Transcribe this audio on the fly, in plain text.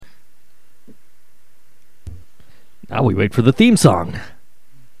Now we wait for the theme song.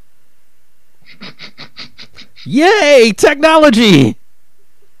 Yay! Technology!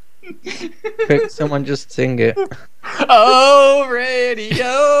 Quick, someone just sing it. Oh, radio!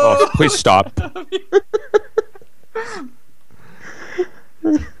 Oh, please stop.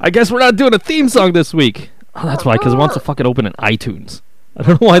 I guess we're not doing a theme song this week. Oh, that's why, because it wants to fucking open in iTunes. I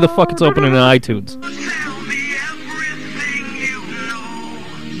don't know why the fuck it's opening in iTunes.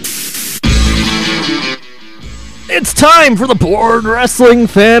 It's time for the Board Wrestling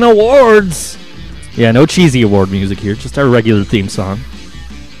Fan Awards. Yeah, no cheesy award music here, just our regular theme song.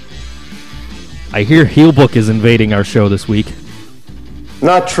 I hear Heelbook is invading our show this week.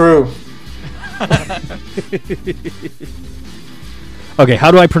 Not true. Okay,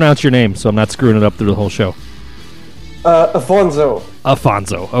 how do I pronounce your name so I'm not screwing it up through the whole show? Afonso.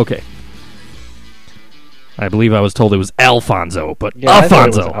 Afonso, okay. I believe I was told it was Alfonso, but Yeah, I thought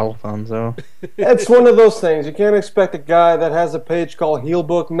it was Alfonso. Alfonso. It's one of those things. You can't expect a guy that has a page called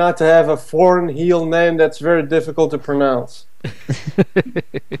Heelbook not to have a foreign heel name that's very difficult to pronounce.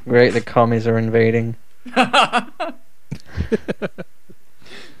 Great, the commies are invading. I'm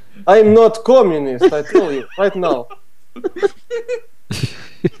not communist, I tell you, right now.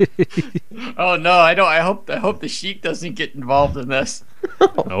 Oh no, I don't. I hope the Sheik doesn't get involved in this,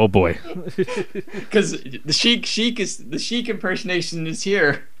 Oh boy. because the Sheik impersonation is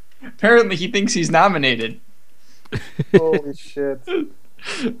here. Apparently, he thinks he's nominated. Holy shit.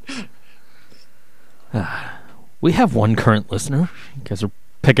 We have one current listener. You guys are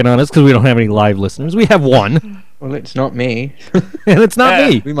picking on us because we don't have any live listeners. We have one, Well, it's not me. and it's not Yeah.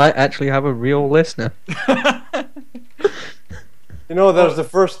 me. We might actually have a real listener. You know, there's the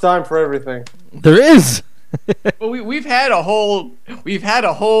first time for everything. There is. Well, we've had a whole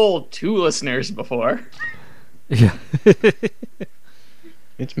 2 listeners before. Yeah.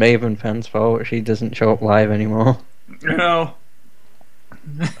 It's Maven Fan's fault. She doesn't show up live anymore. You know.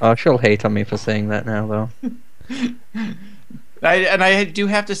 Oh, she'll hate on me for saying that now, though. I do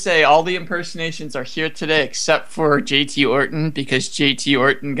have to say, all the impersonations are here today except for JT Orton, because JT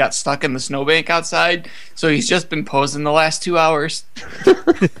Orton got stuck in the snowbank outside, so he's just been posing the last 2 hours.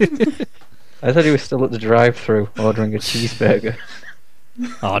 I thought he was still at the drive-thru ordering a cheeseburger.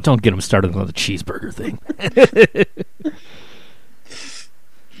 Oh, don't get him started on the cheeseburger thing.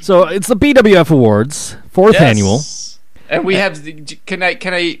 So it's the BWF Awards, 4th annual. And we have can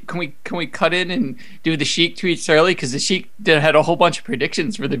we cut in and do the Sheik tweets early, because the Sheik had a whole bunch of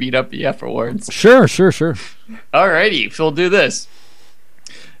predictions for the BWF Awards. Sure. Alrighty, so we'll do this.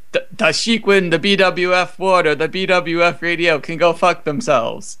 The Sheik win the BWF award, or the BWF radio can go fuck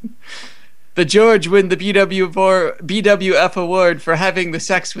themselves. The George win the BWF award for having the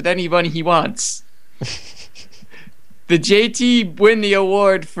sex with anyone he wants. The JT win the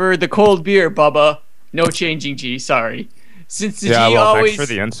award for the cold beer, Bubba. No changing G, sorry. Since the G always, thanks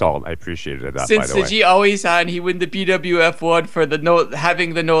for the insult. I appreciated that, by since the the way. G always on, he win the BWF award for the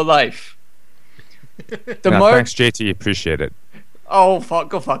having the no life. The Mark. Thanks, JT. Appreciate it. Oh,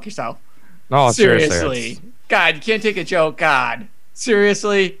 go fuck yourself. No, Seriously. God, you can't take a joke. God.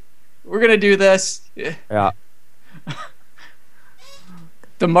 Seriously? We're gonna do this. Yeah.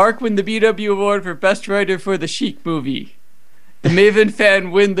 The Mark win the BW award for best writer for the Sheik movie. The Maven fan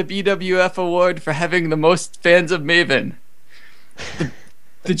win the BWF award for having the most fans of Maven.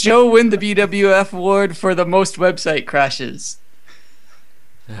 The Joe win the BWF award for the most website crashes.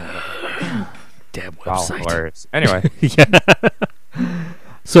 Damn Wow, website. hilarious. Anyway, Yeah.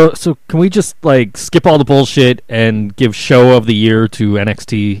 So can we just like skip all the bullshit and give show of the year to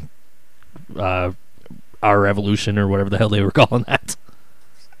NXT, Our Revolution, or whatever the hell they were calling that?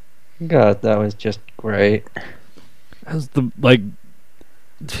 God, that was just great. That was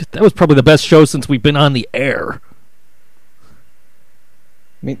that was probably the best show since we've been on the air.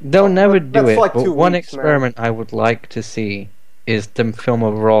 I mean, they'll never do That's it, like but 2 one weeks, man. experiment I would like to see is them film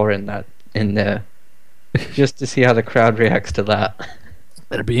a Raw in there. Just to see how the crowd reacts to that.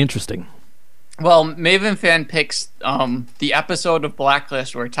 That'd be interesting. Well, Maven fan picks the episode of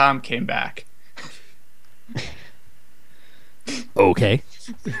Blacklist where Tom came back. Okay.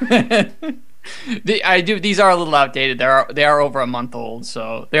 These are a little outdated. They are over a month old,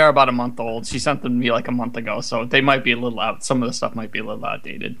 so they are about a month old. She sent them to me like a month ago, so they might be a little out. Some of the stuff might be a little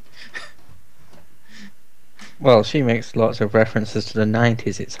outdated. Well, she makes lots of references to the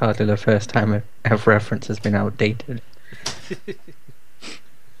 90s. It's hardly the first time a reference has been outdated.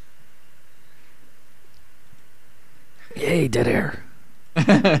 Yay, dead air.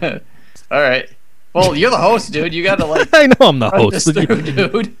 All right. Well, you're the host, dude. You got to like I know I'm the run this host. through,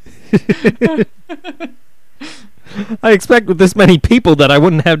 dude. I expect with this many people that I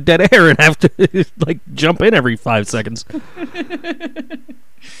wouldn't have dead air and have to like jump in every 5 seconds.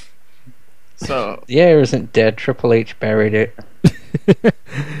 So The air isn't dead. Triple H buried it.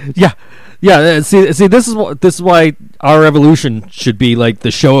 Yeah. See, this is why our evolution should be like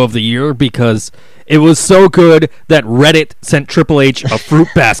the show of the year, because it was so good that Reddit sent Triple H a fruit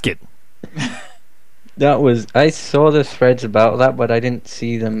basket. I saw the threads about that, but I didn't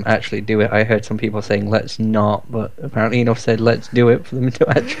see them actually do it. I heard some people saying let's not, but apparently enough said let's do it for them to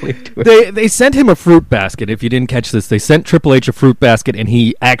actually do it. They sent him a fruit basket. If you didn't catch this, they sent Triple H a fruit basket, and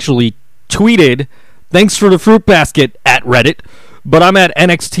he actually tweeted, "Thanks for the fruit basket" at Reddit. But I'm at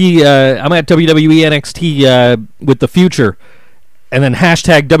NXT. I'm at WWE NXT with the future, and then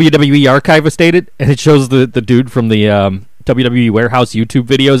hashtag WWE Archive stated, and it shows the dude from the WWE Warehouse YouTube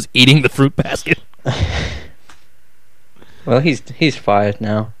videos eating the fruit basket. Well, he's fired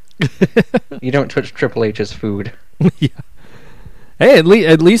now. You don't touch Triple H's food. Yeah. Hey,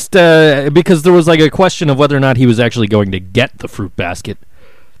 at least because there was like a question of whether or not he was actually going to get the fruit basket.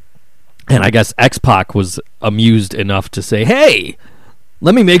 And I guess X-Pac was amused enough to say, "Hey,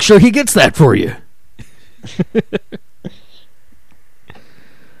 let me make sure he gets that for you." The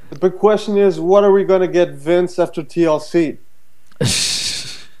big question is, what are we going to get Vince after TLC?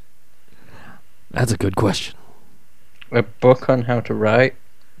 That's a good question. A book on how to write.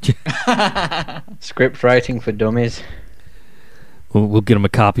 Script writing for dummies. We'll get him a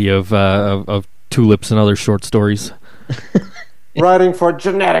copy of Tulips and Other Short Stories. Writing for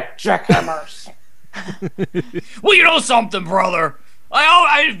genetic jackhammers. well, you know something, brother.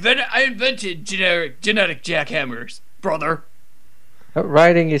 I invented genetic jackhammers, brother. That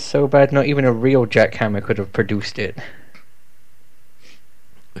writing is so bad, not even a real jackhammer could have produced it.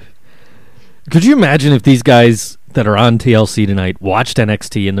 Could you imagine if these guys that are on TLC tonight watched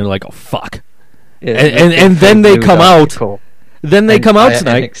NXT and they're like, "Oh fuck," Yeah, and then they come out. Then they come out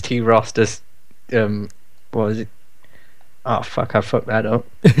tonight. NXT rosters. What was it? Oh fuck! I fucked that up.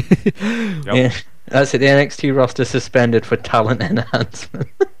 Yeah, that's it. The NXT roster suspended for talent enhancement.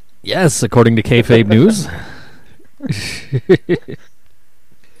 Yes, according to Kayfabe News.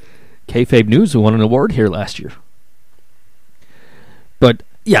 Kayfabe News, who won an award here last year. But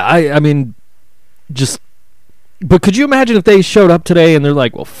yeah, I mean, but could you imagine if they showed up today and they're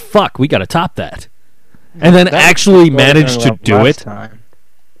like, "Well, fuck, we got to top that," and then actually managed to do it? Time.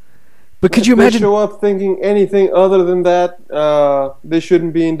 But could you If they imagine? show up thinking anything other than that, they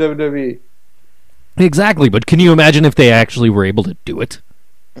shouldn't be in WWE. Exactly, but can you imagine if they actually were able to do it?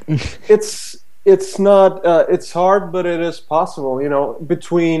 It's not. It's hard, but it is possible. You know,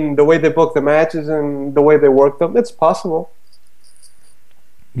 between the way they book the matches and the way they work them, it's possible.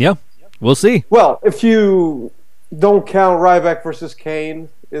 Yeah, we'll see. Well, if you don't count Ryback versus Kane,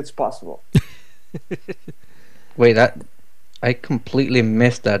 it's possible. Wait, that I completely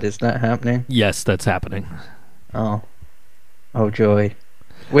missed that. Is that happening? Yes, that's happening. Oh joy!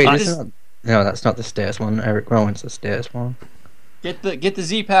 Wait, I this just- is not, no, that's not the stairs one. Eric Rowan's the stairs one. Get the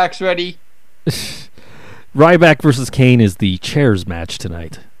Z packs ready. Ryback versus Kane is the chairs match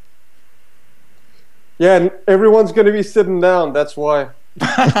tonight. Yeah, and everyone's going to be sitting down. That's why.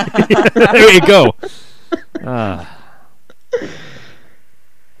 There you go.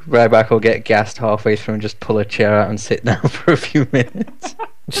 Ryback will get gassed halfway through and just pull a chair out and sit down for a few minutes.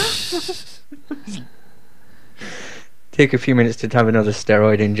 Take a few minutes to have another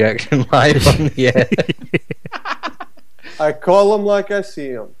steroid injection live on the air. I call them like I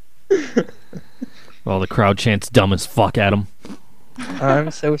see them. Well, the crowd chants "dumb as fuck" at him.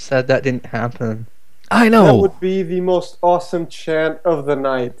 I'm so sad that didn't happen. I That know. would be the most awesome chant of the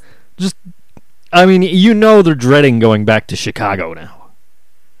night. I mean, you know they're dreading going back to Chicago now.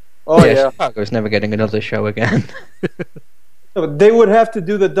 Oh yeah. Chicago's never getting another show again. No, but they would have to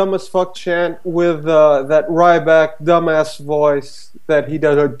do the dumb as fuck chant with that Ryback dumbass voice that he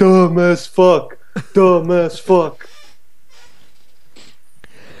does. Dumb as fuck, dumb as fuck.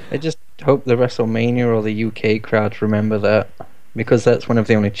 I just hope the WrestleMania or the UK crowds remember that, because that's one of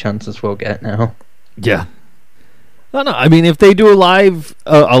the only chances we'll get now. Yeah. No. I mean, if they do a live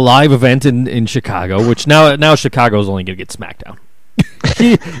event in Chicago, which now Chicago's only going to get SmackDown.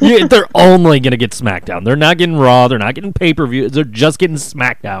 They're only going to get SmackDown. They're not getting Raw. They're not getting pay-per-view. They're just getting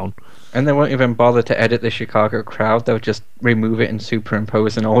SmackDown. And they won't even bother to edit the Chicago crowd. They'll just remove it and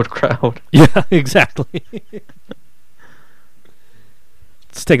superimpose an old crowd. Yeah, exactly.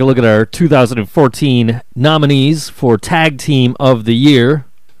 Let's take a look at our 2014 nominees for Tag Team of the Year.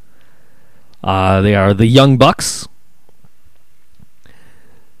 They are the Young Bucks.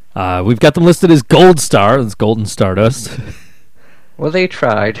 We've got them listed as Gold Star. That's Golden Stardust. Well, they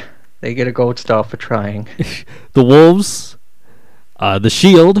tried. They get a gold star for trying. The Wolves, the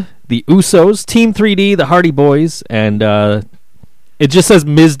Shield, the Usos, Team 3D, the Hardy Boys, and it just says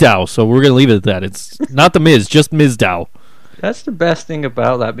Mizdow, so we're going to leave it at that. It's not the Miz, just Mizdow. That's the best thing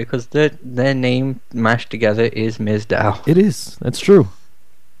about that, because their name mashed together is Mizdow. It is. That's true.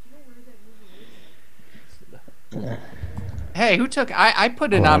 Hey, who took? I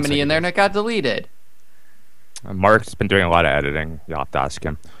put a Hold on a nominee in second. there and it got deleted. Mark's been doing a lot of editing. You'll have to ask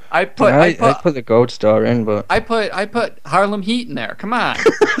him. I put I put the gold star in, but I put Harlem Heat in there. Come on,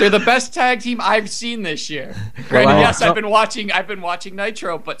 they're the best tag team I've seen this year. Granted, yes, I've been watching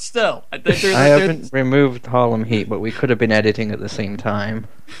Nitro, but still, I haven't removed Harlem Heat, but we could have been editing at the same time.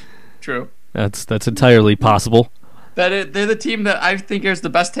 True. That's entirely possible. They're the team that I think is the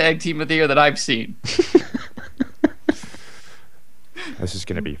best tag team of the year that I've seen. This is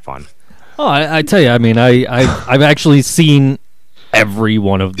going to be fun. Oh, I tell you, I mean, I've actually seen every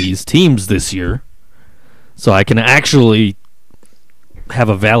one of these teams this year, so I can actually have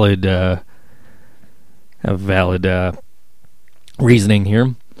a valid reasoning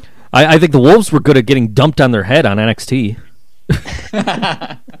here. I think the Wolves were good at getting dumped on their head on NXT,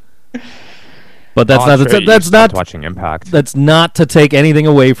 but that's not watching Impact. That's not to take anything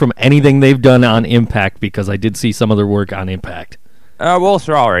away from anything they've done on Impact, because I did see some of their work on Impact. Wolves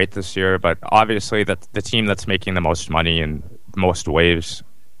are all right this year, but obviously the team that's making the most money and most waves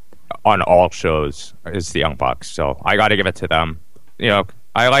on all shows is the Young Bucks. So I got to give it to them. You know,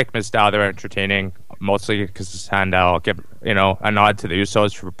 I like Mizdow. They're entertaining, mostly because it's Sandow. I'll give a nod to the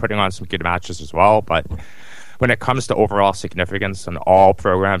Usos for putting on some good matches as well. But when it comes to overall significance on all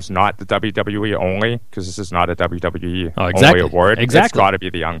programs, not the WWE only, because this is not a WWE only award, it's got to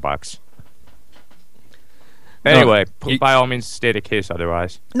be the Young Bucks. Anyway, by all means, state a case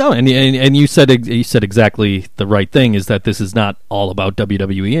otherwise. No, and you said exactly the right thing, is that this is not all about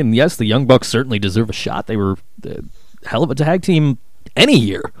WWE. And yes, the Young Bucks certainly deserve a shot. They were a hell of a tag team any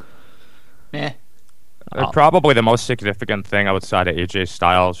year. Yeah. They're probably the most significant thing outside of AJ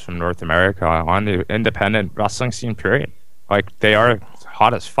Styles from North America on the independent wrestling scene, period. Like, they are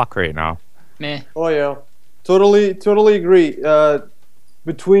hot as fuck right now. Meh. Oh yeah, totally agree.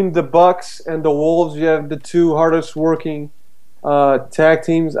 Between the Bucks and the Wolves, you have the two hardest working tag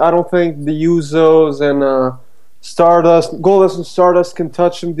teams. I don't think the Usos and Goldust and Stardust can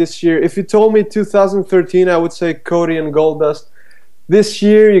touch them this year. If you told me 2013, I would say Cody and Goldust. This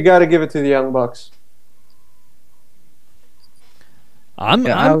year, you got to give it to the Young Bucks.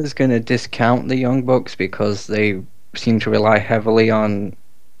 I was going to discount the Young Bucks because they seem to rely heavily on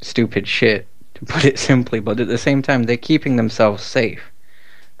stupid shit, to put it simply, but at the same time, they're keeping themselves safe.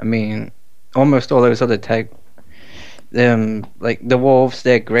 I mean, almost all those other like the Wolves,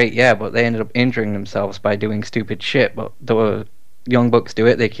 they're great, yeah, but they ended up injuring themselves by doing stupid shit. But the Young Bucks do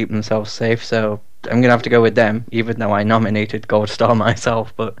it; they keep themselves safe. So I'm gonna have to go with them, even though I nominated Gold Star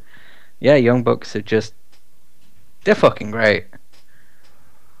myself. But yeah, Young Bucks are they're fucking great.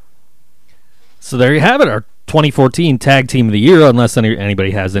 So there you have it. Our 2014 Tag Team of the Year, unless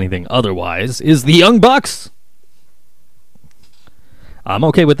anybody has anything otherwise, is the Young Bucks. I'm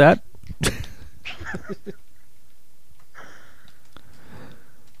okay with that.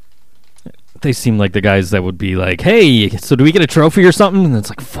 They seem like the guys that would be like, hey, so do we get a trophy or something? And it's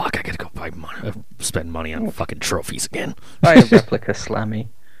like, fuck, I gotta go spend money on fucking trophies again. Buy a replica Slammy.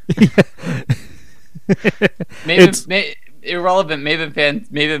 Irrelevant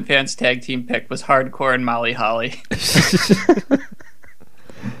Maven fans tag team pick was Hardcore and Molly Holly.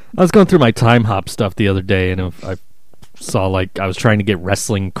 I was going through my Time Hop stuff the other day, and I saw, like, I was trying to get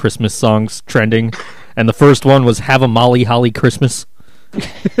wrestling Christmas songs trending, and the first one was Have a Molly Holly Christmas.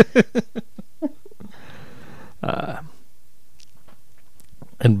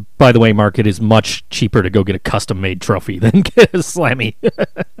 And by the way, Mark, it is much cheaper to go get a custom-made trophy than get a Slammy.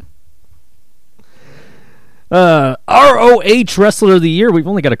 ROH Wrestler of the Year, we've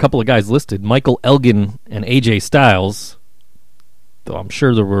only got a couple of guys listed, Michael Elgin and AJ Styles, though I'm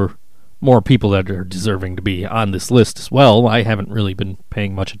sure there were more people that are deserving to be on this list as well. I haven't really been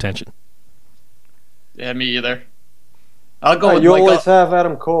paying much attention. Yeah, me either. I'll go with you Michael. always have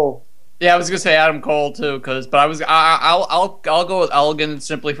Adam Cole. Yeah, I was gonna say Adam Cole too, I'll go with Elgin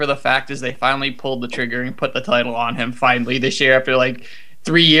simply for the fact is they finally pulled the trigger and put the title on him finally this year after like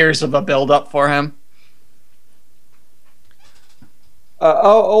 3 years of a build up for him. I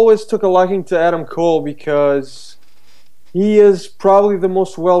always took a liking to Adam Cole because he is probably the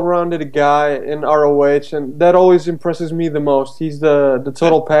most well-rounded guy in ROH, and that always impresses me the most. He's the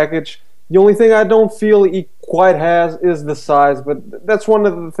total package. The only thing I don't feel he quite has is the size, but that's one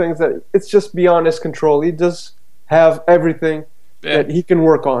of the things that it's just beyond his control. He does have everything that he can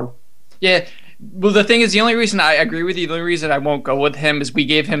work on. Yeah. Well, the thing is, the only reason I agree with you, the only reason I won't go with him is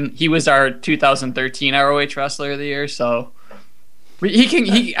he was our 2013 ROH Wrestler of the Year, so if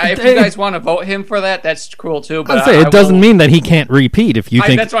you guys want to vote him for that, that's cool too. But it doesn't mean that he can't repeat if you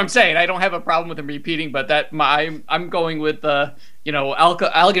think. That's what I'm saying. I don't have a problem with him repeating, but I'm going with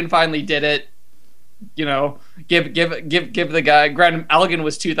Elgin finally did it. Give the guy. Granted, Elgin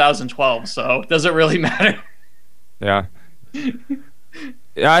was 2012, so does it really matter? Yeah.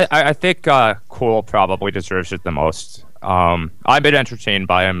 Yeah, I think Cole probably deserves it the most. I've been entertained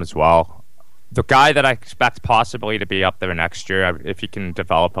by him as well. The guy that I expect possibly to be up there next year, if he can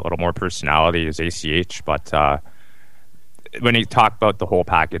develop a little more personality, is ACH. But when he talked about the whole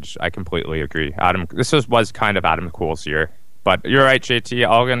package, I completely agree. This was kind of Adam Cole's year. But you're right, JT.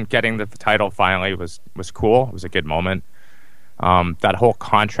 Elgin getting the title finally was cool. It was a good moment. That whole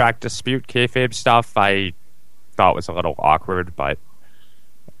contract dispute, kayfabe stuff, I thought was a little awkward, but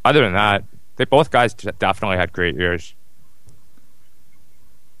other than that, both guys definitely had great years.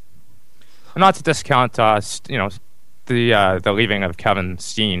 And not to discount, the leaving of Kevin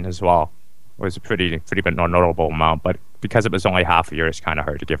Steen as well was a pretty notable amount, but because it was only half a year, it's kind of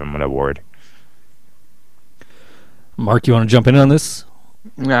hard to give him an award. Mark, you want to jump in on this?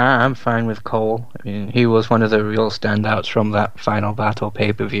 Nah, I'm fine with Cole. I mean, he was one of the real standouts from that Final Battle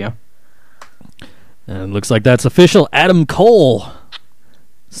pay-per-view. And it looks like that's official. Adam Cole,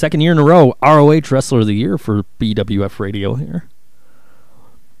 second year in a row, ROH Wrestler of the Year for BWF Radio here.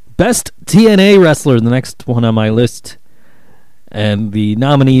 Best TNA Wrestler, the next one on my list. And the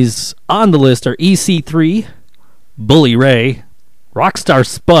nominees on the list are EC3, Bully Ray, Rockstar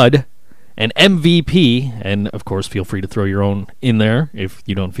Spud, and MVP. And, of course, feel free to throw your own in there if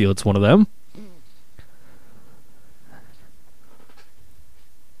you don't feel it's one of them.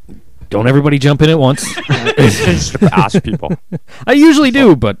 Don't everybody jump in at once. Ask people. I usually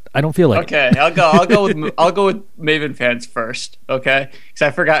do, but I don't feel like it. Okay, I'll go with Maven Fans first. Okay, because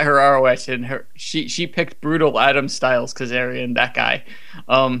I forgot her ROH and she picked Brutal Adam Styles Kazarian, that guy.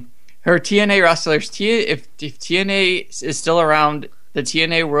 Her TNA wrestlers. If TNA is still around, the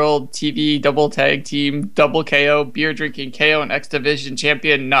TNA World TV Double Tag Team Double KO Beer Drinking KO and X Division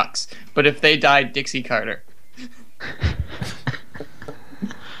Champion Nux. But if they died, Dixie Carter.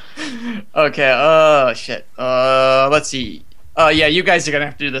 Okay, shit. Let's see. Yeah, you guys are gonna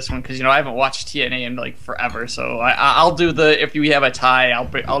have to do this one because I haven't watched TNA in like forever. So I'll do if we have a tie,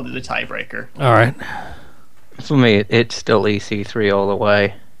 I'll do the tiebreaker. All right. For me, it's still EC3 all the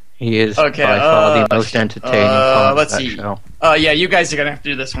way. He is by far the most entertaining part of that show. Yeah, you guys are gonna have to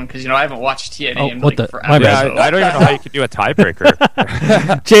do this one because I haven't watched TNA in like forever. My bad. So. I don't even know how you could do a tiebreaker.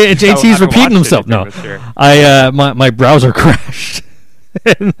 JT's repeating himself. No, my browser crashed.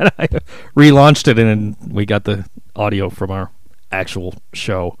 And then I relaunched it, and we got the audio from our actual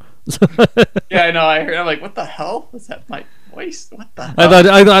show. Yeah, I know. I heard. I'm like, what the hell? Was that my voice? What the hell?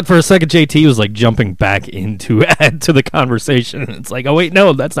 I thought for a second JT was like jumping back into add to the conversation. It's like, oh wait,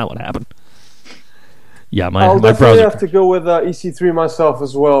 no, that's not what happened. Yeah, I'll definitely have to go with EC3 myself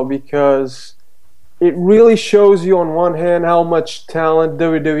as well, because it really shows you on one hand how much talent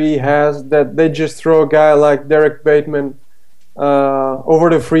WWE has, that they just throw a guy like Derek Bateman over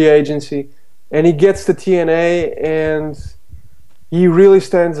the free agency, and he gets to TNA and he really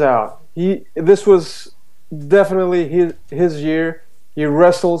stands out. This was definitely his year. He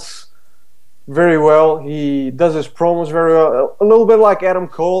wrestles very well. He does his promos very well, a little bit like Adam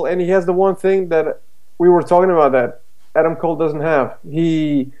Cole, and he has the one thing that we were talking about that Adam Cole doesn't have.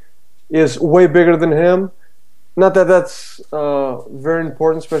 He is way bigger than him. Not that that's very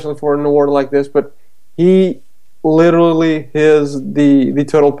important, especially for an award like this, but he literally is the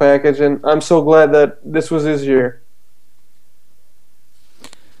total package, and I'm so glad that this was his year.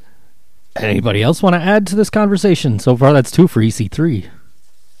 Anybody else want to add to this conversation? So far, that's 2 for EC3.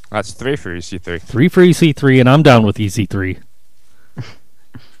 That's 3 for EC3. 3 for EC3, and I'm down with EC3.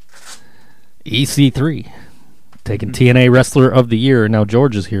 EC3 taking TNA Wrestler of the Year. Now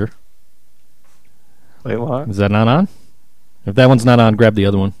George is here. Wait, what? Is that not on? If that one's not on, grab the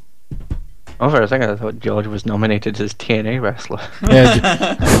other one. Oh, for a second I thought George was nominated as TNA Wrestler.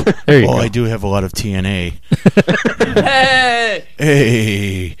 Yeah, there you go. I do have a lot of TNA.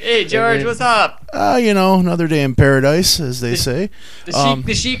 Hey, George, what's up? Another day in paradise, as they say.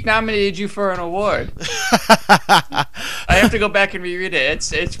 The Sheik nominated you for an award. I have to go back and reread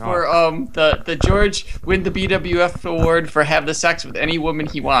it. It's for the George win the BWF award for have the sex with any woman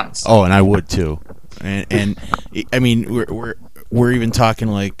he wants. Oh, and I would too. And I mean, we're even talking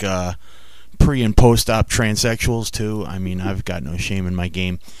like pre and post op transsexuals too. I mean, I've got no shame in my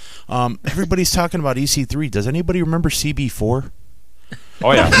game. Everybody's talking about EC3. Does anybody remember CB4?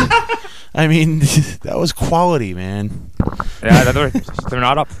 Oh yeah, I mean, that was quality, man. yeah. They're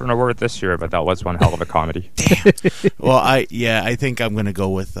not up for an award this year, but that was one hell of a comedy. Well, I think I'm gonna go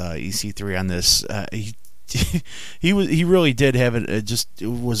with EC3 on this. He really did have it. It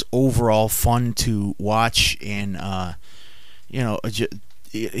was overall fun to watch, and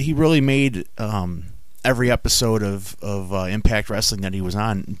he really made every episode of Impact Wrestling that he was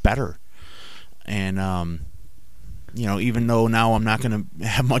on better. And even though now I'm not going to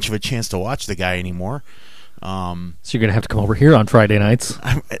have much of a chance to watch the guy anymore. So you're going to have to come over here on Friday nights.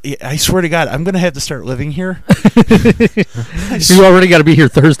 I swear to God, I'm going to have to start living here. You already got to be here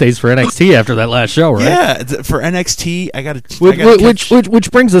Thursdays for NXT after that last show, right? Yeah, for NXT, I got to.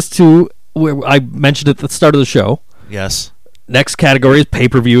 Which brings us to where I mentioned at the start of the show. Yes. Next category is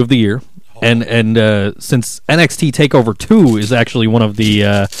pay-per-view of the year. And since NXT TakeOver 2 is actually one of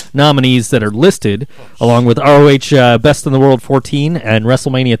the nominees that are listed, along with ROH Best in the World 14 and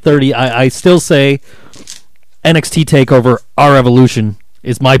WrestleMania 30, I still say NXT TakeOver Our Evolution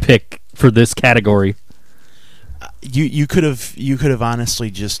is my pick for this category. You could have honestly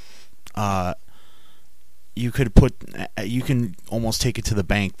just you can almost take it to the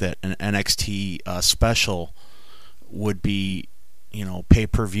bank that an NXT special would be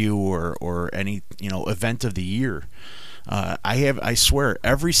pay-per-view or any event of the year. I swear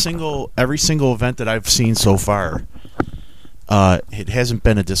every single event that I've seen so far, it hasn't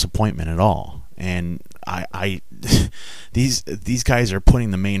been a disappointment at all. And these guys are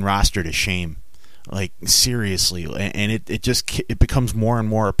putting the main roster to shame, like seriously. And it becomes more and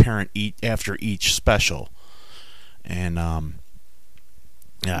more apparent after each special. And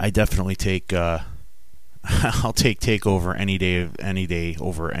I definitely take. I'll take TakeOver any day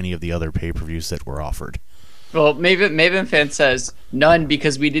over any of the other pay-per-views that were offered. Well, Maven Fan says none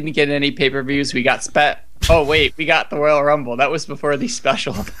because we didn't get any pay-per-views. We got Oh wait, we got the Royal Rumble. That was before these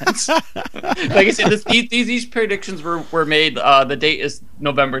special events. Like I said, these predictions were made. The date is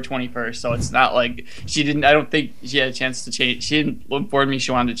November 21st, so it's not like she didn't. I don't think she had a chance to change. She didn't inform me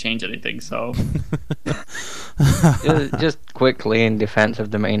she wanted to change anything. So, just quickly in defense of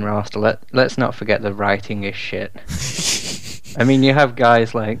the main roster, let's not forget the writing is shit. I mean, you have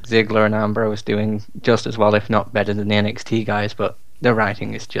guys like Ziggler and Ambrose doing just as well, if not better, than the NXT guys, but the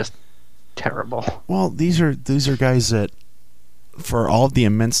writing is just terrible. Well, these are guys that, for all of the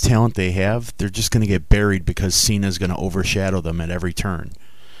immense talent they have, they're just going to get buried because Cena's going to overshadow them at every turn,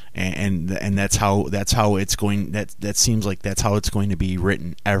 and that's how it's going. That seems like that's how it's going to be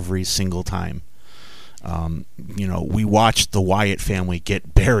written every single time. We watched the Wyatt family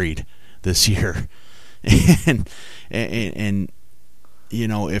get buried this year, and if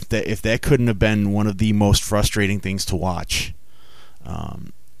that couldn't have been one of the most frustrating things to watch,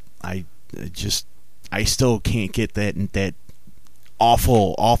 I still can't get that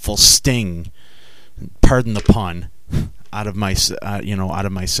awful sting, pardon the pun, out of my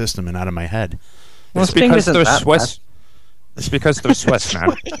system and out of my head. Well, it's because they're Swiss. It's because they're Swiss, man.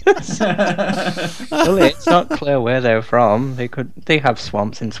 Well, it's not clear where they're from. They have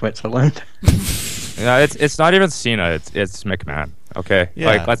swamps in Switzerland. Yeah, it's not even Cena. It's McMahon. Okay,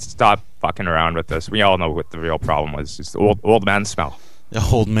 yeah. Let's stop fucking around with this. We all know what the real problem was. It's the old man smell. The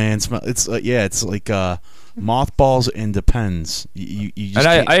old man smell. It's like mothballs and depends. You just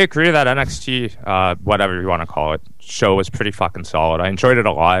and I agree that NXT, whatever you want to call it, show was pretty fucking solid. I enjoyed it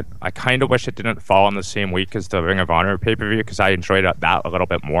a lot. I kind of wish it didn't fall on the same week as the Ring of Honor pay-per-view because I enjoyed that a little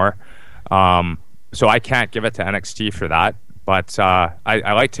bit more. So I can't give it to NXT for that. But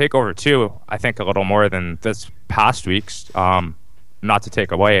I like TakeOver too. I think a little more than this past week's. Not to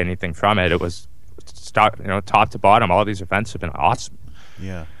take away anything from it, it was top to bottom. All these events have been awesome.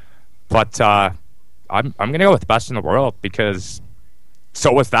 Yeah. But I'm gonna go with Best in the World because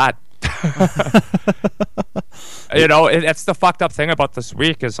so was that. It's the fucked up thing about this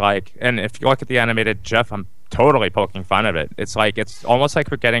week is like, and if you look at the animated GIF, I'm totally poking fun of it. It's like it's almost like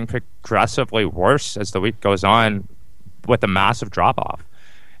we're getting progressively worse as the week goes on, with a massive drop off.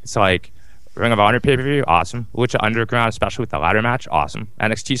 It's like Ring of Honor pay-per-view, awesome. Lucha Underground, especially with the ladder match, awesome.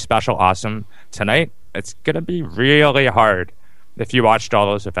 NXT special, awesome. Tonight, it's gonna be really hard if you watched all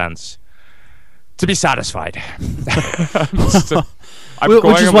those events to be satisfied.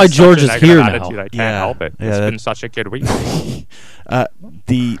 Which is why George is here now. I can't help it. It's been such a good week. The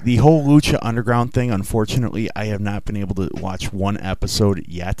whole Lucha Underground thing, unfortunately, I have not been able to watch one episode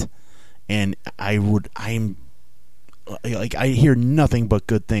yet, and I hear nothing but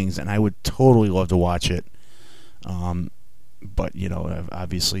good things, and I would totally love to watch it. But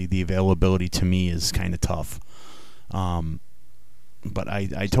obviously the availability to me is kind of tough. But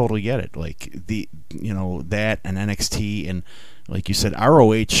I totally get it. Like that and NXT, and like you said,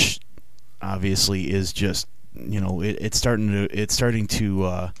 ROH obviously is just, it's starting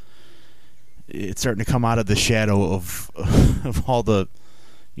to come out of the shadow of all the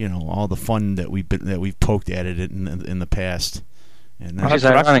all the fun that we've poked at it in the past. And Which is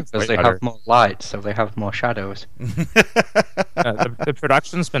ironic because they have more lights, so they have more shadows. The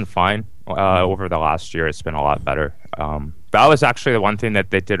production's been fine over the last year. It's been a lot better. That was actually the one thing that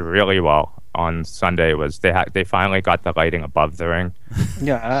they did really well on Sunday was they finally got the lighting above the ring.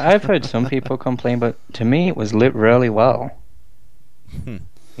 Yeah, I've heard some people complain, but to me it was lit really well.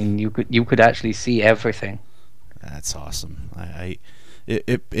 And you could actually see everything. That's awesome.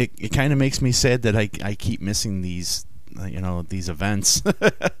 It kind of makes me sad that I keep missing these these events.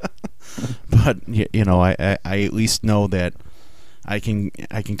 But I at least know that I can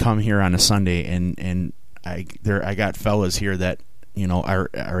come here on a Sunday and I got fellas here that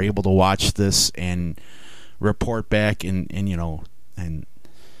are able to watch this and report back and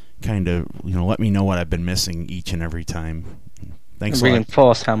kind of let me know what I've been missing each and every time. Thanks a lot.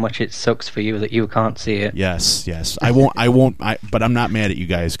 Reinforce how much it sucks for you that you can't see it. Yes. I won't. But I'm not mad at you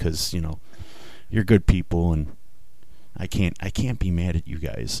guys because you're good people and I can't be mad at you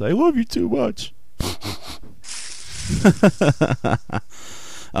guys. I love you too much.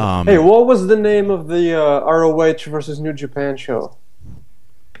 Hey, what was the name of the ROH versus New Japan show?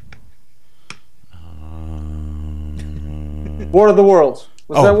 War of the Worlds.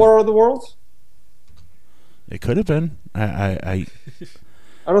 Was that War of the Worlds? It could have been. I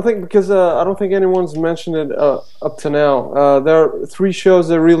don't think because I don't think anyone's mentioned it up to now. There are 3 shows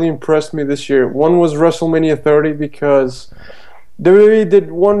that really impressed me this year. One was WrestleMania 30 because they really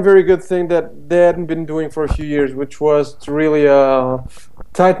did one very good thing that they hadn't been doing for a few years, which was to really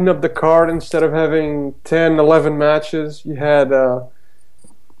tighten up the card. Instead of having 10, 11 matches, you had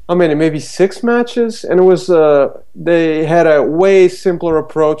maybe 6 matches, and it was they had a way simpler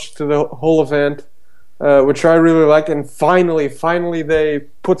approach to the whole event. Which I really liked, and finally they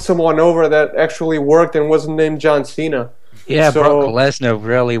put someone over that actually worked and wasn't named John Cena. Yeah, Brock Lesnar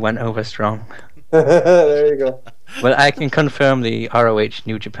really went over strong. There you go. But I can confirm the ROH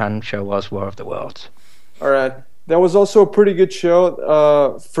New Japan show was War of the Worlds. All right, that was also a pretty good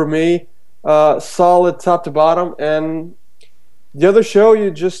show for me. Solid top to bottom, and the other show you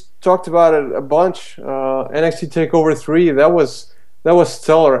just talked about it a bunch. NXT Takeover 3. That was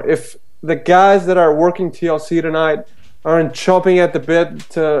stellar. If the guys that are working TLC tonight aren't chomping at the bit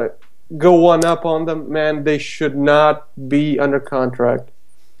to go one up on them, man, they should not be under contract.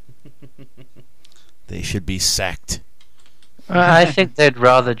 They should be sacked. I think they'd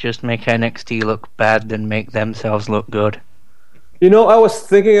rather just make NXT look bad than make themselves look good. I was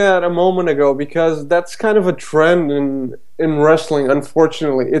thinking that a moment ago because that's kind of a trend in wrestling,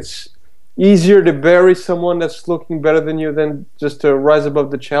 unfortunately. It's easier to bury someone that's looking better than you than just to rise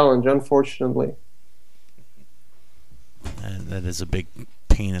above the challenge, unfortunately. That is a big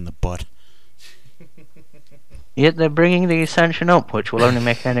pain in the butt. Yet they're bringing the Ascension up, which will only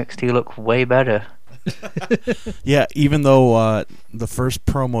make NXT look way better. Yeah, even though the first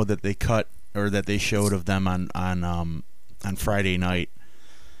promo that they cut or that they showed of them on Friday night.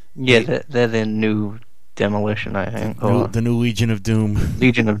 Yeah, they're the new Demolition, I think. The new Legion of Doom.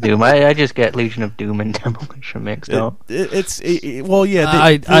 Legion of Doom. I just get Legion of Doom and Demolition mixed up. I'd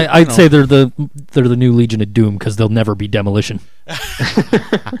say they're the new Legion of Doom because they'll never be Demolition.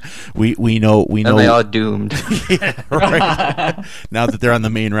 we know and they are doomed. Yeah, right. Now that they're on the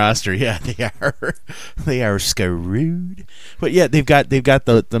main roster, yeah, they are screwed. But yeah, they've got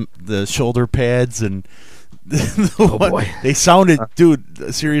the shoulder pads and. Oh boy! They sounded,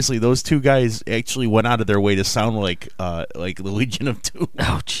 dude. Seriously, those 2 guys actually went out of their way to sound like the Legion of Doom.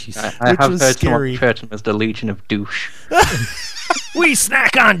 Oh jeez! I have heard someone refer to them as the Legion of Douche. We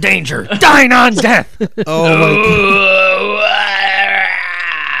snack on danger, dine on death. Oh my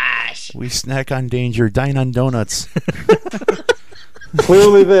gosh! We snack on danger, dine on donuts.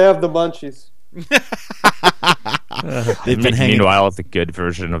 Clearly, they have the munchies. Meanwhile, the good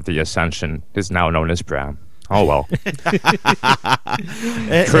version of the Ascension is now known as Bram. Oh well.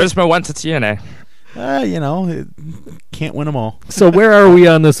 Charisma went to TNA. Can't win them all. So where are we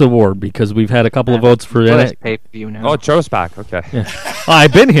on this award? Because we've had a couple of votes for pay-per-view now. Oh, Joe's back. Okay. Yeah.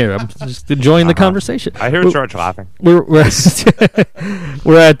 I've been here. I'm just enjoying the conversation. I hear George laughing. We're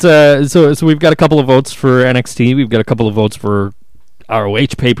at so we've got a couple of votes for NXT. We've got a couple of votes for ROH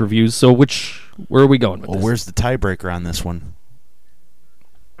pay-per-views. So where are we going with this? Where's the tiebreaker on this one?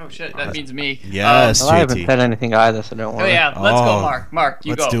 Oh shit, that means me. Yes, I haven't said anything either, so don't worry. Oh yeah, let's go, Mark. Mark,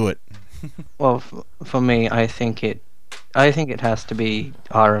 you let's go. do it. Well, for me, I think it has to be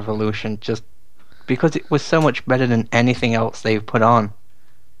our Evolution, just because it was so much better than anything else they've put on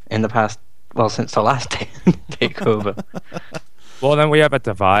in the past. Well, since the last takeover. Well, then we have a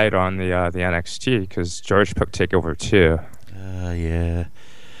divide on the NXT because George took Takeover 2. Yeah.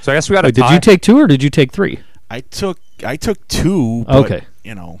 So I guess we got to. Did you take 2 or did you take 3? I took 2. But, Okay.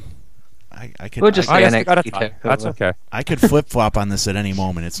 you know, I could. We'll just I say guess we got a NXT tie. takeover. That's okay. I could flip flop on this at any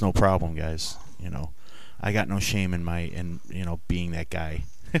moment. It's no problem, guys. You know, I got no shame in being that guy.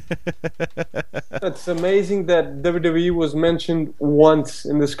 It's amazing that WWE was mentioned once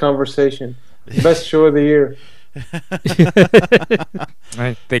in this conversation. Best show of the year.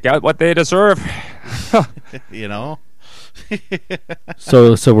 They got what they deserve. You know.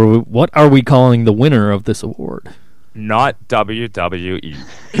 So what are we calling the winner of this award? Not WWE.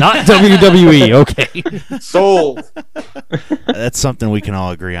 Not WWE. Okay. Sold. That's something we can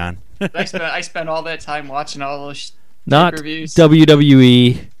all agree on. I spent all that time watching all those Not pay-per-views.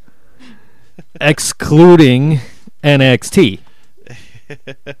 WWE, excluding NXT.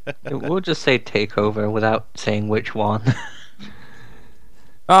 We'll just say takeover without saying which one.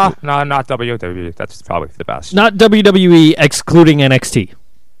 No, not WWE. That's probably the best. Not WWE, excluding NXT.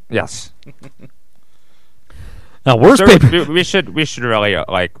 Yes. Now, worst So paper. we should really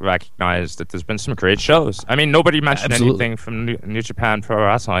recognize that there's been some great shows. I mean, nobody mentioned Absolutely. anything from New Japan Pro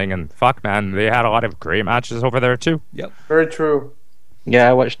Wrestling, and fuck, man, they had a lot of great matches over there too. Very true. Yeah,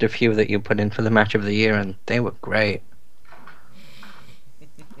 I watched a few that you put in for the match of the year, and they were great.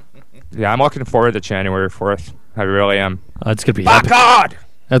 Yeah, I'm looking forward to January 4th. I really am. It's gonna be My epic. God!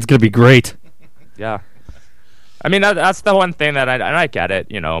 That's gonna be great. Yeah. I mean, that's the one thing that I get it.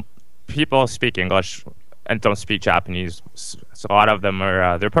 You know, people speak English and don't speak Japanese. So a lot of them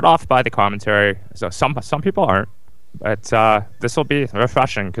are they're put off by the commentary. So some people aren't. But this will be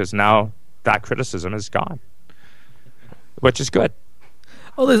refreshing because now that criticism is gone, which is good.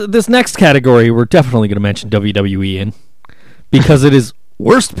 Oh, this next category we're definitely gonna mention WWE in because it is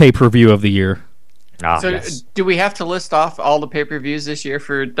worst pay-per-view of the year. So Yes. do we have to list off all the pay-per-views this year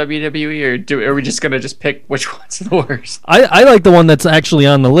for WWE, or are we just going to just pick which one's the worst? I like the one that's actually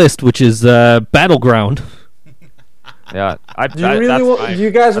on the list, which is Battleground. Yeah. Do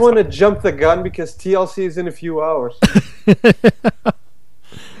you guys want to jump the gun because TLC is in a few hours?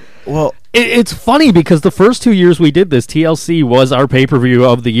 Well, It's funny because the first 2 years we did this, TLC was our pay-per-view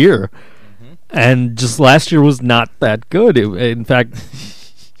of the year. And just last year was not that good. In fact,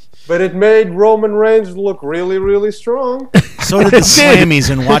 But it made Roman Reigns look really, really strong. so did the Slammies,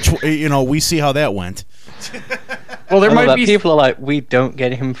 and watch. We see how that went. Well, there I love might that be people are like, we don't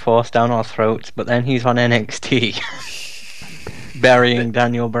get him forced down our throats, but then he's on NXT, burying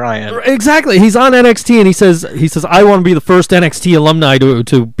Daniel Bryan. exactly. He's on NXT and he says, I want to be the first NXT alumni to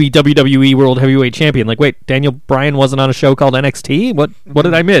be WWE World Heavyweight Champion. Like, wait, Daniel Bryan wasn't on a show called NXT? What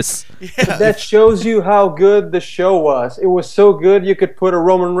did I miss? That shows you how good the show was. It was so good you could put a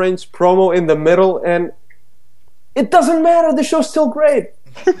Roman Reigns promo in the middle, and it doesn't matter. The show's still great.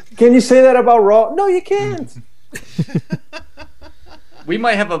 Can you say that about Raw? No, you can't. we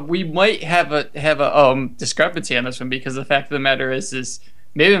might have a discrepancy on this one because the fact of the matter is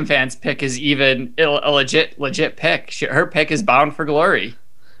Maven Fan's pick is even a legit pick. Her pick is Bound for Glory.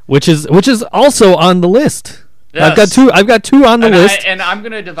 Which is also on the list. Yes. I've got two on the list. And I'm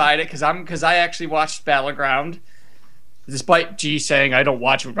gonna divide it because I actually watched Battleground, despite G saying I don't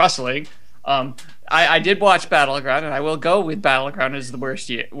watch wrestling. I did watch Battleground, and I will go with Battleground as the worst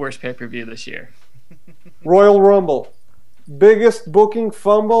pay-per-view this year. Royal Rumble. Biggest booking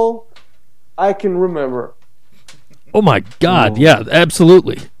fumble I can remember. Oh my God! Ooh. Yeah,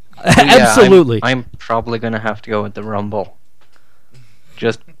 absolutely, absolutely. I'm probably gonna have to go with the Rumble.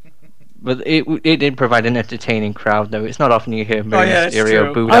 But it did provide an entertaining crowd, though. It's not often you hear Rey yeah, that's Mysterio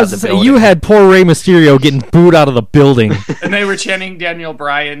true. booed I out was the to say, building. you had poor Rey Mysterio getting booed out of the building. And they were chanting Daniel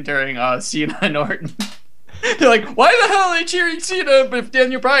Bryan during Cena and Orton. They're like, why the hell are they cheering Cena if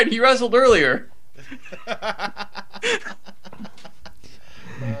Daniel Bryan, he wrestled earlier?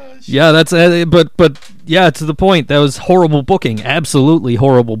 Yeah, that's but yeah, to the point. That was horrible booking. Absolutely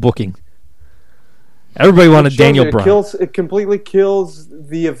horrible booking. Everybody wanted It shows Daniel you, Bryan. It completely kills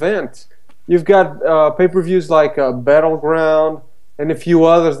the event. You've got pay-per-views like Battleground and a few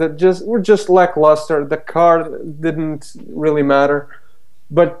others that were just lackluster. The card didn't really matter.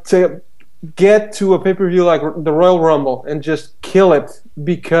 But to get to a pay-per-view like the Royal Rumble and just kill it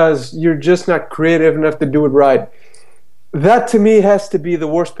because you're just not creative enough to do it right, that to me has to be the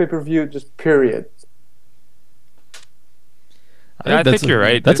worst pay-per-view, just period. I think you're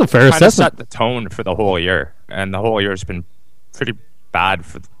right. That's a It fair kinda assessment. set the tone for the whole year, and the whole year's been pretty bad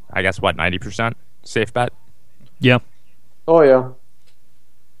for, I guess, 90%? Safe bet? Yeah. Oh, yeah.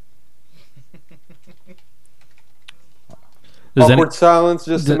 Awkward silence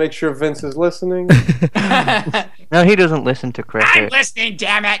just to make sure Vince is listening. No, he doesn't listen to I'm cricket. listening,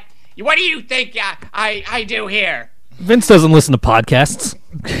 damn it! What do you think I do here? Vince doesn't listen to podcasts.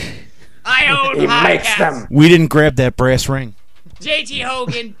 I own podcasts. We didn't grab that brass ring. JT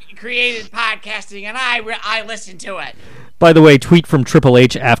Hogan created podcasting, and I listen to it. By the way, tweet from Triple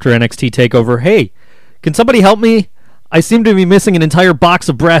H after NXT TakeOver. Hey, can somebody help me? I seem to be missing an entire box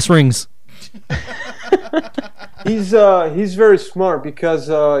of brass rings. He's very smart because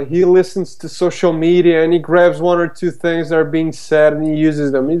he listens to social media and he grabs one or two things that are being said and he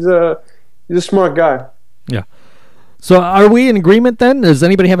uses them. He's a smart guy. Yeah. So are we in agreement then? Does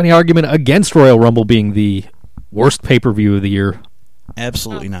anybody have any argument against Royal Rumble being the worst pay-per-view of the year?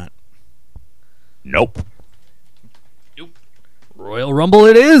 Absolutely not. Nope. Royal Rumble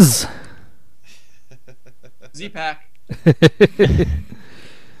it is. Z-Pack.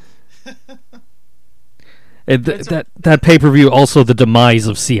 That pay-per-view also the demise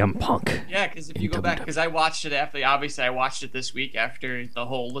of CM Punk. Yeah, because if you go back, because I watched it after, obviously I watched it this week after the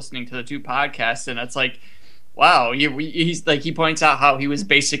whole listening to the two podcasts, and it's like, wow, he's like, he points out how he was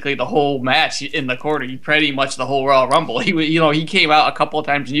basically the whole match in the quarter. He pretty much the whole Royal Rumble. He came out a couple of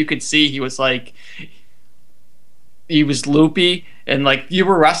times and you could see he was like, he was loopy, and like you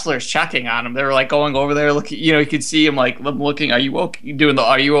were wrestlers checking on him. They were like going over there, looking. You could see him like looking. Are you okay? Doing the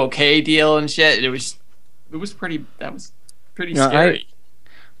 "Are you okay?" deal and shit. It was pretty. That was pretty scary.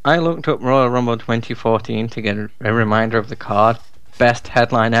 I looked up Royal Rumble 2014 to get a reminder of the card. Best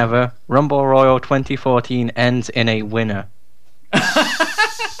headline ever. Rumble Royal 2014 ends in a winner.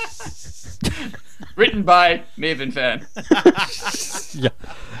 Written by Maven Fan. Yeah.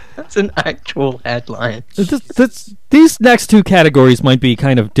 That's an actual headline. These next two categories might be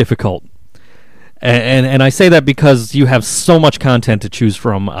kind of difficult. And I say that because you have so much content to choose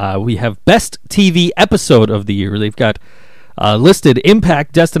from. We have Best TV Episode of the Year. They've got listed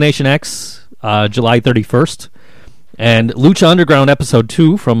Impact Destination X, July 31st, and Lucha Underground Episode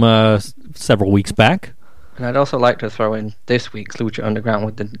 2 from several weeks back. And I'd also like to throw in this week's Lucha Underground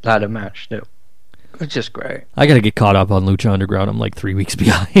with the ladder match, too. It's just great. I got to get caught up on Lucha Underground. I'm like 3 weeks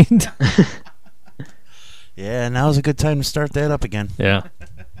behind. Yeah, now's a good time to start that up again. Yeah.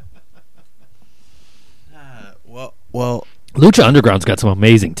 Well, Lucha Underground's got some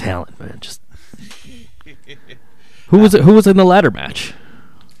amazing talent, man. Just who was in the ladder match?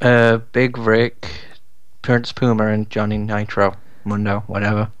 Big Rick, Prince Puma, and Johnny Nitro, Mundo,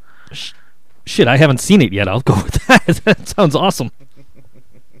 whatever. Shit, I haven't seen it yet. I'll go with that. That sounds awesome.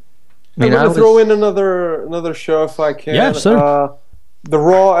 I'm gonna throw in another show if I can. Yeah, sure. The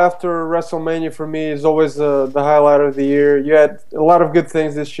Raw after WrestleMania for me is always the highlight of the year. You had a lot of good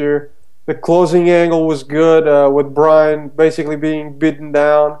things this year. The closing angle was good with Bryan basically being beaten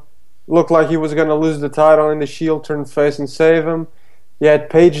down. Looked like he was going to lose the title and the Shield turned face and save him. You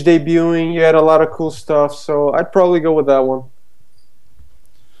had Paige debuting. You had a lot of cool stuff. So I'd probably go with that one.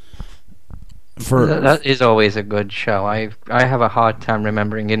 That is always a good show. I have a hard time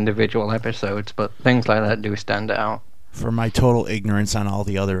remembering individual episodes, but things like that do stand out. For my total ignorance on all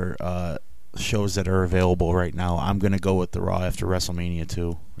the other shows that are available right now, I'm going to go with the Raw after WrestleMania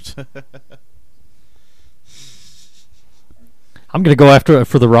 2. I'm going to go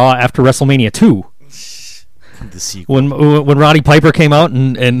for the Raw after WrestleMania 2. The sequel. When Roddy Piper came out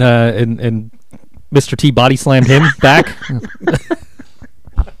and Mr. T body slammed him back.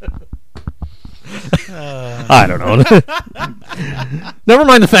 I don't know. Never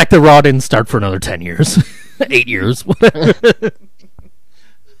mind the fact that Raw didn't start for another 10 years. 8 years.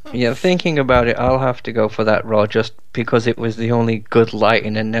 Yeah, thinking about it, I'll have to go for that Raw just because it was the only good light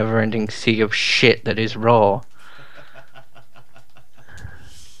in a never-ending sea of shit that is Raw.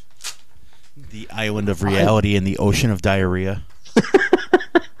 The island of reality and the ocean of diarrhea.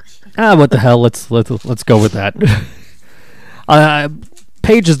 What the hell? Let's go with that.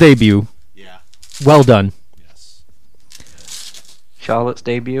 Paige's debut. Yeah. Well done. Yes. Charlotte's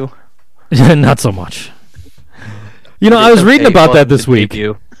debut. Not so much. I was reading about that this week.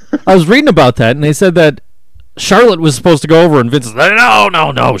 I was reading about that, and they said that Charlotte was supposed to go over, and Vince said,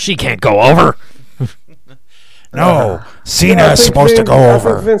 no, she can't go over. No, Cena is supposed to go over.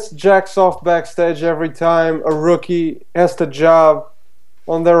 I think Vince jacks off backstage every time a rookie has the job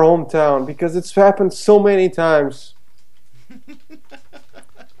on their hometown because it's happened so many times.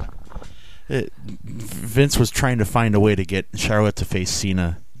 Vince was trying to find a way to get Charlotte to face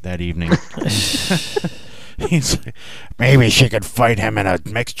Cena that evening. He's like, maybe she could fight him in a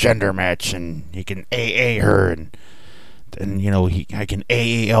mixed gender match, and he can AA her, and I can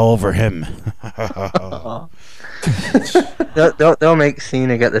AA over him. They'll make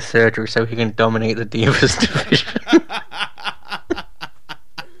Cena get the surgery so he can dominate the Divas division.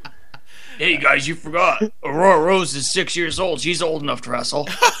 Hey guys, you forgot. Aurora Rose is 6 years old. She's old enough to wrestle.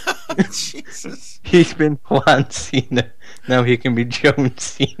 Jesus. He's been Juan Cena. Now he can be Joan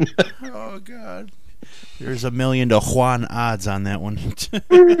Cena. Oh, God. There's $1 million to Juan odds on that one.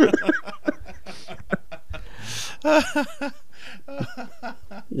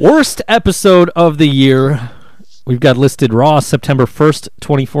 Worst episode of the year. We've got listed Raw, September 1st,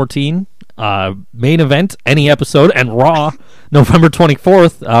 2014. Main event, any episode, and Raw, November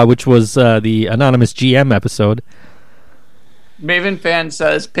 24th, which was the Anonymous GM episode. Maven Fan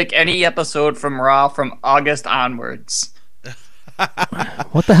says, pick any episode from Raw from August onwards.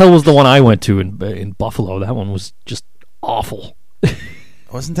 What the hell was the one I went to in Buffalo? That one was just awful.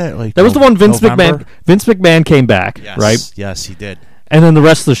 Wasn't that like That was the one Vince November? McMahon came back, Yes, right? Yes, he did. And then the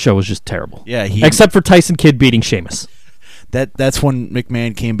rest of the show was just terrible. Yeah, Except for Tyson Kidd beating Sheamus. That's when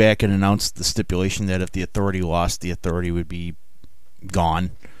McMahon came back and announced the stipulation that if the Authority lost, the Authority would be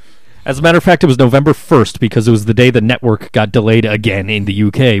gone. As a matter of fact, it was November 1st because it was the day the network got delayed again in the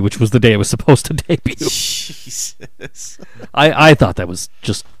UK, which was the day it was supposed to debut. Jesus. I thought that was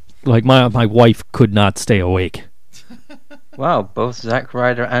just like my wife could not stay awake. Wow, both Zack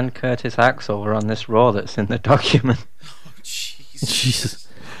Ryder and Curtis Axel were on this Raw that's in the document. Jesus.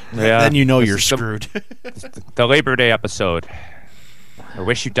 Yeah, Then you know this you're is screwed. the Labor Day episode. I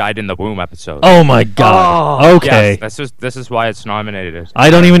wish you died in the womb episode. Oh my God. Okay. Yes, this is why it's nominated. I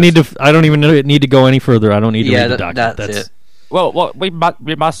don't even need to go any further. I don't need to read the document. that's it. Well, we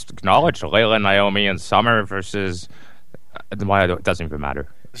must acknowledge Layla, Naomi, and Summer versus. Why it doesn't even matter.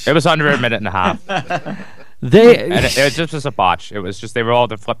 It was under a minute and a half, and it was just a botch. It was just they were all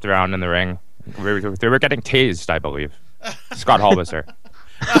flipped around in the ring. They were getting tased, I believe. Scott Hall was there.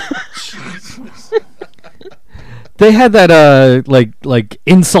 They had that like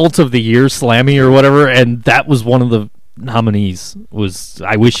insult of the year Slammy or whatever, and that was one of the nominees. Was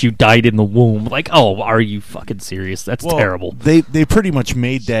I wish you died in the womb? Like, oh, are you fucking serious? That's terrible. They pretty much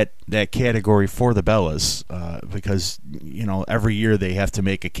made that category for the Bellas because every year they have to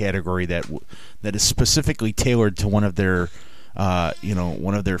make a category that is specifically tailored to one of their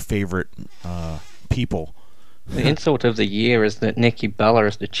favorite people. The insult of the year is that Nikki Bella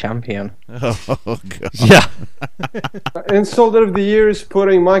is the champion. Oh God! Yeah. Insult of the year is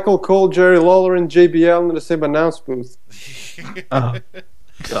putting Michael Cole, Jerry Lawler, and JBL in the same announce booth. Oh,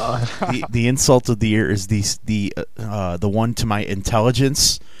 God. The insult of the year is the one to my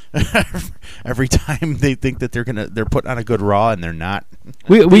intelligence. Every time they think that they're putting on a good Raw and they're not.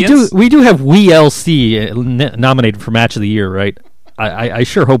 We do have WeLC nominated for Match of the Year, right? I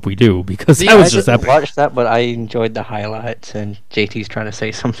sure hope we do because that was just epic. I watched that, but I enjoyed the highlights, and JT's trying to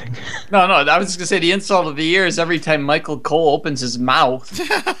say something. No, I was just going to say the insult of the year is every time Michael Cole opens his mouth.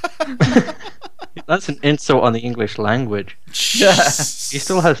 That's an insult on the English language. Yeah. He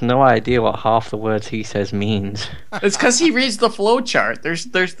still has no idea what half the words he says means. It's because he reads the flow chart. There's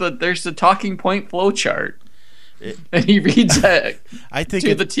the talking point flow chart. And he reads it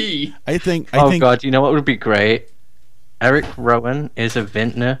the T. I think God, you know what would be great? Eric Rowan is a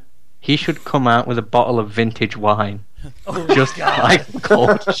vintner. He should come out with a bottle of vintage wine. Just like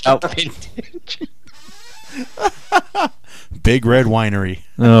Cole shout vintage. Big Red Winery.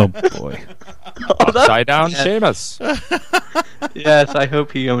 Oh boy. Upside down Sheamus. Yes, I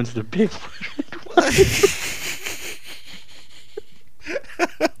hope he owns the Big Red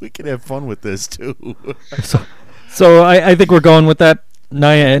Wine. We can have fun with this too. So I think we're going with that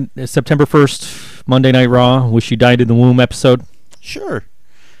September 1st, Monday Night Raw. Wish You Died in the Womb episode. Sure.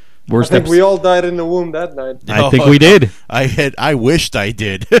 I think we all died in the womb that night. I think we did. I wished I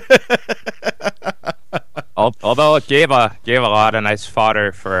did. Although it gave a lot of nice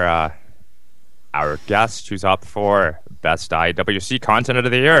fodder for our guest who's up for best IWC content of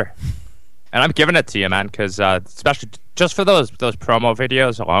the year, and I'm giving it to you, man, because especially just for those promo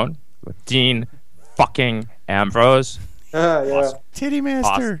videos alone with Dean fucking Ambrose. Yeah. Titty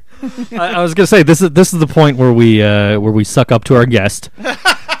Master. Awesome. I was gonna say this is the point where we suck up to our guest.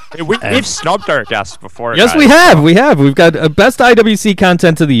 We've snubbed our guests before. Yes, guys. we have. We've got best IWC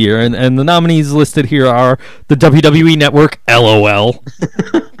content of the year, and the nominees listed here are the WWE Network, LOL,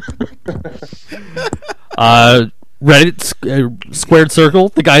 Reddit Squared Circle,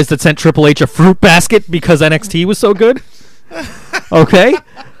 the guys that sent Triple H a fruit basket because NXT was so good. Okay.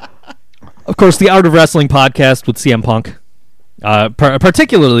 Of course, the Art of Wrestling podcast with CM Punk,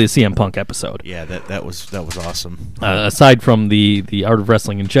 particularly the CM Punk episode. Yeah, that was awesome. Aside from the Art of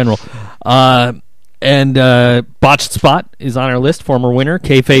Wrestling in general, and Botched Spot is on our list. Former winner,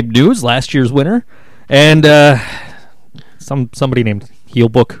 Kayfabe News, last year's winner, and somebody named Heel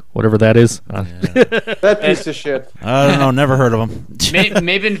Book, whatever that is. That piece of shit. I don't know. Never heard of him.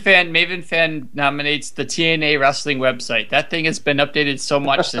 Maven fan nominates the TNA wrestling website. That thing has been updated so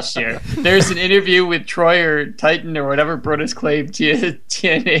much this year. There's an interview with Troy or Titan or whatever Brodus claimed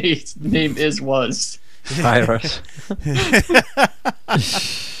TNA's name was. Virus.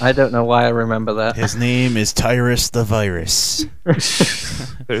 I don't know why I remember that. His name is Tyrus the Virus.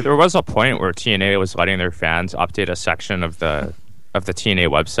 There was a point where TNA was letting their fans update a section of the TNA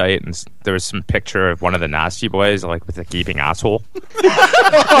website, and there was some picture of one of the Nasty Boys, like with a gaping asshole.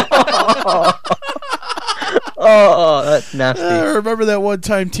 Oh, that's nasty. I remember that one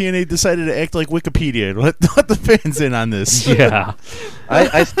time TNA decided to act like Wikipedia and let the fans in on this. Yeah.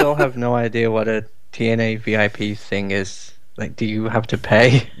 I still have no idea what a TNA VIP thing is. Like, do you have to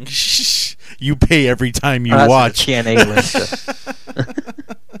pay? You pay every time you That's watch. a TNA list.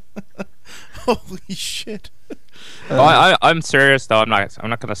 Holy shit. I'm serious though. I'm not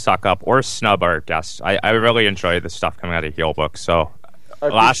going to suck up or snub our guests. I really enjoy the stuff coming out of Heel Book. So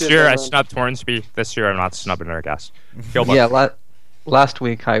last year I snubbed Hornsby. This year I'm not snubbing our guests. Heel Book. Yeah, last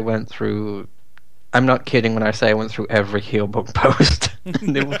week I went through. I'm not kidding when I say I went through every Heel Book post.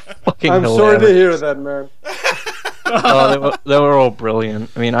 They were fucking I'm hilarious. sorry to hear that, man. Oh, they were all brilliant.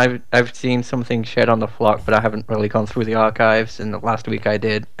 I mean, I've seen something shared on the flock, but I haven't really gone through the archives. And the last week I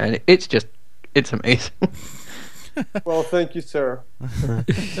did, and it's amazing. Well, thank you, sir.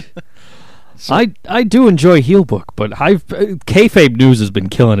 I do enjoy Heel Book, but Kayfabe News has been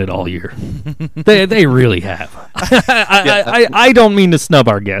killing it all year. They really have. I don't mean to snub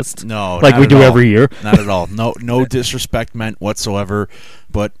our guests. No, like not we at do all. every year. Not at all. No disrespect meant whatsoever.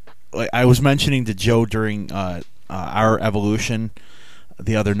 But like I was mentioning to Joe during our evolution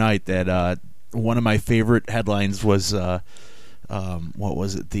the other night that one of my favorite headlines was what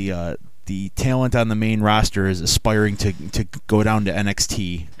was it? The talent on the main roster is aspiring to go down to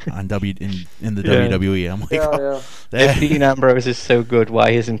NXT on in the WWE. I'm like, If Dean Ambrose is so good,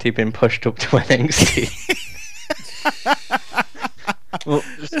 why hasn't he been pushed up to NXT? Well,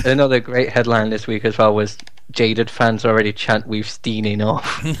 another great headline this week as well was jaded fans already chant "We've Steening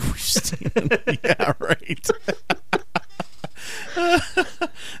off." Yeah, right.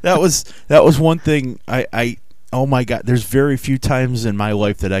 That was one thing I oh my God, there's very few times in my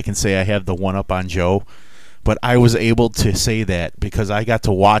life that I can say I have the one up on Joe, but I was able to say that because I got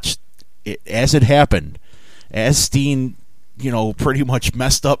to watch it as it happened, as Steen, pretty much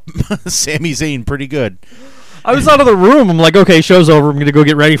messed up Sami Zayn pretty good. I was out of the room. I'm like, okay, show's over. I'm going to go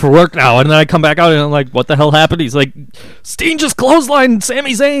get ready for work now. And then I come back out and I'm like, what the hell happened? He's like, Steen just clotheslined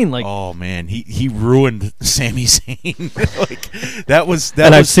Sami Zayn. Like, oh man, he ruined Sami Zayn.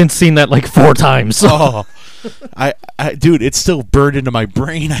 I've since seen that like 4 times. So. Oh, I dude, it's still burned into my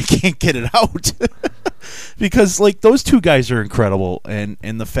brain. I can't get it out because like those two guys are incredible,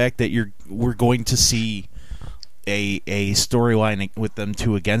 and the fact that we're going to see a storyline with them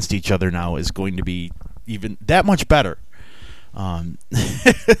two against each other now is going to be even that much better. And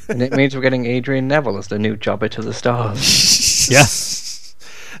it means we're getting Adrian Neville as the new jobber to the stars. Yes.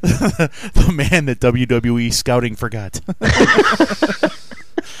 The man that WWE scouting forgot.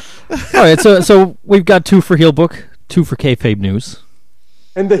 All right, so we've got 2 for Heel Book, 2 for Kayfabe News.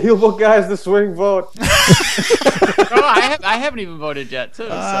 And the Heel Book guy is the swing vote. I haven't even voted yet, too.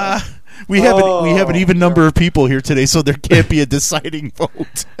 So. We have an even number of people here today, so there can't be a deciding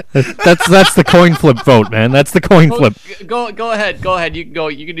vote. That's the coin flip vote, man. That's the coin flip. Go ahead. You can go.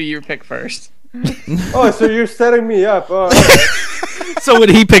 You can do your pick first. Oh, so you're setting me up. Oh, okay. So when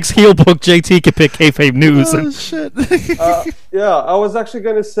he picks Heel Book, JT can pick Kayfabe News. Oh, shit. Yeah, I was actually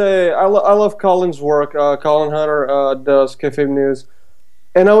going to say I love Colin's work. Colin Hunter does Kayfabe News.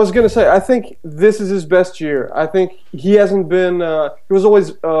 And I was going to say, I think this is his best year. I think he hasn't been... he was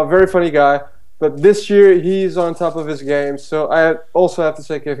always a very funny guy, but this year he's on top of his game. So I also have to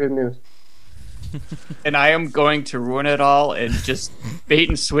say Kayfabe News. And I am going to ruin it all and just bait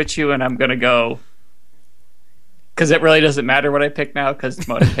and switch you, and I'm going to go... Because it really doesn't matter what I pick now, because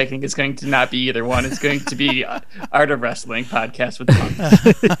what I'm picking is going to not be either one. It's going to be Art of Wrestling podcast with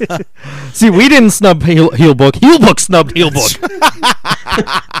Punk. See, we didn't snub Heel Book. Heel Book snubbed Heel Book.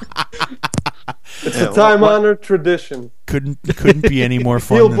 It's a time-honored tradition. Couldn't be any more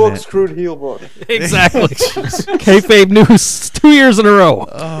fun Heel than Book that. screwed Heel Book. Exactly. Kayfabe News 2 years in a row.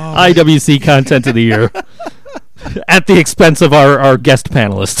 IWC Content of the Year. At the expense of our guest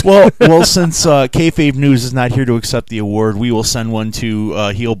panelist. Well, since Kayfabe News is not here to accept the award, we will send one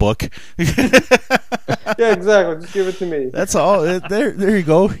to Heel Book. Yeah, exactly. Just give it to me. That's all. There you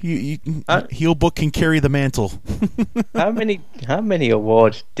go. Heel Book can carry the mantle. How many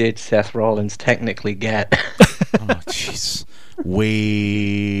awards did Seth Rollins technically get? Oh, jeez.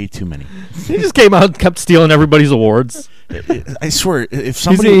 Way too many. He just came out and kept stealing everybody's awards. I swear, if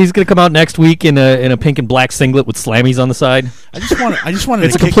somebody, He's going to come out next week in a pink and black singlet with slammies on the side. I just wanted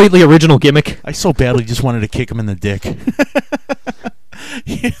It's a to kick. completely original gimmick. I so badly just wanted to kick him in the dick.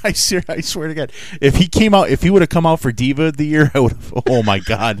 Yeah, I swear to God, if he would have come out for Diva of the Year, I would have. Oh my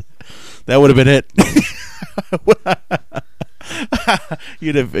God, that would have been it.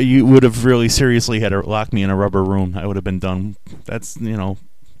 You would have really seriously had to lock me in a rubber room. I would have been done. That's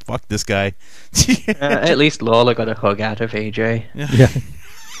fuck this guy. At least Lawler got a hug out of AJ. Yeah.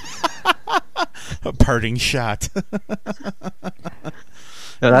 A parting shot.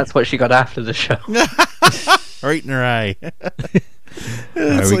 No, that's what she got after the show. Right in her eye. All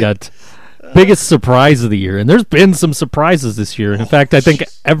right, we got biggest surprise of the year, and there's been some surprises this year. In fact, I think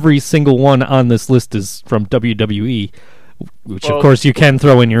every single one on this list is from WWE, which of course you can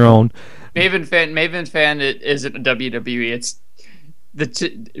throw in your own. Maven fan, it isn't a WWE. It's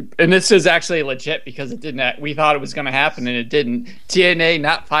and this is actually legit because it didn't. We thought it was going to happen and it didn't. TNA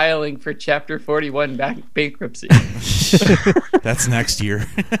not filing for Chapter 41 bankruptcy. That's next year.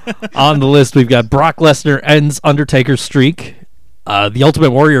 On the list, we've got Brock Lesnar ends Undertaker's streak. The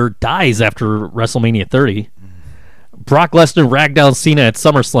Ultimate Warrior dies after WrestleMania 30. Brock Lesnar ragdown Cena at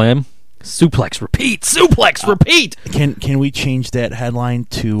SummerSlam. Suplex repeat. Can we change that headline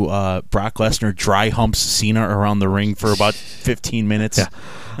to Brock Lesnar dry humps Cena around the ring for about 15 minutes? Yeah.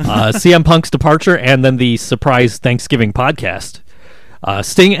 CM Punk's departure, and then the surprise Thanksgiving podcast.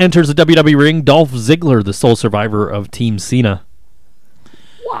 Sting enters the WWE ring. Dolph Ziggler, the sole survivor of Team Cena.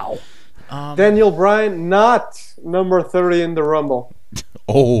 Wow. Daniel Bryan not number 30 in the Rumble.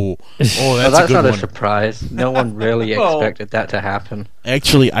 Oh, that's That's a good not one. a surprise. No one really expected that to happen.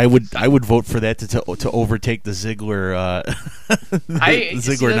 Actually, I would vote for that to overtake the Ziggler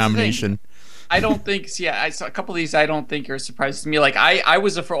Ziggler nomination. I don't think. I saw a couple of these. I don't think are surprises to me. Like I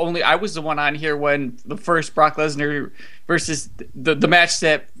was the one on here when the first Brock Lesnar versus the match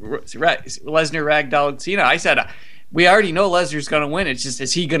that Lesnar ragdolled Cena. I said we already know Lesnar's going to win. It's just,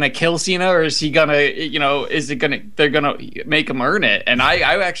 is he going to kill Cena, or is he going to, they're going to make him earn it? And I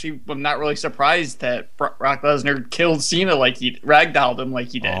actually am not really surprised that Brock Lesnar killed Cena like he ragdolled him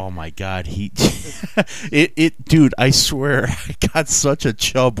like he did. Oh my God, dude, I swear, I got such a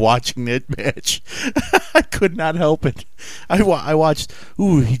chub watching that match. I could not help it. I watched,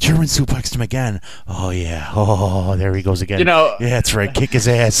 he German suplexed him again. Oh yeah, there he goes again. Yeah, that's right, kick his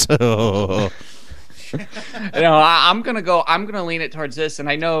ass. I'm gonna lean it towards this, and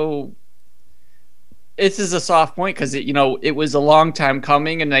I know this is a soft point because it was a long time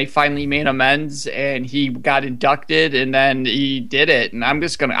coming, and they finally made amends, and he got inducted, and then he did it, and I'm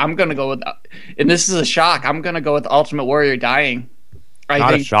gonna go with, and this is a shock. I'm gonna go with Ultimate Warrior dying.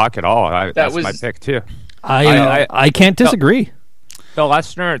 Not a shock at all. That's my pick too. I can't disagree. The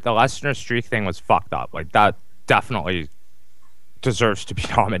Lesnar streak thing was fucked up. Like that definitely deserves to be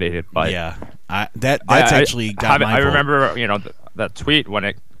nominated. But yeah, that's actually got my vote. I remember, that tweet when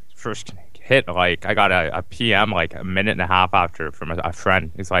it first hit. Like I got a PM like a minute and a half after from a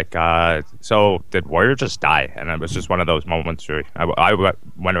friend. He's like, "So did Warrior just die?" And it was just one of those moments where I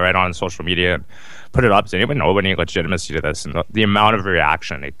went right on social media and put it up. Didn't even know any legitimacy to this, and the amount of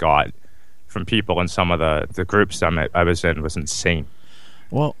reaction it got from people in some of the groups I was in was insane.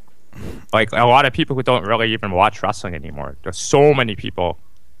 Well, like a lot of people who don't really even watch wrestling anymore. There's so many people,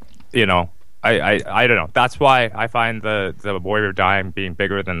 I don't know. That's why I find the Warrior dying being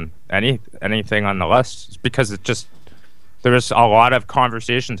bigger than anything on the list. It's because there's a lot of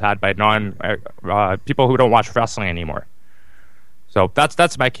conversations had by people who don't watch wrestling anymore. So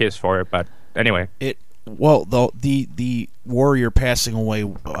that's my case for it. But anyway, the Warrior passing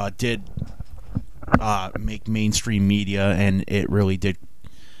away did make mainstream media, and it really did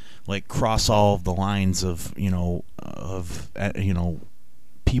cross all of the lines of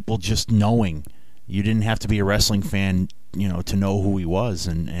people just knowing. You didn't have to be a wrestling fan to know who he was,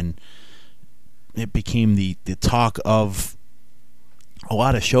 and it became the talk of a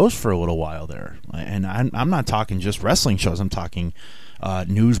lot of shows for a little while there. And I'm not talking just wrestling shows. I'm talking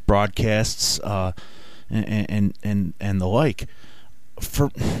news broadcasts and the like.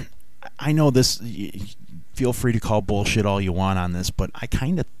 I know this. Feel free to call bullshit all you want on this, but I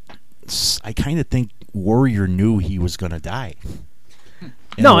kind of think Warrior knew he was going to die.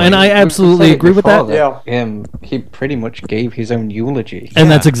 No, and I absolutely agree with that. Yeah. He pretty much gave his own eulogy. And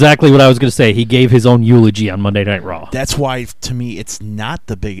that's exactly what I was going to say. He gave his own eulogy on Monday Night Raw. That's why, to me, it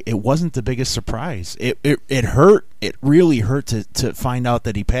wasn't the biggest surprise. It hurt. It really hurt to find out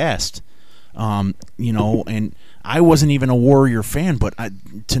that he passed. And I wasn't even a Warrior fan, but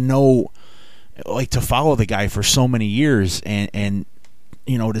to know like to follow the guy for so many years, and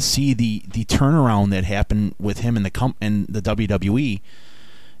you know, to see the turnaround that happened with him in the WWE,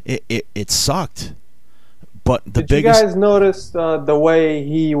 it sucked. But the Did you guys notice the way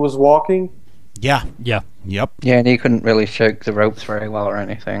he was walking? Yeah. Yeah. Yep. Yeah, and he couldn't really shake the ropes very well or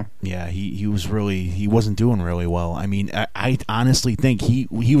anything. Yeah, he wasn't doing really well. I mean, I honestly think he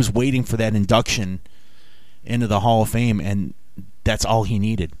was waiting for that induction into the Hall of Fame, and that's all he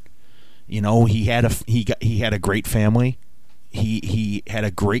needed. You know, he had a great family. He had a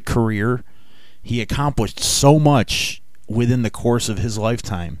great career. He accomplished so much within the course of his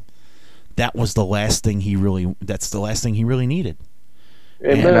lifetime. That's the last thing he really needed.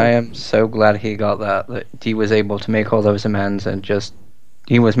 And I am so glad he got that he was able to make all those amends, and just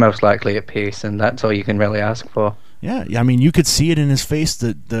he was most likely at peace, and that's all you can really ask for. Yeah, I mean, you could see it in his face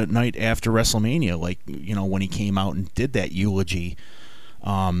the night after WrestleMania, like, you know, when he came out and did that eulogy.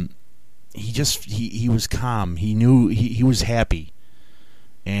 He was calm. He knew he was happy,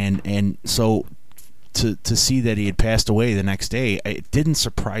 and so to see that he had passed away the next day, it didn't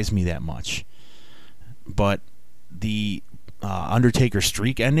surprise me that much. But the Undertaker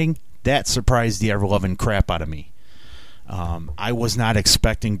streak ending, that surprised the ever-loving crap out of me. I was not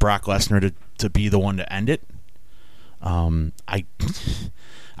expecting Brock Lesnar to be the one to end it. I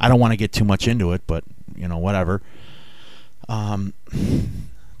don't want to get too much into it, but you know, whatever.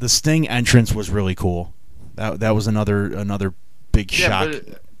 The Sting entrance was really cool. That was another big shock.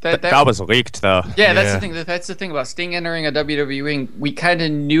 That was leaked, though. Yeah, that's the thing. That's the thing about Sting entering a WWE ring. We kind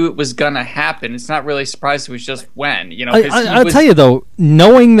of knew it was gonna happen. It's not really a surprise. It was just when, you know. I'll tell you though,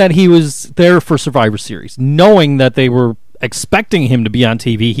 knowing that he was there for Survivor Series, knowing that they were expecting him to be on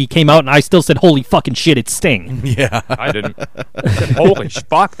TV, he came out and I still said, "Holy fucking shit, it's Sting." Yeah, I didn't. I said, holy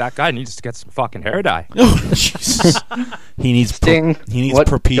fuck, that guy needs to get some fucking hair dye. Jesus. He needs Sting. He needs what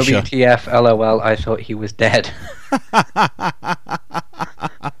Propecia. WTF? LOL. I thought he was dead.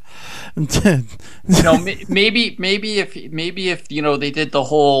 You know, maybe if you know they did the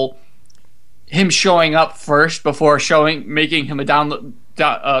whole him showing up first before making him a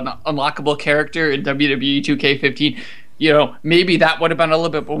unlockable character in WWE 2K15. You know, maybe that would have been a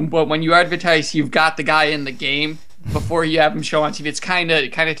little bit. But when you advertise you've got the guy in the game before you have him show on TV, it's kind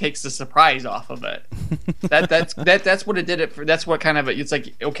of takes the surprise off of it. That's what it did. That's what kind of it's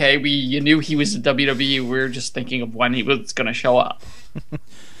like. Okay, you knew he was a WWE. We were just thinking of when he was going to show up.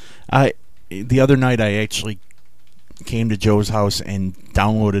 The other night I actually came to Joe's house and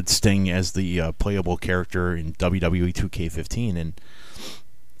downloaded Sting as the playable character in WWE 2K15, and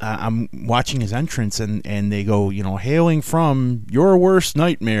I'm watching his entrance, and they go, you know, hailing from your worst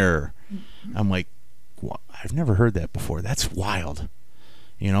nightmare. I'm like, I've never heard that before. That's wild.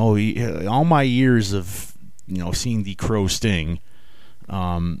 You know, all my years of, you know, seeing the Crow Sting,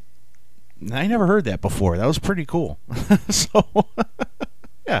 I never heard that before. That was pretty cool. So,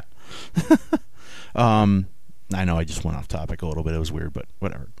 yeah. I know I just went off topic a little bit. It was weird, but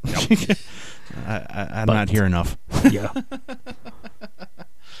whatever. Yep. I'm not here enough. Yeah.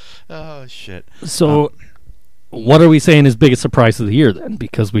 Oh, shit. So, what are we saying is biggest surprise of the year then?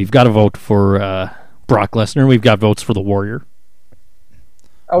 Because we've got to vote for Brock Lesnar. We've got votes for the Warrior.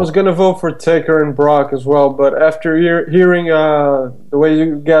 I was going to vote for Taker and Brock as well, but after hearing the way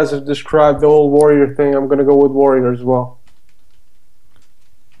you guys have described the whole Warrior thing, I'm going to go with Warrior as well.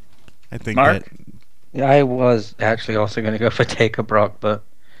 I think Mark? Yeah, I was actually also going to go for Taker Brock, but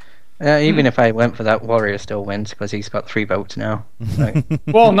even if I went for that, Warrior still wins because he's got 3 votes now. Like,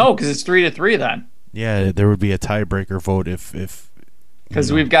 Well, no, because it's 3-3 then. Yeah, there would be a tiebreaker vote if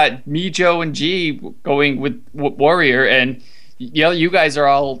Because we've got me, Joe, and G going with Warrior, and you guys are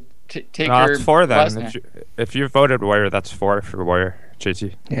all Taker. No, it's 4 then. Lesnar. If you voted Warrior, that's 4 for Warrior.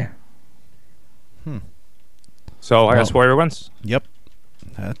 JT. yeah. So I guess Warrior wins. Yep,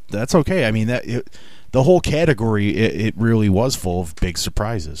 that's okay. I mean, the whole category it really was full of big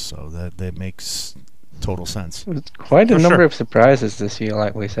surprises, so that makes total sense. It's quite a For number sure. of surprises this year,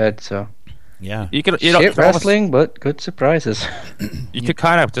 like we said, so... Yeah, You could Shit wrestling, but good surprises. You could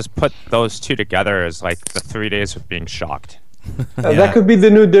kind of just put those two together as like the 3 days of being shocked. That could be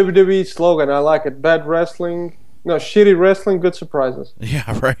the new WWE slogan. I like it. Bad wrestling, shitty wrestling, good surprises.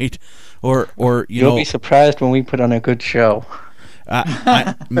 yeah, right. Or You'll be surprised when we put on a good show.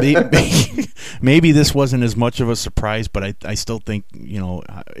 maybe this wasn't as much of a surprise, but I still think, you know,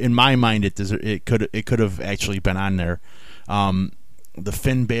 in my mind it could have actually been on there. The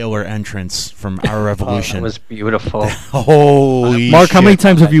Finn Balor entrance from Our Revolution. It was beautiful. Holy Mark, how many shit.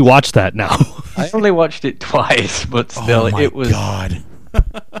 times have you watched that now? I only watched it twice, but still, Oh my it was God.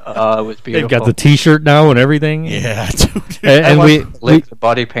 It was They've beautiful. got the T-shirt now and everything. Yeah, dude. and, I and want we, to lick the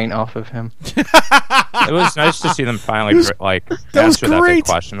body paint off of him. It was nice to see them finally was answer that great. big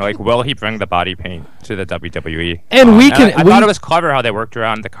question. Like, will he bring the body paint to the WWE? And we can- I we- thought it was clever how they worked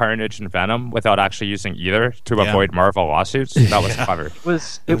around the Carnage and Venom without actually using either to Yeah. avoid Marvel lawsuits. That was clever.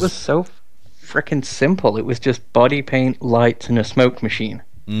 It was so freaking simple. It was just body paint, lights, and a smoke machine.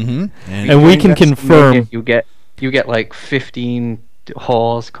 Mm-hmm. And we can During confirm. WrestleMania, you get like 15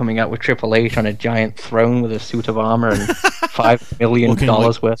 whores coming out with Triple H on a giant throne with a suit of armor and $5 million Looking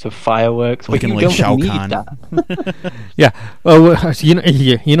like- worth of fireworks. But looking you like don't Shao need Kahn. that. Yeah, you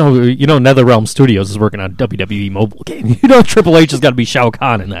know, NetherRealm Studios is working on WWE mobile game. You know, Triple H has got to be Shao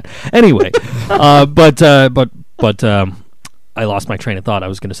Kahn in that. Anyway, but I lost my train of thought. I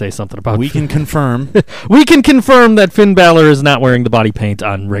was going to say something about. We can confirm. we can confirm that Finn Balor is not wearing the body paint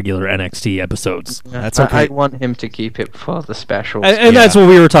on regular NXT episodes, That's I okay. want him to keep it for the specials. and that's what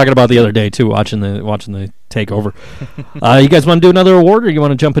we were talking about the other day too, watching the takeover. You guys want to do another award, or you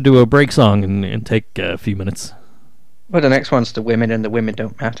want to jump into a break song and take a few minutes? Well, the next one's the women, and the women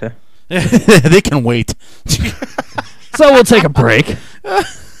don't matter. They can wait. So we'll take a break.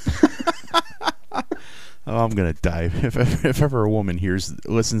 Oh, I'm gonna die if ever a woman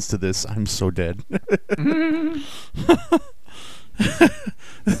listens to this. I'm so dead.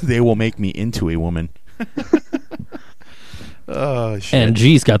 They will make me into a woman. Oh shit! And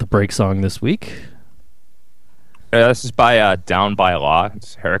G's got the break song this week. This is by Down by Law.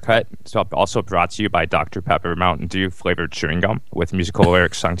 It's Haircut. It's also brought to you by Dr. Pepper Mountain Dew flavored chewing gum with musical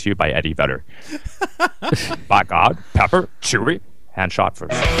lyrics sung to you by Eddie Vedder. By God, Pepper, Chewy, hand shot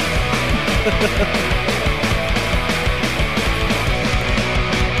first.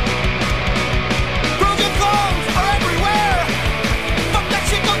 Broken clothes are everywhere. Fuck that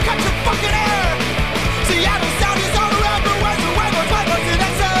shit, don't cut your fucking hair. Seattle sound is all around, but where's the way my voice in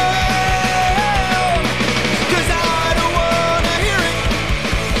that sound? 'Cause I don't wanna hear it.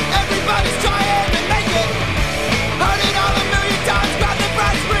 Everybody's trying to make it. Heard it all a million times, got the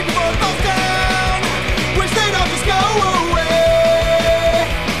bright springboard goes down. Wish they'd all just go away.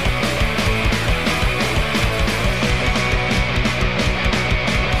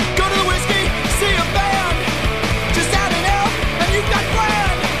 Go to the whiskey, see a band. Just out and out, and you've got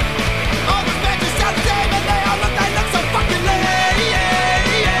planned. All the bands just sound the same, and they all look so fucking lame.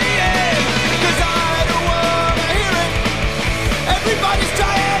 'Cause I don't wanna hear it. Everybody's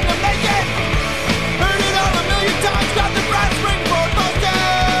trying to make it. Heard it all a million times, got the brass springboard goes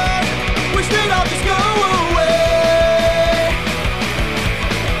down. Wish they'd all just go away.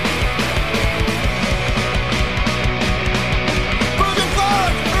 Broken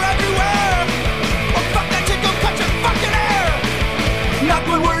clothes are everywhere. Well, fuck that shit, don't cut your fucking hair. Not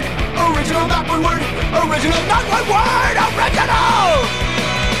one word, original, not one word, original, not one word, original.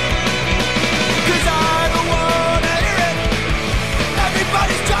 'Cause I don't wanna hear it.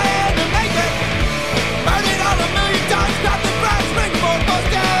 Everybody's trying to make it. Heard it all a million times, got the brass springboard goes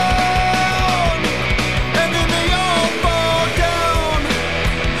down. And then they all fall down.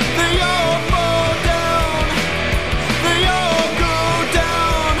 They all fall down. They all go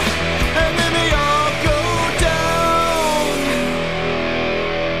down, and then they all go down.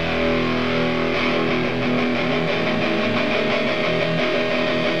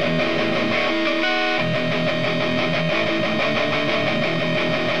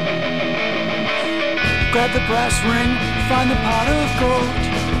 Grab the brass ring, find the pot of gold.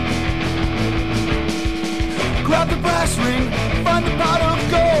 Grab the brass ring, find the pot of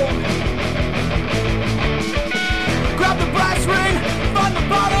gold. Grab the brass ring, find the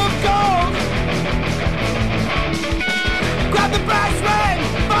pot of gold. Grab the brass ring,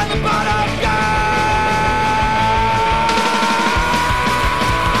 find the pot of gold.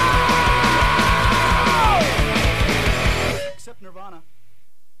 Except Nirvana.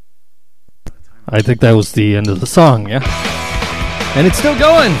 I think that was the end of the song, yeah? And it's still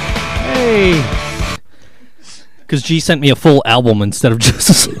going! Hey! Because G sent me a full album instead of just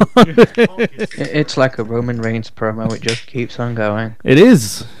a song. It's like a Roman Reigns promo. It just keeps on going. It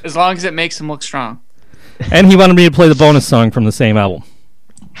is. As long as it makes him look strong. And he wanted me to play the bonus song from the same album.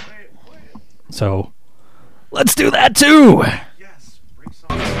 So, let's do that too! Grab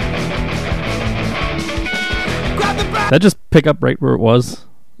the brass. That just pick up right where it was.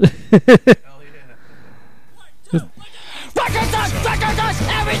 Record sucks,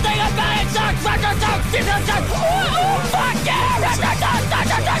 everything about it sucks. Record sucks, Jesus sucks. Fuck yeah, record sucks,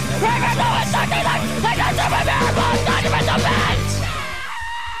 record sucks. Record sucks, something like a super miracle, documents of bands.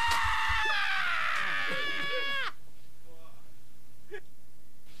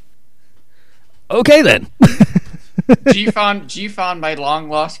 Okay then. G found my long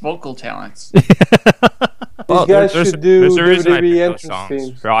lost vocal talents. These guys should do there's a reason I WWE picked those entrance songs.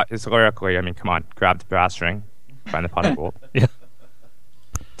 themes. It's lyrically, I mean, come on, grab the brass string, find the pot of gold. Yeah.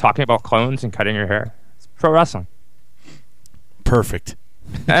 Talking about clones and cutting your hair. It's pro wrestling. Perfect.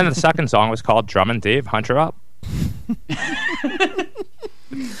 And the second song was called Drum and Dave, Hunt Her Up.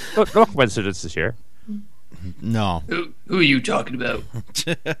 No coincidences here. No. Who are you talking about?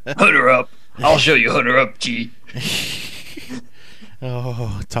 Hunter up. I'll show you Hunter up, G.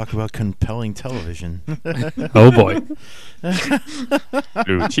 Oh, talk about compelling television. Oh boy.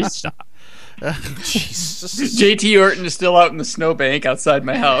 Luchista. Jesus. JT Orton is still out in the snowbank outside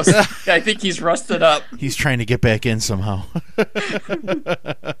my house. I think he's rusted up. He's trying to get back in somehow.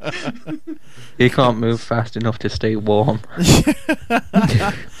 He can't move fast enough to stay warm.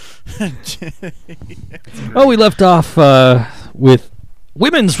 Well, we left off with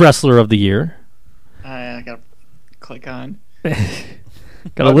Women's Wrestler of the Year. I gotta click on.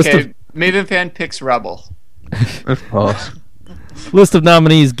 Got a list of Maven Fan picks Rebel. Of course.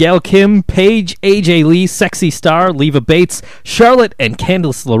 nominees: Gail Kim, Paige, AJ Lee, Sexy Star, Leva Bates, Charlotte, and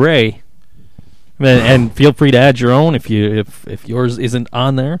Candice LeRae. And feel free to add your own if yours isn't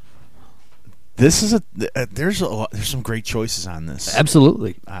on there. This is there's some great choices on this.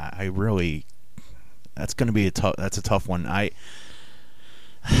 Absolutely. I really, that's going to be a tough one.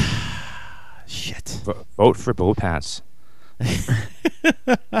 Shit. Vote for Blue Pants.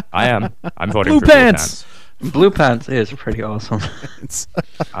 I'm voting Blue for Pants. Blue Pants is pretty awesome.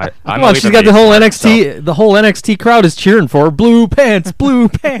 I'm Come on, she's got the whole NXT. The whole NXT crowd is cheering for her. Blue Pants. Blue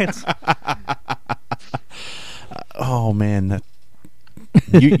Pants. Oh man,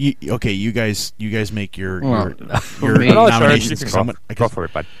 you guys make your nominations. Go for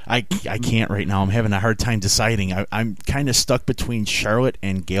it, bud. I can't right now. I'm having a hard time deciding. I'm kind of stuck between Charlotte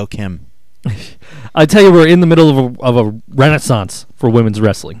and Gail Kim. I tell you, we're in the middle of a renaissance for women's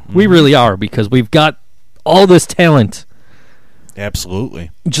wrestling. We really are, because we've got all this talent Absolutely.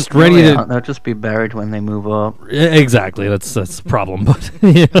 just ready to. They'll just be buried when they move up. Exactly, that's the problem. But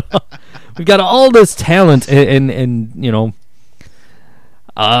we've got all this talent, and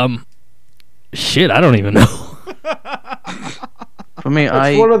shit, I don't even know. For me,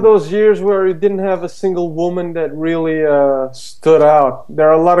 It's one of those years where you didn't have a single woman that really stood out. There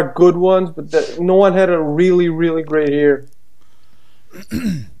are a lot of good ones, but no one had a really, really great year.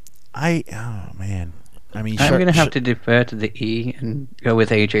 Oh man. I mean, I'm going to have to defer to the E and go with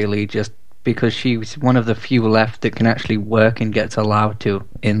AJ Lee just because she's one of the few left that can actually work and gets allowed to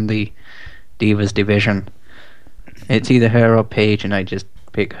in the Divas division. It's either her or Paige, and I just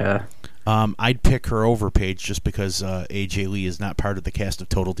pick her. I'd pick her over Paige just because AJ Lee is not part of the cast of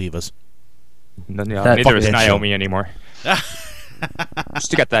Total Divas. Neither is Naomi anymore.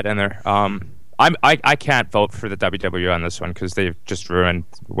 Just to get that in there. I can't vote for the WWE on this one because they've just ruined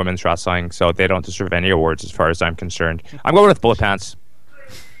women's wrestling, so they don't deserve any awards as far as I'm concerned. I'm going with Bullet Pants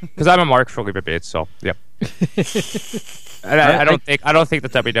because I'm a mark for Leva Bates. So yep. And I don't think the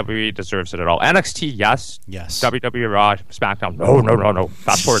WWE deserves it at all. NXT, yes. WWE, Raw, SmackDown, no.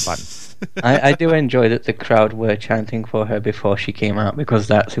 Fast forward button. I do enjoy that the crowd were chanting for her before she came out because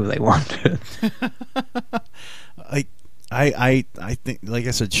that's who they wanted. I think, like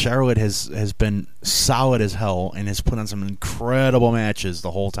I said, Charlotte has been solid as hell and has put on some incredible matches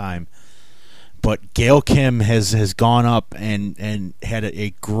the whole time. But Gail Kim has gone up and had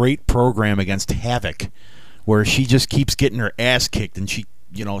a great program against Havoc, where she just keeps getting her ass kicked, and she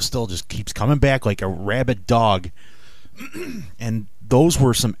still just keeps coming back like a rabid dog. And those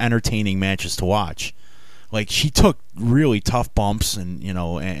were some entertaining matches to watch. Like, she took really tough bumps and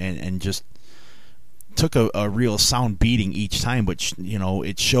and just took a real sound beating each time, but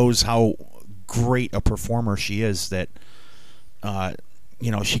it shows how great a performer she is, that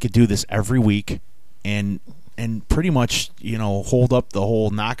she could do this every week and pretty much hold up the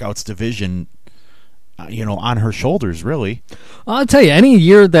whole Knockouts division on her shoulders, really. I'll tell you, any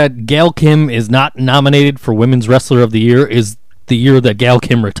year that Gail Kim is not nominated for Women's Wrestler of the Year is the year that Gail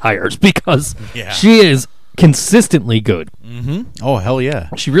Kim retires, because she is consistently good. Mm-hmm. Oh, hell yeah.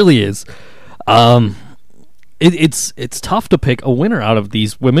 She really is. It's tough to pick a winner out of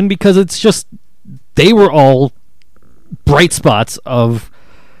these women because it's just they were all bright spots of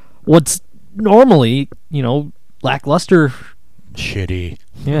what's normally lackluster, shitty.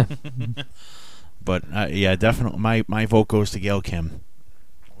 Yeah. But definitely my vote goes to Gail Kim.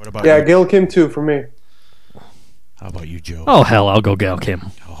 What about Yeah, you? Gail Kim too for me. How about you, Joe? Oh hell, I'll go Gail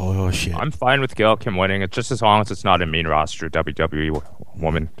Kim. Oh shit. I'm fine with Gail Kim winning. It's just as long as it's not a main roster WWE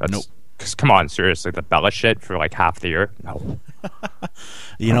woman. That's Because come on, seriously, the Bella shit for like half the year. No,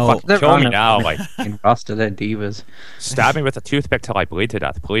 You know, fucking kill me now. Like, in roster their divas. stab me with a toothpick till I bleed to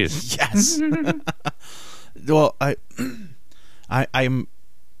death, please. yes. Well, I'm.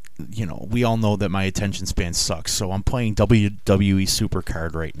 You know, we all know that my attention span sucks, so I'm playing WWE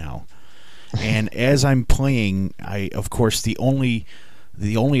Supercard right now. And as I'm playing, of course the only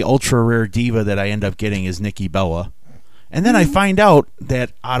ultra rare diva that I end up getting is Nikki Bella. And then I find out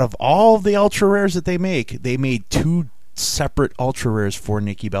that out of all the ultra rares that they made 2 separate ultra rares for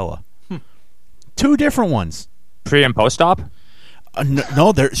Nikki Bella. 2 different ones. Pre and post op.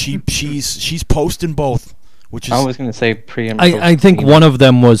 No, she's posting both, which is I was going to say pre and I think one of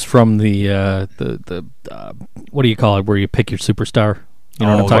them was from the what do you call it, where you pick your superstar. You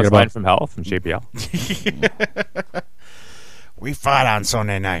know what I'm talking Line about? from Hell from JBL. we fought on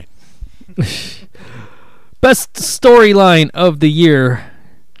Sunday night. Best storyline of the year.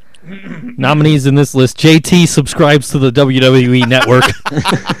 Nominees in this list. JT subscribes to the WWE Network.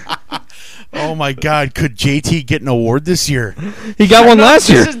 Oh my God! Could JT get an award this year? He got one last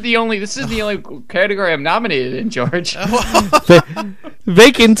year. This is the only category I'm nominated in, George.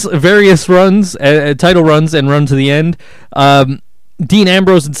 Vacant various runs, title runs, and run to the end. Dean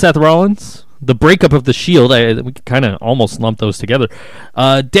Ambrose and Seth Rollins. The breakup of the Shield. We kind of almost lumped those together.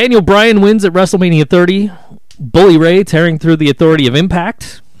 Daniel Bryan wins at WrestleMania 30. Bully Ray tearing through the authority of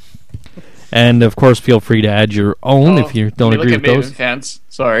Impact. And, of course, feel free to add your own if you don't agree with those. Fans.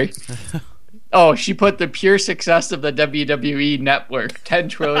 Sorry. Oh, she put the pure success of the WWE Network. 10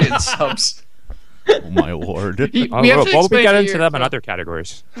 trillion subs. Oh my Lord! We have to We'll explain get to into your- them in other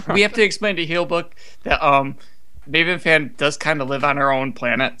categories. We have to explain to Heelbook that Maven Fan does kind of live on her own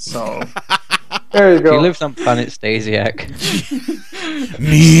planet, so There you She go. lives on planet Stasiak.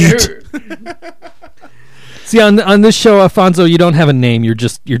 Meat. See, on this show, Alfonso, you don't have a name. You're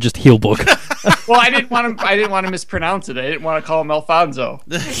just Heelbook. well, I didn't want to mispronounce it. I didn't want to call him Alfonso.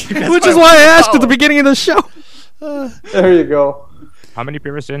 Which is why I asked at the beginning of the show. There you go. How many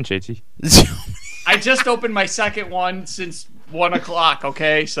beers in, JT? I just opened my second one since 1 o'clock.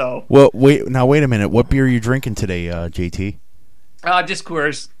 Okay, so Well, wait a minute. What beer are you drinking today, JT? just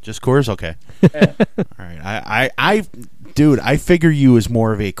Coors. Just Coors? Okay. All right. Dude, I figure you as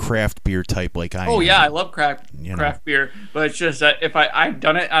more of a craft beer type like I am. Oh yeah, I love craft You know. beer, but it's just that if I've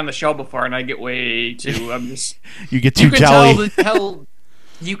done it on the show before and I get way too, I'm just You get too jolly.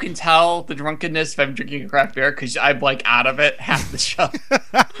 You can tell the drunkenness if I'm drinking a craft beer because I'm like out of it half the show.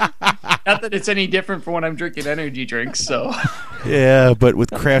 Not that it's any different from when I'm drinking energy drinks. So Yeah, but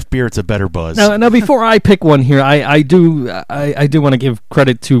with craft beer, it's a better buzz. Now, before I pick one here, I do want to give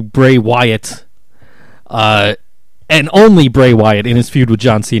credit to Bray Wyatt, and only Bray Wyatt in his feud with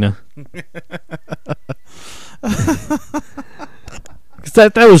John Cena. 'Cause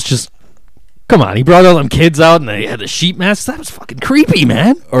that was just, come on. He brought all them kids out and they had the sheep masks. That was fucking creepy,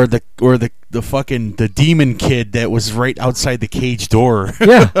 man. Or the fucking the demon kid that was right outside the cage door.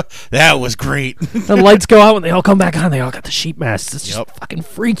 Yeah. That was great. The lights go out and they all come back on. They all got the sheep masks. It's just Yep. fucking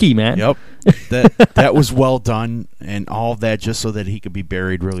freaky, man. Yep. That was well done, and all of that just so that he could be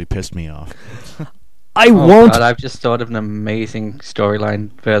buried really pissed me off. I Oh won't. God, I've just thought of an amazing storyline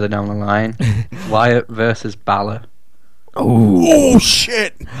further down the line. Wyatt versus Balor. Oh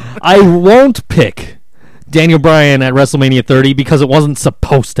shit! I won't pick Daniel Bryan at WrestleMania 30 because it wasn't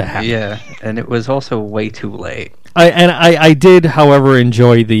supposed to happen. Yeah, and it was also way too late. I did, however,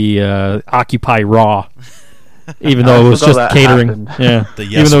 enjoy the Occupy Raw, even though it was forgot just that catering. happened. Yeah, The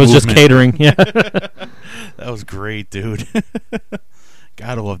even Yes though it was just movement. catering. Yeah. That was great, dude.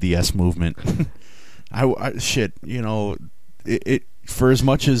 Gotta love the yes movement. Shit, you know, it for as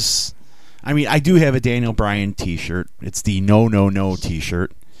much as, I mean, I do have a Daniel Bryan T-shirt. It's the no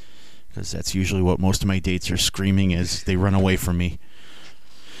T-shirt because that's usually what most of my dates are screaming as they run away from me.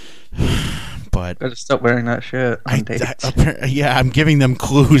 But Gotta stop wearing that shirt on dates. yeah, I'm giving them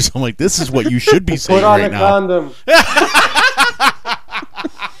clues. I'm like, this is what you should be saying Put on right a now. condom.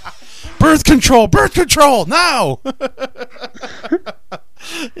 Birth control now.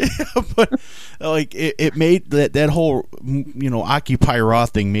 Yeah, but like it made that whole Occupy Raw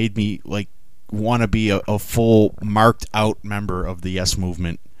thing made me like want to be a full marked out member of the Yes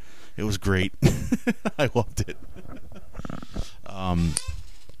movement. It was great. I loved it.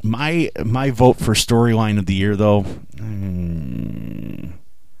 My vote for storyline of the year though, I'm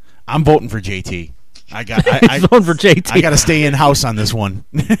voting for JT. He's voting for JT. I got to stay in house on this one.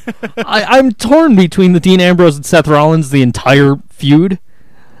 I'm torn between the Dean Ambrose and Seth Rollins, the entire feud,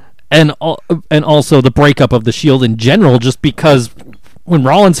 and also the breakup of the Shield in general. Just because when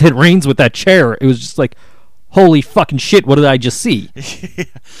Rollins hit Reigns with that chair, it was just like, holy fucking shit, what did I just see?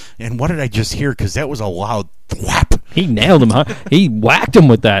 And what did I just hear? Because that was a loud thwap. He nailed him, huh? He whacked him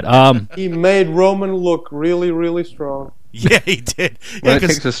with that. He made Roman look really, really strong. Yeah, he did. Well, Yeah, it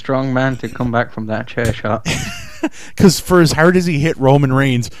takes a strong man to come back from that chair shot. because for as hard as he hit Roman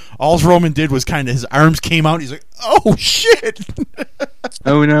Reigns, all Roman did was kind of his arms came out. He's like, "Oh shit!"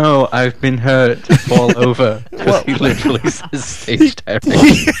 Oh no, I've been hurt. Fall over. Because he literally says stage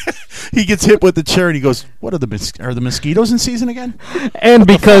direction. He gets hit with the chair and he goes, "What are the mosquitoes in season again?" And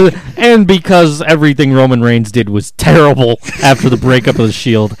because everything Roman Reigns did was terrible after the breakup of the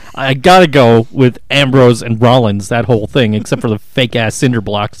Shield, I gotta go with Ambrose and Rollins, that whole thing, except for the fake ass cinder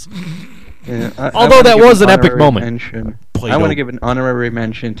blocks. Yeah, Although wanna that give was an epic honorary moment. mention- Play-Doh. I want to give an honorary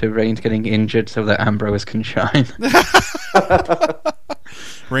mention to Reigns getting injured so that Ambrose can shine.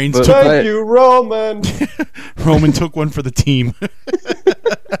 Reigns But- took Thank you, Roman. Roman took one for the team.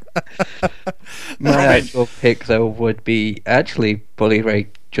 My actual pick, though, would be actually Bully Ray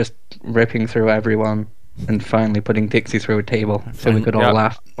just ripping through everyone and finally putting Dixie through a table so we could all Yeah.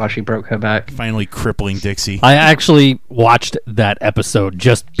 laugh while she broke her back. Finally crippling Dixie. I actually watched that episode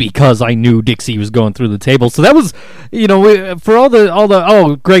just because I knew Dixie was going through the table. So that was, for all the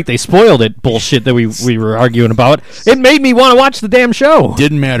oh great they spoiled it bullshit that we were arguing about. It made me want to watch the damn show.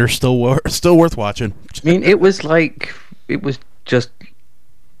 Didn't matter. Still worth watching. I mean, it was just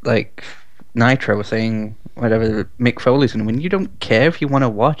like Nitro saying whatever Mick Foley's going to win. You don't care if you want to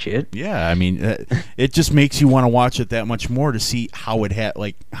watch it. Yeah, I mean, it just makes you want to watch it that much more to see how it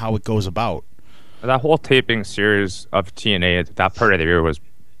how it goes about. That whole taping series of TNA, that part of the year was,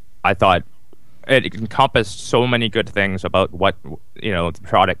 I thought, it encompassed so many good things about what the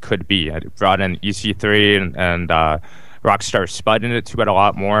product could be. It brought in EC3 and Rockstar Spud in it to it a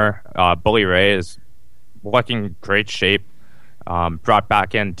lot more. Bully Ray is looking great shape. Brought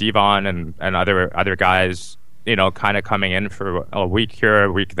back in Devon and other guys, kind of coming in for a week here,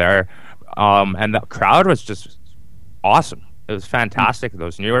 a week there, and the crowd was just awesome. It was fantastic,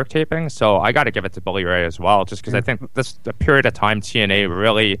 those New York tapings. So I got to give it to Bully Ray as well, just because I think the period of time TNA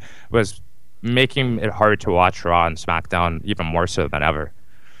really was making it hard to watch Raw and SmackDown even more so than ever.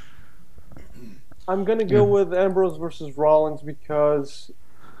 I'm gonna go with Ambrose versus Rollins because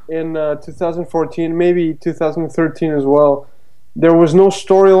in 2014, maybe 2013 as well, there was no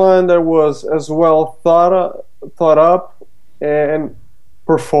storyline that was as well thought up and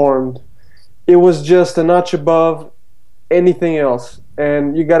performed. It was just a notch above anything else,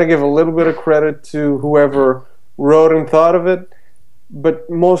 and you got to give a little bit of credit to whoever wrote and thought of it, but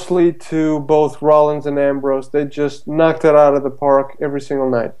mostly to both Rollins and Ambrose. They just knocked it out of the park every single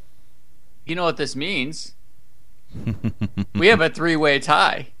night. You know what this means? We have a three-way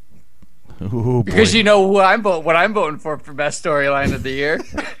tie. Ooh, Because boy. you know what I'm voting for best storyline of the year.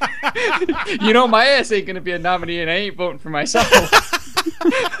 My ass ain't gonna be a nominee, and I ain't voting for myself.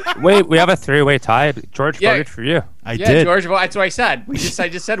 Wait, we have a three-way tie. George Yeah. voted for you. I Yeah, did. George. That's what I said. I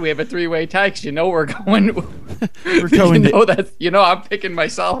just said we have a three-way tie because we're going. We're going to I'm picking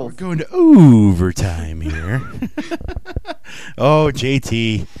myself. going to overtime here. Oh,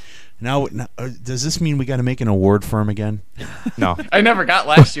 JT. Now, does this mean we got to make an award for him again? No. I never got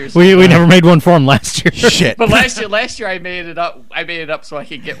last year's. We never made one for him last year. Shit. But last year I made it up. I made it up so I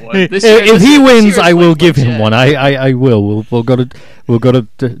could get one. If This he year wins, it's I will like give him legit. one. I will. We'll go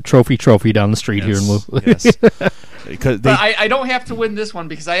to trophy down the street here, and we'll. Yes. Because But I don't have to win this one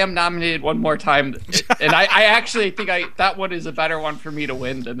because I am nominated one more time, and I actually think that one is a better one for me to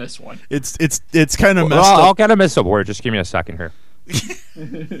win than this one. it's kind of messed Well, I'll up. get him this award. Just give me a second here.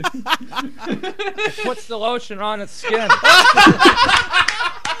 Puts the lotion on its skin.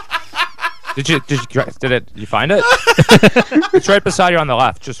 Did you find it? It's right beside you on the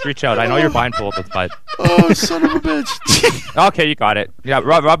left. Just reach out. I know you're blindfolded, but Oh, son of a bitch. okay, you got it. Yeah,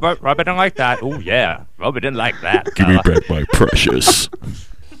 rub it in like that. Oh yeah, rub it in like that. back my precious.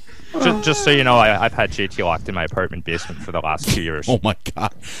 Just so you know, I've had JT locked in my apartment basement for the last 2 years. Oh my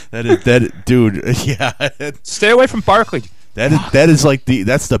god, dude. Yeah, Stay away from Barkley. that is like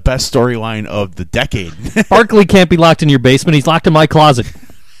that's the best storyline of the decade. Barkley can't be locked in your basement. He's locked in my closet.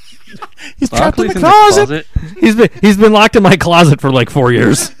 He's trapped in Barkley's the in the closet. closet. He's been locked in my closet for like 4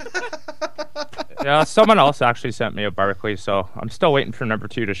 years. Yeah, someone else actually sent me a Barkley, so I'm still waiting for number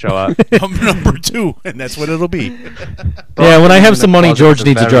 2 to show up. I'm number 2, and that's what it'll be. Yeah, when I have in some the money, closet George is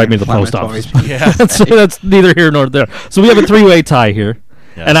needs to very drive me to the post inflammatory. office. Yeah, that's neither here nor there. So we have a three-way tie here.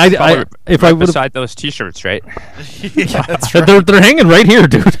 Yeah. And I if I would beside those T-shirts, right? yeah, that's right. they're hanging right here,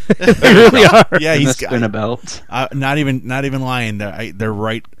 dude. They really are. Yeah, And he's the spinner belt. not even lying. They're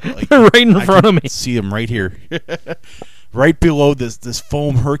right, like, They're right in I front can of me. See him right here, right below this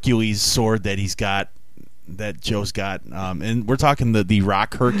foam Hercules sword that he's got that Joe's got, and we're talking the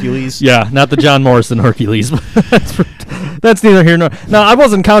Rock Hercules. Yeah, not the John Morrison Hercules. That's neither here nor. Now, I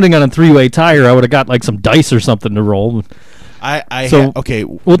wasn't counting on a three-way tire. I would have got like some dice or something to roll. Okay.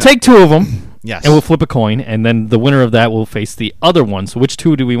 We'll take two of them. Yes. And we'll flip a coin, and then the winner of that will face the other one. So which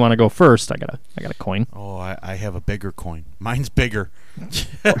two do we want to go first? I got a coin. Oh, I have a bigger coin. Mine's bigger. First,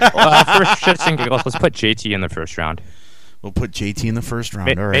 shits and giggles, let's put JT in the first round. We'll put JT in the first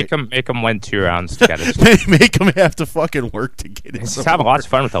round. All right. Make him win 2 rounds to get it. Make him have to fucking work to get it. He's having lots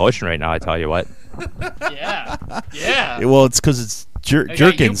of fun with the ocean right now, I tell you what. Yeah. Well, it's because it's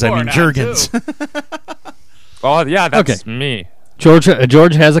Jerkins. I mean, Jergens. Oh, yeah, that's me. George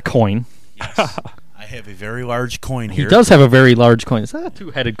has a coin. Yes. I have a very large coin here. He does have a very large coin. Is that a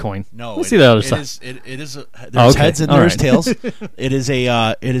two-headed coin? No. Let's see the other side. It is. There's heads and All there's right. tails. It is a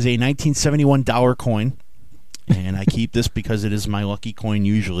 1971 dollar coin, and I keep this because it is my lucky coin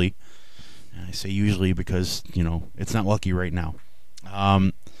usually. And I say usually because it's not lucky right now.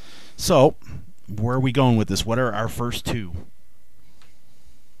 So where are we going with this? What are our first two?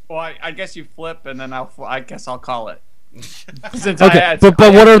 Well, I guess you flip, and then I guess I'll call it. Since Okay, but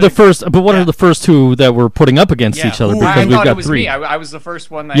what are the first? But what are the first two that we're putting up against each other? who- Because I we've thought got it was three. me. I was the first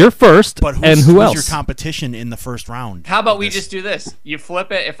one. That You're first, But and who who's else? your competition in the first round? How about of we this? just do this? You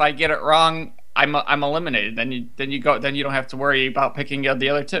flip it. If I get it wrong, I'm eliminated. Then you go. Then you don't have to worry about picking the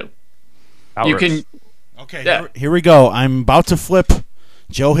other two. That You works. can. Okay, Yeah. here we go. I'm about to flip.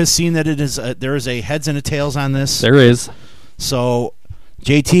 Joe has seen that there is a heads and a tails on this. There is. So,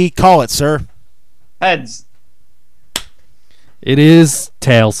 JT, call it, sir. Heads. It is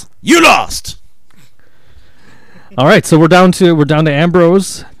tails. You lost. All right, so we're down to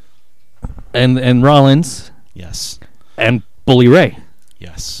Ambrose, and Rollins, Yes. and Bully Ray.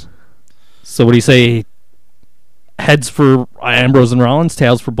 Yes. So what do you say? Heads for Ambrose and Rollins,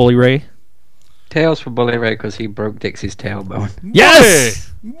 tails for Bully Ray. Tails for Bully Ray because he broke Dixie's tailbone.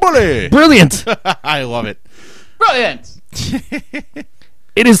 Yes, Bully. brilliant. I love it. Brilliant.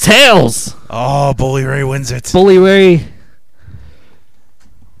 It is tails. Oh, Bully Ray wins it.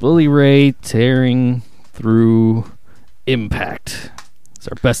 Bully Ray tearing through Impact. It's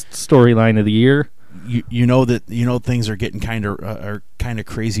our best storyline of the year. You know things are getting kind of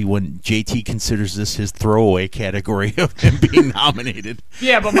crazy when JT considers this his throwaway category of him being nominated.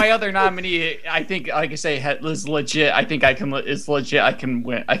 Yeah, but my other nominee, I think, like I say, is legit. I think is legit. I can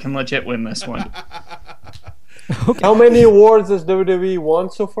win. I can legit win this one. How many awards has WWE won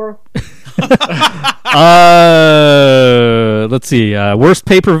so far? Let's see. Worst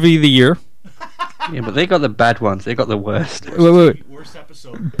pay-per-view of the year. Yeah, but they got the bad ones. They got the worst. Wait. Worst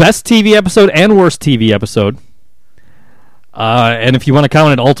episode. Best TV episode and worst TV episode. And if you want to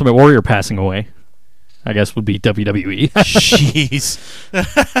count an Ultimate Warrior passing away, I guess would be WWE. Jeez.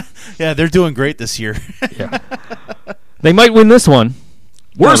 Yeah, they're doing great this year. Yeah. They might win this one.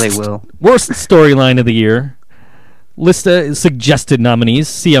 No, they will. Worst storyline of the year. List of suggested nominees: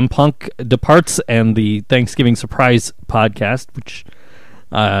 CM Punk departs and the Thanksgiving surprise podcast, which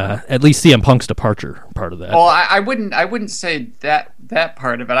at least CM Punk's departure part of that. Well, I wouldn't say that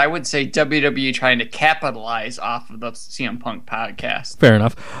part of it. I would say WWE trying to capitalize off of the CM Punk podcast. Fair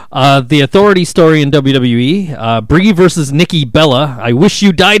enough. The Authority story in WWE: Brie versus Nikki Bella. I wish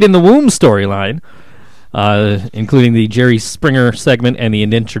you died in the womb storyline. Including the Jerry Springer segment and the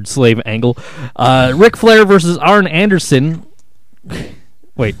indentured slave angle. Ric Flair versus Arn Anderson.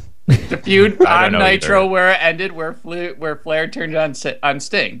 Wait. The feud I on don't know Nitro either. where it ended, where Flair turned on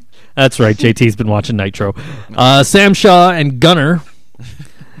Sting. That's right. JT's been watching Nitro. Sam Shaw and Gunner.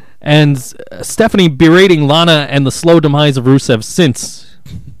 And Stephanie berating Lana and the slow demise of Rusev since.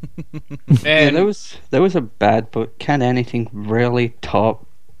 Yeah, And there was a bad, but can anything really top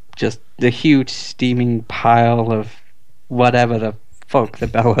just the huge steaming pile of whatever the fuck the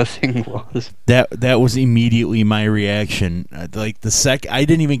Bella thing was? That was immediately my reaction. Like I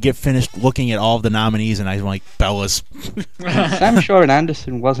didn't even get finished looking at all of the nominees, and I'm like, Bella's. Sam Shaw and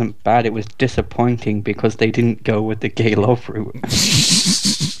Anderson wasn't bad. It was disappointing because they didn't go with the gay love route.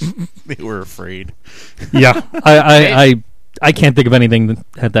 They were afraid. Yeah. I can't think of anything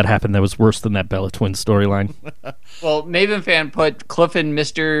that happened that was worse than that Bella Twins storyline. well, Maven fan put Cliff and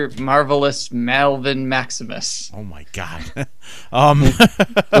Mr. Marvelous Malvin Maximus. Oh my god.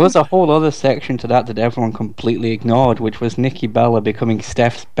 There was a whole other section to that everyone completely ignored, which was Nikki Bella becoming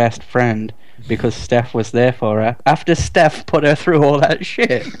Steph's best friend because Steph was there for her after Steph put her through all that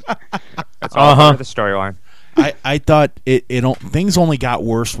shit. That's all part of the storyline. I thought things only got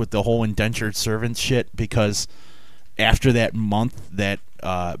worse with the whole indentured servant shit because after that month that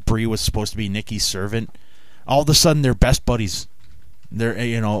Brie was supposed to be Nikki's servant, all of a sudden they're best buddies. They're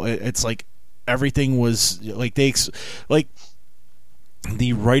it's like everything was like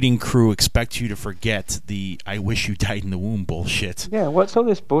the writing crew expects you to forget the "I wish you died in the womb" bullshit. Yeah, what's all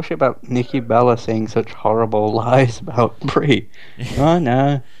this bullshit about Nikki Bella saying such horrible lies about Brie? Oh,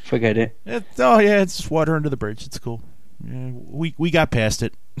 no, forget it. It's just water under the bridge. It's cool. Yeah, we got past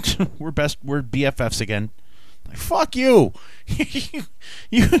it. We're BFFs again. Like, fuck you.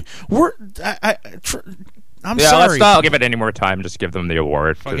 I'm Yeah, sorry. let's not give it any more time. Just give them the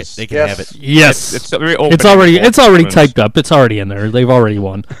award. Fuck it, 'cause they can Yes. have it. Yes, it's very open it's already influence. typed up. It's already in there. They've already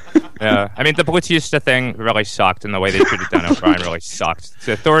won. Yeah, I mean the Batista thing really sucked, and the way they treated Dan O'Brien really sucked.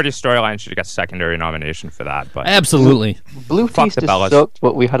 The Authority storyline should have got secondary nomination for that, but Absolutely. Blue Fuck the Feast Bellas. sucked,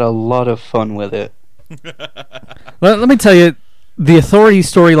 but we had a lot of fun with it. Let me tell you, the Authority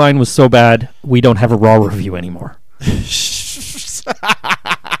storyline was so bad, we don't have a Raw review anymore.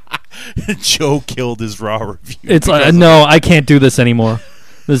 Joe killed his Raw review. It's no, I can't do this anymore.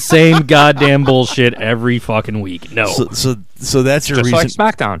 The same goddamn bullshit every fucking week. No. So that's your just reason.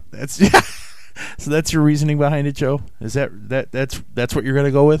 like SmackDown. That's so that's your reasoning behind it, Joe. Is that's what you're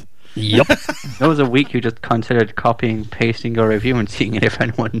gonna go with? Yep. There was a week you just considered copying, pasting your review and seeing if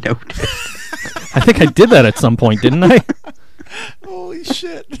anyone noticed. I think I did that at some point, didn't I? Holy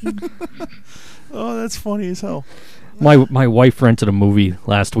shit! Oh, that's funny as hell. My wife rented a movie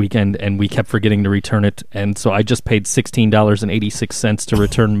last weekend, and we kept forgetting to return it, and so I just paid $16.86 to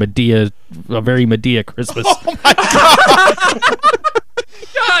return Medea, a very Medea Christmas. God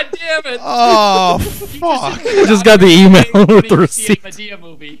damn it! Oh fuck! I just got the email with the receipt. Medea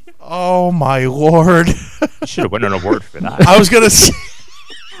movie. Oh my lord! You should have won an award for that. I was gonna say.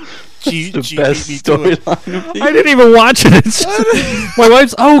 The best beat me to it. storyline of the I didn't even watch it. It's just, my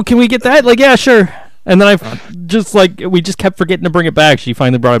wife's, can we get that? Like, yeah, sure. And then we just kept forgetting to bring it back. She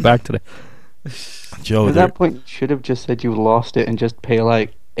finally brought it back today. Joe, At that point, you should have just said you lost it and just pay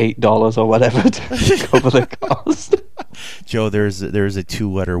like $8 or whatever to cover the cost. Joe, there's a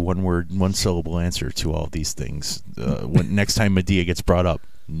 2-letter, 1-word, 1-syllable answer to all of these things. When next time Medea gets brought up,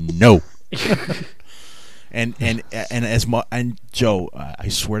 no. And Joe, I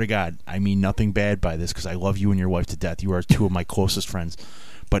swear to God, I mean nothing bad by this because I love you and your wife to death. You are two of my closest friends.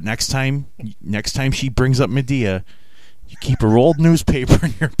 But next time she brings up Medea, you keep a rolled newspaper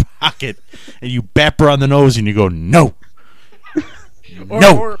in your pocket and you bap her on the nose and you go, no.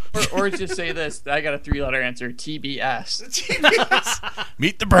 Or just say this. I got a 3-letter answer. TBS.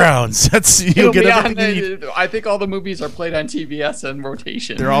 Meet the Browns. You'll get everything you need. I think all the movies are played on TBS in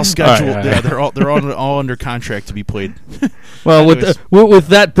rotation. They're all scheduled. All right. Yeah, they're all under contract to be played. Well, Anyways. with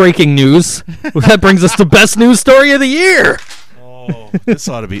that breaking news, that brings us to best news story of the year. This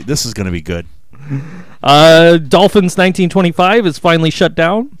is going to be good. Dolphins 1925 is finally shut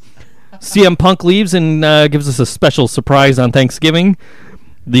down. CM Punk leaves and gives us a special surprise on Thanksgiving.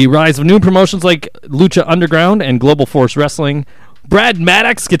 The rise of new promotions like Lucha Underground and Global Force Wrestling. Brad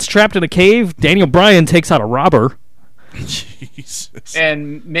Maddox gets trapped in a cave. Daniel Bryan takes out a robber. Jesus.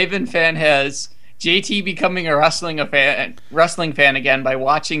 And Maven Fan has JT becoming a wrestling fan again by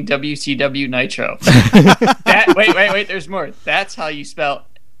watching WCW Nitro. Wait, there's more. That's how you spell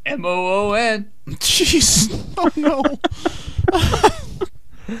MOON. Jeez. Oh no.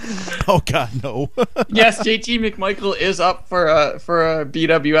 Oh God, no. Yes, JT McMichael is up for a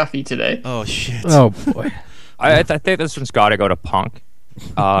BWFE today. Oh shit. Oh boy. I think this one's got to go to Punk.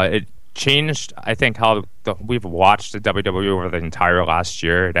 It changed, I think, how we've watched the WWE over the entire last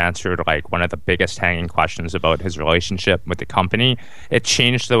year. It answered like one of the biggest hanging questions about his relationship with the company. It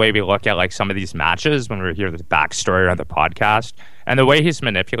changed the way we look at like some of these matches when we hear the backstory on the podcast, and the way he's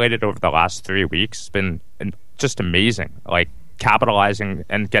manipulated over the last 3 weeks has been just amazing. Like capitalizing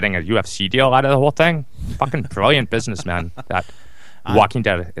and getting a UFC deal out of the whole thing. Fucking brilliant businessman. That Walking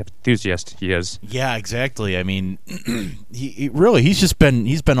Dead enthusiast he is. Yeah, exactly. I mean, he's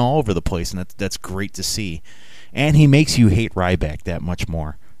been all over the place, and that's great to see. And he makes you hate Ryback that much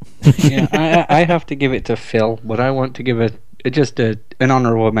more. Yeah, I have to give it to Phil, but I want to give an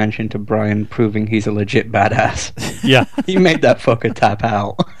honorable mention to Brian, proving he's a legit badass. Yeah. He made that fucker tap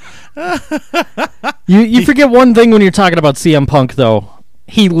out. You forget one thing when you're talking about CM Punk, though.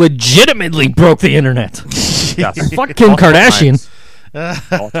 He legitimately broke the internet. Yes. Fuck Kim Kardashian.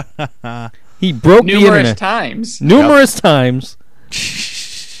 He broke the Numerous internet times. numerous times.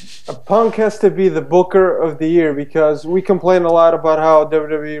 Punk has to be the booker of the year because we complain a lot about how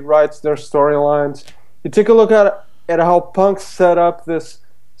WWE writes their storylines. You take a look at how Punk set up this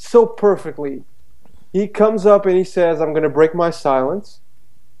so perfectly. He comes up and he says, "I'm going to break my silence."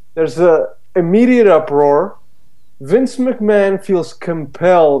 There's an immediate uproar. Vince McMahon feels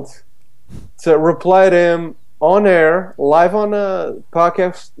compelled to reply to him on air, live on a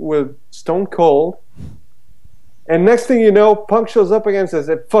podcast with Stone Cold. And next thing you know, Punk shows up again and says,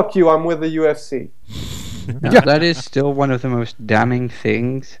 "Fuck you, I'm with the UFC." Now, that is still one of the most damning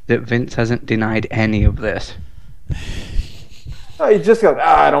things that Vince hasn't denied any of this. Oh, he just goes,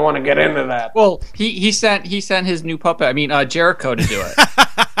 I don't want to get into that. Well, he sent his new puppet. I mean, Jericho to do it.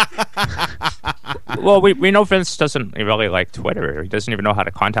 Well, we know Vince doesn't really like Twitter. He doesn't even know how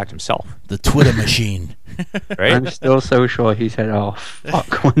to contact himself. The Twitter machine. Right? I'm still so sure he said, "Oh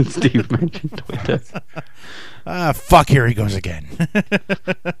fuck," when Steve mentioned Twitter. Fuck, here he goes again.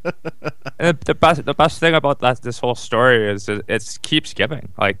 The best thing about this whole story is it keeps giving.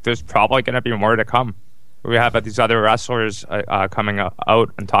 Like, there's probably going to be more to come. We have these other wrestlers coming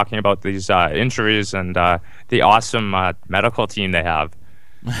out and talking about these injuries and the awesome medical team they have.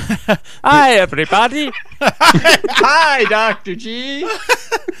 Hi, everybody. Hi, Dr. G.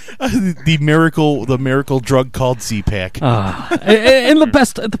 the miracle drug called Z-Pack. And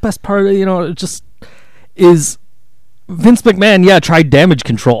the best part, just is Vince McMahon. Tried damage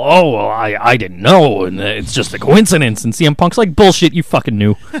control. Oh, well, I didn't know, and it's just a coincidence. And CM Punk's like, bullshit. You fucking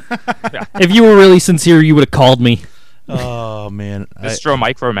knew. If you were really sincere, you would have called me. Oh man, Mr.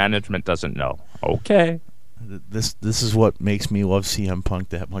 Micromanagement doesn't know. Okay. This is what makes me love CM Punk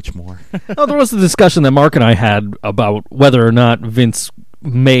that much more. Oh, there was a discussion that Mark and I had about whether or not Vince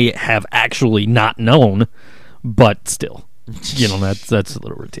may have actually not known, but still, that's a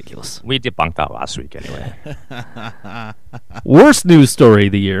little ridiculous. We debunked that last week anyway. Worst news story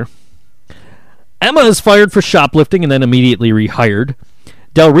of the year. Emma is fired for shoplifting and then immediately rehired.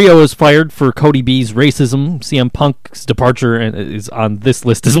 Del Rio is fired for Cody B's racism. CM Punk's departure is on this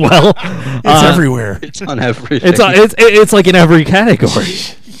list as well. It's everywhere. It's on everything. It's like in every category.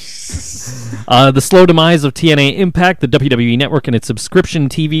 The slow demise of TNA Impact, the WWE Network, and its subscription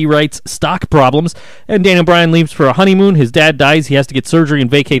TV rights, stock problems, and Daniel Bryan leaves for a honeymoon. His dad dies. He has to get surgery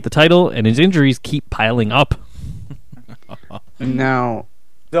and vacate the title, and his injuries keep piling up. Now,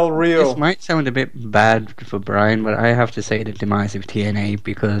 Del Rio. this might sound a bit bad for Brian, but I have to say the demise of TNA,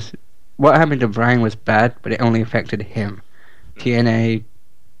 because what happened to Brian was bad, but it only affected him. TNA,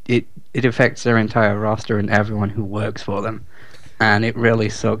 it affects their entire roster and everyone who works for them. And it really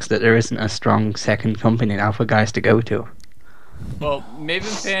sucks that there isn't a strong second company now for guys to go to. Well,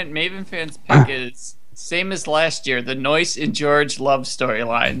 Maven Fan's pick is same as last year, the Noyce and George love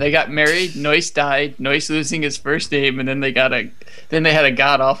storyline. They got married, Noyce died, Noyce losing his first name, and then they had a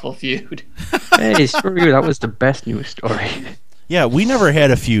god awful feud. Hey, screw you, that was the best news story. Yeah, we never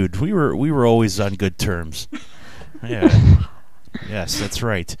had a feud. We were always on good terms. Yeah. Yes, that's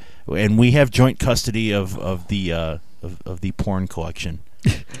right. And we have joint custody of the porn collection.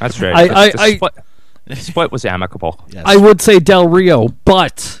 That's right. The split was amicable. Yes. I would say Del Rio,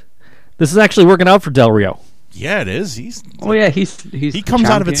 but this is actually working out for Del Rio. Yeah, it is. He comes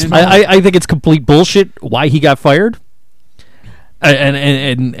out of it small. I think it's complete bullshit why he got fired.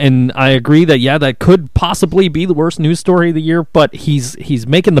 And I agree that that could possibly be the worst news story of the year, but he's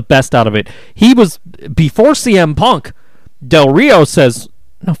making the best out of it. He was before CM Punk. Del Rio says,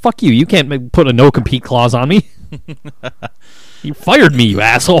 "No, fuck you. You can't put a no compete clause on me. You fired me, you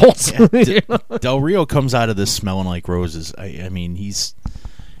assholes." Yeah, Del Rio comes out of this smelling like roses. I mean, he's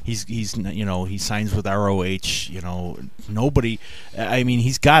he signs with ROH. Nobody. I mean,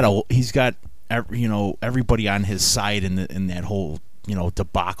 he's got everybody on his side in that whole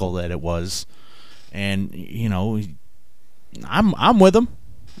debacle that it was, and I'm with him.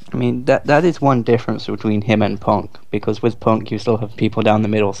 I mean, that is one difference between him and Punk, because with Punk you still have people down the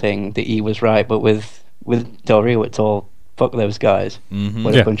middle saying that he was right, but with Del Rio it's all fuck those guys. Mm-hmm.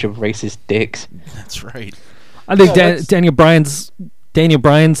 What a bunch of racist dicks. That's right. I think Daniel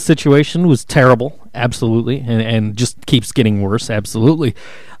Bryan's situation was terrible, absolutely, and just keeps getting worse, absolutely.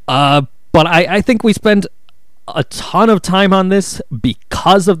 But I think we spend a ton of time on this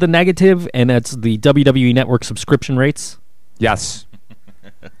because of the negative, and that's the WWE Network subscription rates. Yes.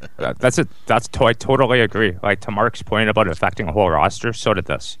 That's it. I totally agree. Like, to Mark's point about it affecting a whole roster, so did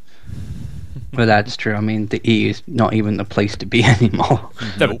this. But that's true. I mean, the E is not even the place to be anymore.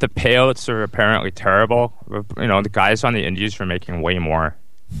 The payouts are apparently terrible. The guys on the indies are making way more.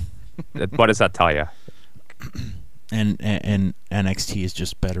 What does that tell you? And NXT is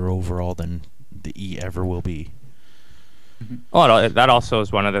just better overall than the E ever will be. Oh, that also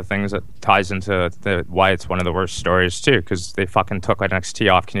is one of the things that ties into why it's one of the worst stories too, because they fucking took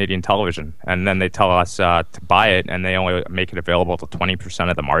NXT off Canadian television, and then they tell us to buy it, and they only make it available to 20%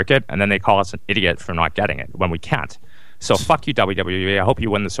 of the market, and then they call us an idiot for not getting it when we can't. So fuck you, WWE. I hope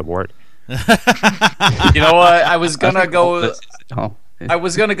you win this award. You know what? I was gonna go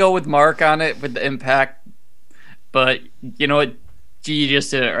with Mark on it with the Impact. but you know what? You just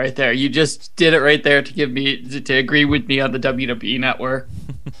did it right there. You just did it right there to give me to agree with me on the WWE network.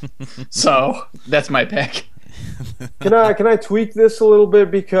 So that's my pick. Can I tweak this a little bit,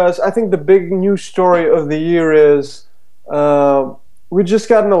 because I think the big news story of the year is we've just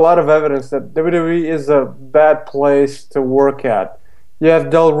gotten a lot of evidence that WWE is a bad place to work at. You have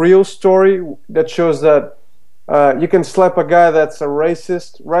Del Rio's story that shows that you can slap a guy that's a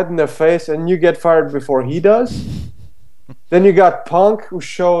racist right in the face and you get fired before he does. Then you got Punk, who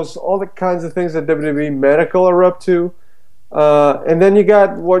shows all the kinds of things that WWE Medical are up to. And then you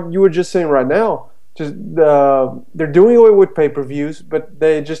got what you were just saying right now. Just they're doing away with pay-per-views, but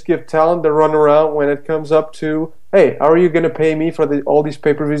they just give talent the run around when it comes up to, hey, how are you going to pay me for all these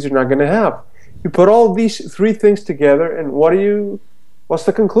pay-per-views you're not going to have? You put all these three things together, and what's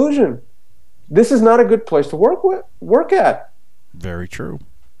the conclusion? This is not a good place to work at. Very true.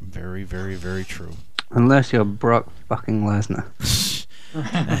 Very, very, very true. Unless you're Brock fucking Lesnar.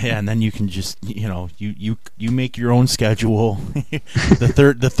 Yeah, and then you can just, you make your own schedule.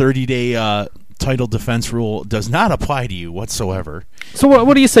 The 30-day title defense rule does not apply to you whatsoever. So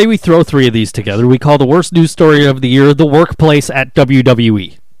what do you say we throw three of these together? We call the worst news story of the year the workplace at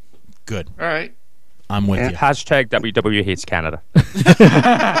WWE. Good. All right. I'm with you. Hashtag WWE hates Canada.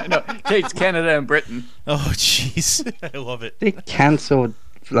 No, hates Canada and Britain. Oh, jeez. I love it. They cancelled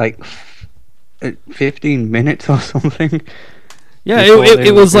like 15 minutes or something. Yeah, Before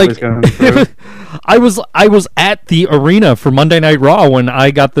it was like going through. I was at the arena for Monday Night Raw when I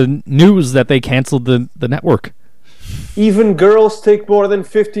got the news that they canceled the network. Even girls take more than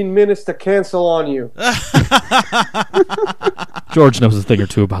 15 minutes to cancel on you. George knows a thing or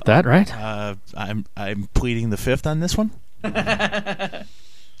two about that, right? I'm pleading the fifth on this one. I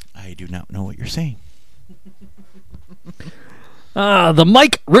do not know what you're saying. The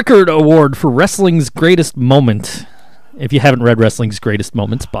Mike Rickard Award for Wrestling's Greatest Moment. If you haven't read Wrestling's Greatest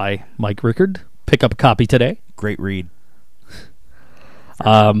Moments by Mike Rickard, pick up a copy today. Great read.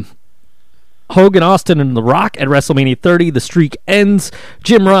 Hogan, Austin, and The Rock at WrestleMania 30. The streak ends.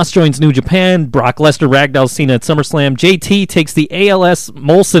 Jim Ross joins New Japan. Brock Lesnar, Ragdoll, Cena at SummerSlam. JT takes the ALS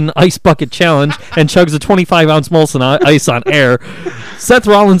Molson Ice Bucket Challenge and chugs a 25-ounce Molson Ice on air. Seth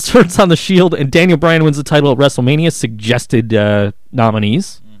Rollins turns on the Shield, and Daniel Bryan wins the title at WrestleMania. Suggested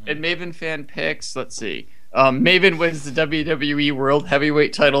nominees. And Maven fan picks, let's see. Maven wins the WWE World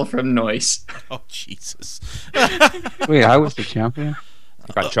Heavyweight title from Noise. Oh, Jesus. Wait, I was the champion?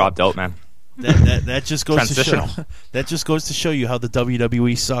 Got jobbed out, man. That just goes to show. Transitional. That just goes to show you how the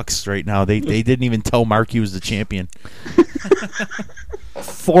WWE sucks right now. They didn't even tell Mark he was the champion.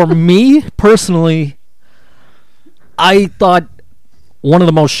 For me, personally, I thought one of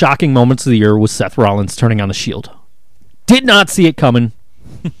the most shocking moments of the year was Seth Rollins turning on the Shield. Did not see it coming.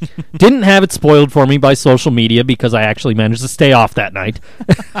 Didn't have it spoiled for me by social media because I actually managed to stay off that night.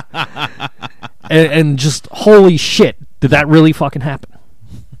 and just, holy shit, did that really fucking happen?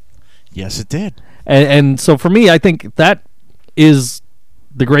 Yes, it did. And so for me, I think that is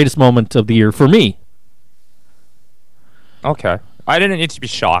the greatest moment of the year for me. Okay. I didn't need to be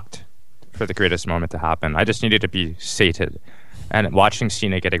shocked for the greatest moment to happen. I just needed to be sated. And watching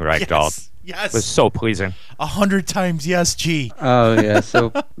Cena getting ragdolled Yes. was so pleasing. 100 times yes, G. Oh, yeah.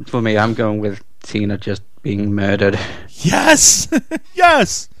 So for me, I'm going with Cena just being murdered. Yes.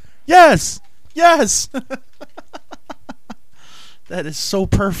 Yes. Yes. Yes. That is so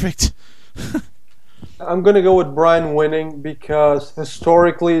perfect. I'm going to go with Bryan winning because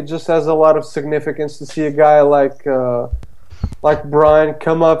historically it just has a lot of significance to see a guy like Bryan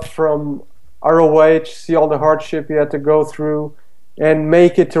come up from ROH, see all the hardship he had to go through, and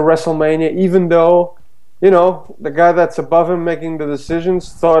make it to WrestleMania, even though, the guy that's above him making the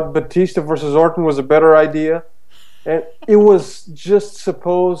decisions thought Batista versus Orton was a better idea. And it was just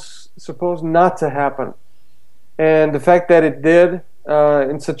supposed not to happen. And the fact that it did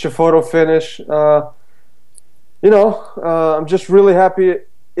in such a photo finish, I'm just really happy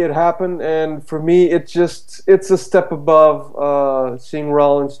it happened. And for me, it's a step above seeing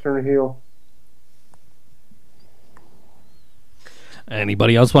Rollins turn heel.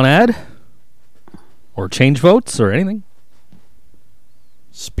 Anybody else want to add? Or change votes or anything?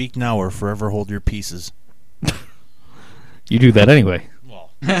 Speak now or forever hold your pieces. You do that anyway.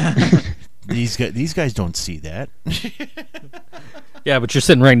 These guys don't see that. Yeah, but you're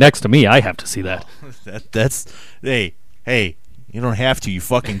sitting right next to me. I have to see that. That's hey, you don't have to. You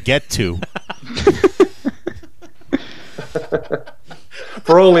fucking get to.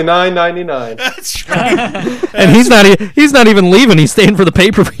 For only $9.99. That's right. And he's not even leaving. He's staying for the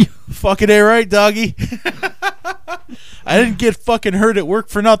pay-per-view. Fucking A right, doggy. I didn't get fucking hurt at work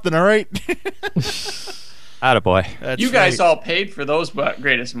for nothing, all right? Attaboy. That's You guys right. all paid for those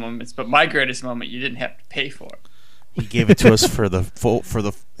greatest moments, but my greatest moment you didn't have to pay for. He gave it to us for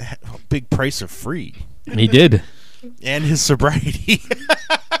the big price of free He did. and his sobriety.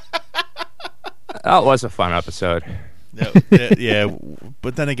 That was a fun episode. Yeah,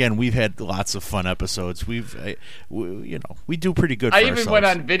 but then again, we've had lots of fun episodes. We do pretty good. For I even ourselves. went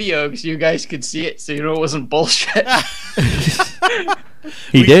on video so you guys could see it, so you know it wasn't bullshit.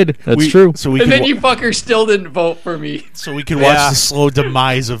 He did. That's true. So we And could then you fuckers still didn't vote for me. so we could watch the slow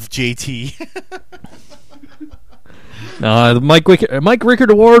demise of JT. The Mike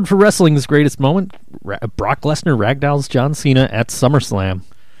Rickard Award for Wrestling's Greatest Moment. Brock Lesnar ragdolls John Cena at SummerSlam.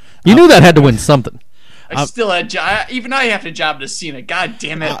 You knew that had to win something. I still had even I have to job to Cena. God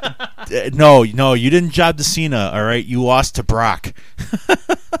damn it! No, you didn't job to Cena. All right, you lost to Brock.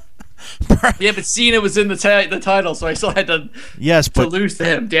 Yeah, but Cena was in the title, so I still had to Yes, but lose to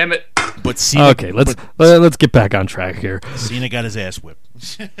him. Damn it! but Cena. Okay, let's get back on track here. Cena got his ass whipped.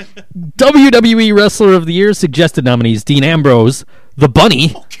 WWE Wrestler of the Year suggested nominees: Dean Ambrose, The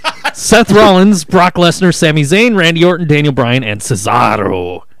Bunny, Seth Rollins, Brock Lesnar, Sami Zayn, Randy Orton, Daniel Bryan, and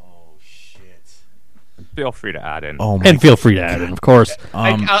Cesaro. Feel free to add in. Oh my! And feel free to add in, of course.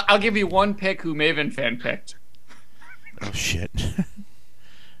 I'll give you one pick who Maven fan picked. Oh shit!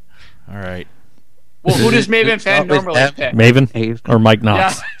 All right. Well, who does Maven fan Start with normally F. pick? Maven Ave. or Mike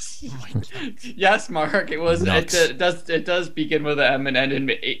Knox. Yes. Yes, Mark. It was. Knox. It does begin with an M and end in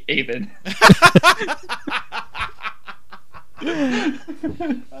Avon.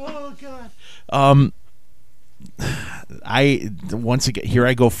 Oh god. I once again here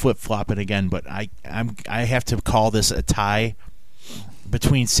I go flip flopping again, but I have to call this a tie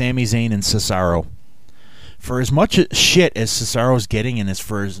between Sami Zayn and Cesaro. For as much shit as Cesaro's getting, and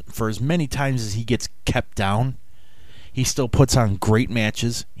for as many times as he gets kept down, he still puts on great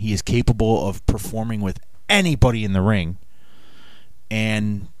matches. He is capable of performing with anybody in the ring,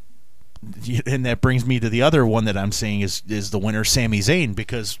 and that brings me to the other one that I'm saying is the winner, Sami Zayn,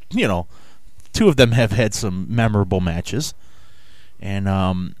 because two of them have had some memorable matches, and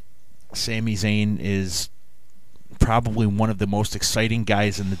Sami Zayn is probably one of the most exciting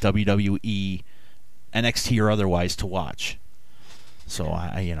guys in the WWE, NXT or otherwise, to watch. So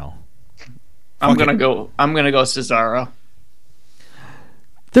I'm gonna go Cesaro.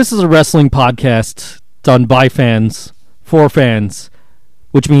 This is a wrestling podcast done by fans for fans,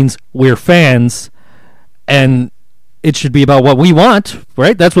 which means we're fans, and it should be about what we want,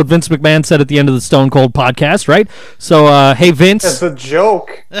 right? That's what Vince McMahon said at the end of the Stone Cold podcast, right? So, hey, Vince. It's a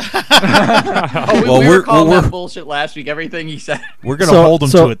joke. Oh, we were calling that bullshit last week. Everything he said. We're gonna hold him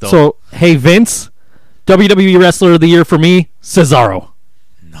to it though. So, hey, Vince, WWE Wrestler of the Year for me, Cesaro.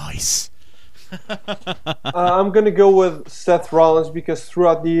 Nice. I'm going to go with Seth Rollins because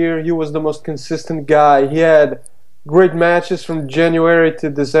throughout the year he was the most consistent guy. He had great matches from January to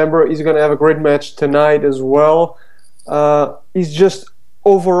December. He's going to have a great match tonight as well. He's just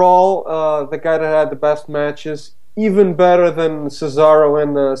overall the guy that had the best matches, even better than Cesaro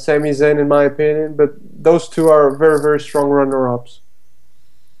and Sami Zayn in my opinion, but those two are very, very strong runner-ups.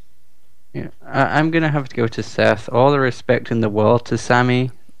 Yeah, I'm going to have to go to Seth. All the respect in the world to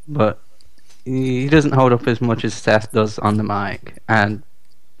Sammy, but he doesn't hold up as much as Seth does on the mic. And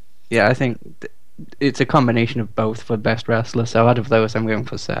yeah, I think it's a combination of both for best wrestler. So out of those, I'm going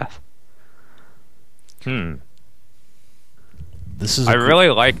for Seth. This is I really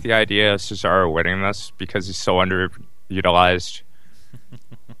like the idea of Cesaro winning this because he's so underutilized.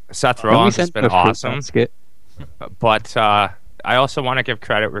 Seth Rollins has been awesome, but I also want to give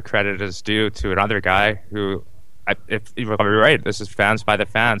credit where credit is due to another guy who, if you're right, this is fans by the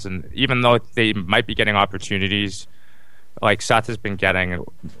fans, and even though they might be getting opportunities like Seth has been getting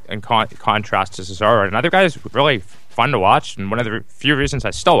in contrast to Cesaro, another guy is really fun to watch, and one of the few reasons I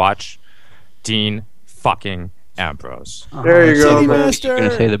still watch, Dean fucking Ambrose. There you go, man. You're going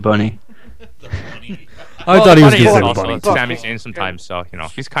to say the bunny. I thought he was Bunny going is to also say Bunny. Sami Zayn sometimes, so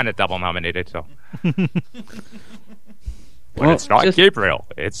he's kind of double nominated. So, but Well, it's not just- Gabriel,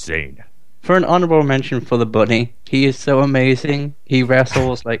 it's Zayn. For an honorable mention for the bunny, he is so amazing. He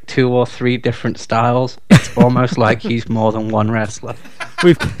wrestles like 2 or 3 different styles. It's almost like he's more than one wrestler.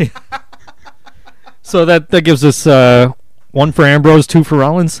 So that gives us 1 for Ambrose, 2 for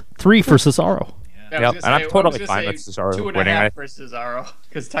Rollins, 3 for Cesaro. Yep, and I'm totally fine with Cesaro 2.5 winning. for Cesaro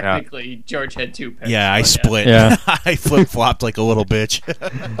because technically George had 2 picks. Yeah, I but split. Yeah. I flip flopped like a little bitch.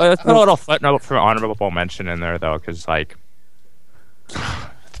 Let's put a little footnote for honorable mention in there, though, because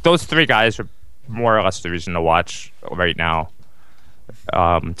those 3 guys are more or less the reason to watch right now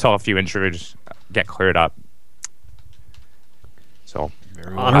until a few injuries get cleared up. So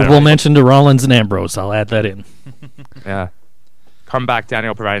Very well. Honorable mention to Rollins and Ambrose. I'll add that in. Yeah. Come back,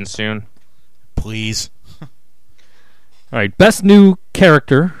 Daniel Bryan, soon. Please. All right, best new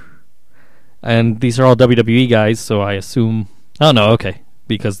character, and these are all WWE guys, so I assume. Oh no, okay,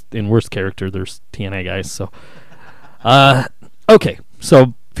 because in worst character there's TNA guys. So, okay,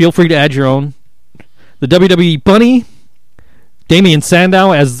 so feel free to add your own. The WWE Bunny, Damian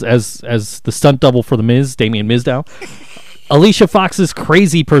Sandow as the stunt double for the Miz, Damian Mizdow. Alicia Fox's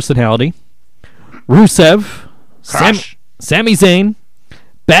crazy personality, Rusev, Sami Zayn,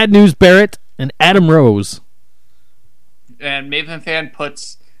 Bad News Barrett, and Adam Rose. And Maven Fan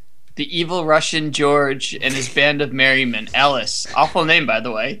puts the evil Russian George and his band of merrymen. Ellis. Awful name, by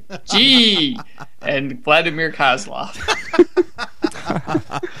the way. Gee! And Vladimir Kozlov.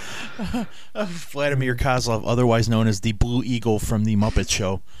 Vladimir Kozlov, otherwise known as the Blue Eagle from the Muppet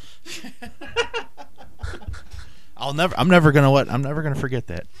Show. I'm never gonna forget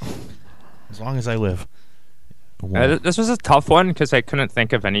that. As long as I live. This was a tough one because I couldn't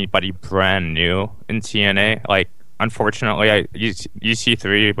think of anybody brand new in TNA. Like, unfortunately,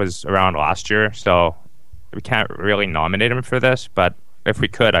 EC3 was around last year, so we can't really nominate him for this. But if we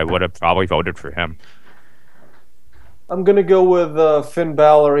could, I would have probably voted for him. I'm gonna go with Finn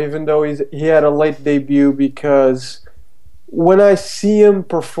Balor, even though he had a late debut, because when I see him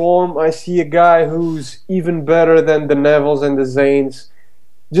perform, I see a guy who's even better than the Nevilles and the Zaynes.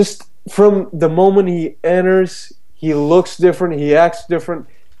 Just from the moment he enters, he looks different, he acts different,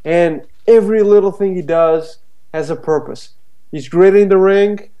 and every little thing he does has a purpose. He's great in the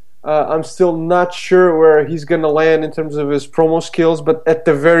ring. I'm still not sure where he's going to land in terms of his promo skills, but at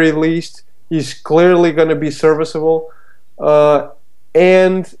the very least, he's clearly going to be serviceable.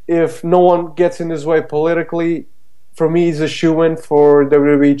 And if no one gets in his way politically, for me, he's a shoo-in for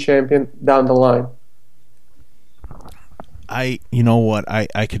WWE champion down the line. You know what?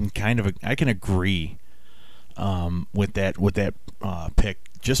 I can agree with that pick,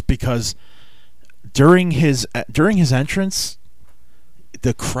 just because during his entrance,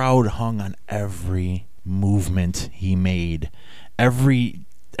 the crowd hung on every movement he made,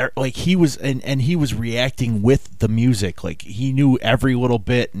 he was reacting with the music, like he knew every little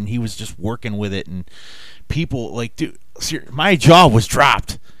bit, and he was just working with it, and people like, dude, my jaw was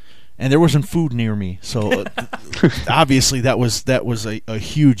dropped. And there wasn't food near me, so obviously that was a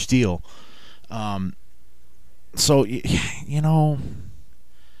huge deal. So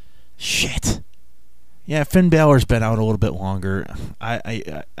shit. Yeah, Finn Balor's been out a little bit longer.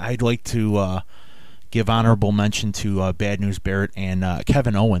 I'd like to give honorable mention to Bad News Barrett and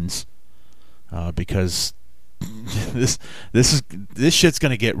Kevin Owens, because this shit's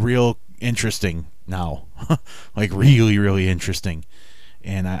gonna get real interesting now, like really, really interesting.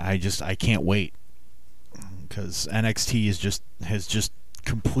 And I can't wait, because NXT has just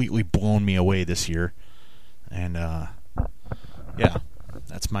completely blown me away this year, and yeah,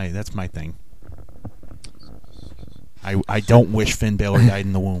 that's my thing. I don't wish Finn Balor died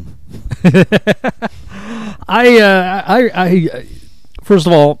in the womb. I first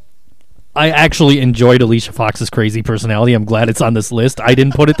of all, I actually enjoyed Alicia Fox's crazy personality. I'm glad it's on this list. I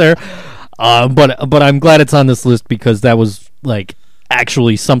didn't put it there, but I'm glad it's on this list because that was like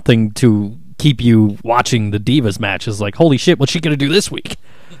actually something to keep you watching the Divas matches. Like, holy shit, what's she gonna do this week?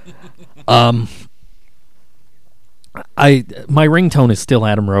 My ringtone is still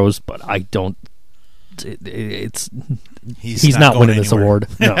Adam Rose, but I don't. He's not winning this award.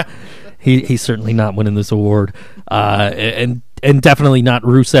 No, he's certainly not winning this award, and definitely not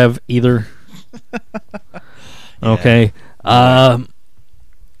Rusev either. Okay, out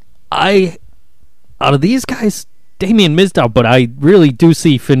of these guys, Damian Mizdow, but I really do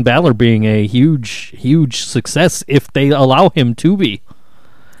see Finn Balor being a huge, huge success if they allow him to be.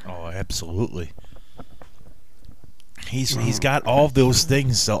 Oh, absolutely. He's got all those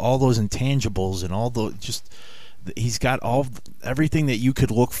things, all those intangibles, and all the he's got everything that you could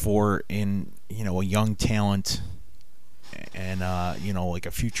look for in a young talent, and like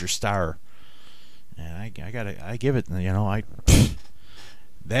a future star. And I give it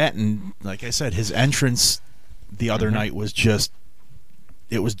that, and like I said, his entrance the other night was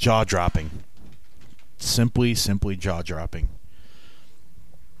it was jaw dropping, simply jaw dropping.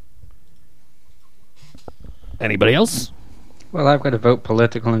 Anybody else? Well, I've got to vote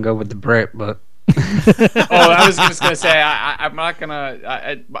political and go with the Brit, but I was just gonna say I'm not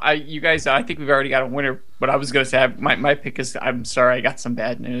gonna. You guys, I think we've already got a winner. But I was gonna say my pick is. I'm sorry, I got some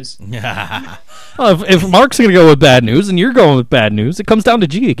bad news. Well, if Mark's gonna go with bad news and you're going with bad news, it comes down to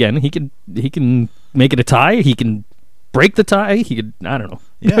G again. He can make it a tie. He can break the tie. He could. I don't know.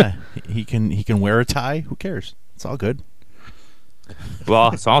 Yeah, he can wear a tie. Who cares? It's all good.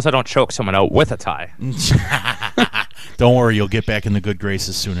 Well, as long as I don't choke someone out with a tie. Don't worry, you'll get back in the good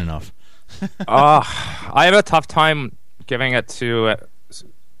graces soon enough. I have a tough time giving it to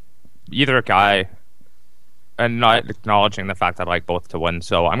either guy and not acknowledging the fact that I like both to win,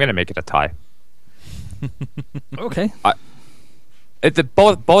 so I'm going to make it a tie. Okay.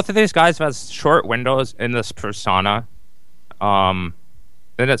 Both of these guys have short windows in this persona, then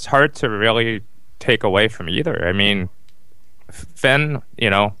it's hard to really take away from either. I mean, Finn,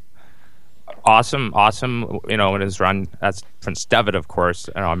 awesome, in his run as Prince Devitt, of course,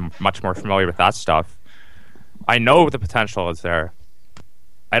 and I'm much more familiar with that stuff. I know the potential is there.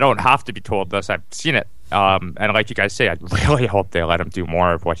 I don't have to be told this. I've seen it. And like you guys say, I really hope they let him do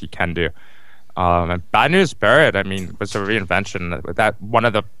more of what he can do. And Bad News Barrett, was a reinvention. That one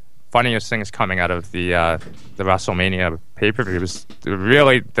of the funniest things coming out of the WrestleMania pay-per-view was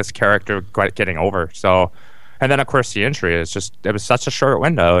really this character getting over. So, and then of course the injury is it was such a short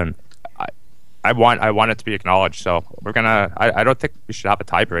window, and I want it to be acknowledged. So we're gonna. I don't think we should have a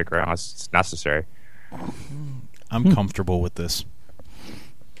tiebreaker unless it's necessary. I'm comfortable with this.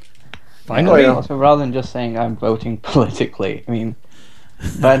 Finally, so rather than just saying I'm voting politically,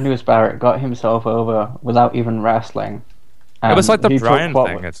 Bad News Barrett got himself over without even wrestling. It was like the He Bryan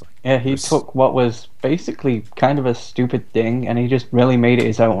took thing. He took what was basically kind of a stupid thing, and he just really made it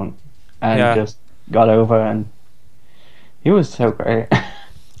his own, and just got over, and he was so great.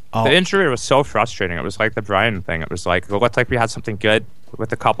 The injury was so frustrating. It was like the Bryan thing. It was like, it looked like we had something good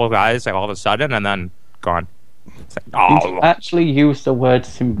with a couple of guys, like all of a sudden, and then gone. It's like, He actually used the word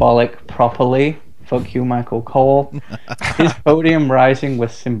symbolic properly. Fuck you, Michael Cole. His podium rising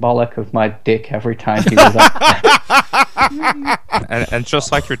was symbolic of my dick every time he was up. and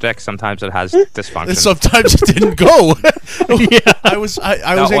just like your dick, sometimes it has dysfunction. Sometimes it didn't go. I was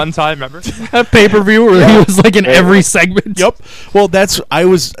one time, remember? A pay-per-view where he was like in every segment. Yep. Well, that's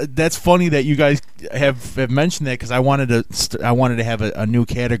funny that you guys have mentioned that, because I wanted to have a new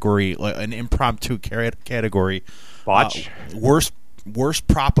category, like an impromptu category. Watch. Worst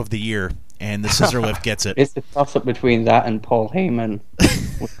prop of the year. And the scissor lift gets it. It's a toss-up between that and Paul Heyman.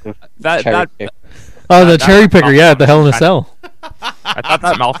 With the the cherry picker, the Hell in a Cell. I thought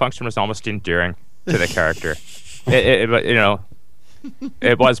that malfunction was almost endearing to the character. It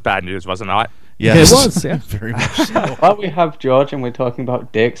was bad news, was it not? Yes. It was, yeah. Very much so. While we have George and we're talking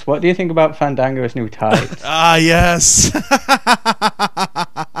about dicks, what do you think about Fandango's new tights? Yes.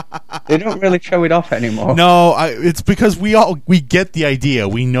 They don't really show it off anymore. No, it's because we get the idea.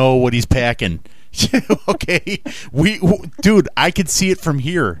 We know what he's packing. Okay, dude, I could see it from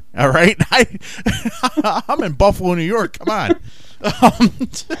here. All right, I'm in Buffalo, New York. Come on. All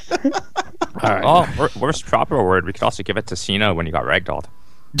right. Oh, worst proper award. We could also give it to Cena when he got ragdolled.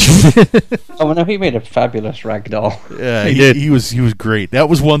 Oh no, he made a fabulous ragdoll. Yeah, he was great. That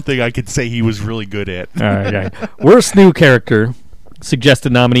was one thing I could say he was really good at. All right. Worst new character.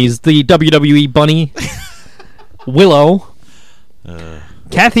 Suggested nominees: the WWE Bunny, Willow,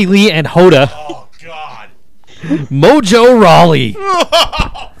 Kathy Lee and Hoda. Oh God. Mojo Rawley,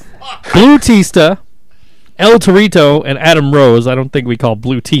 Blue Tista, El Torito, and Adam Rose. I don't think we call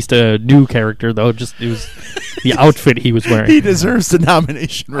Blue Tista a new character though. Just it was the outfit he was wearing. He deserves the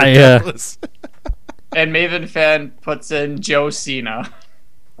nomination regardless. And Maven Fan puts in Joe Cena.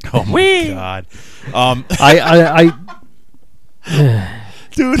 Oh my God.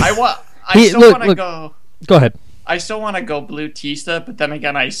 Dude, I still want to go. Go ahead. I still want to go Blue Tista, but then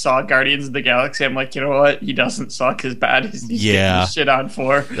again, I saw Guardians of the Galaxy. I'm like, you know what? He doesn't suck as bad as he's getting shit on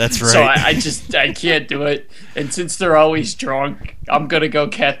for. That's right. So I can't do it. And since they're always drunk, I'm gonna go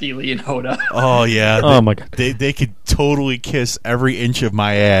Kathy Lee and Hoda. Oh yeah. Oh my God. They could totally kiss every inch of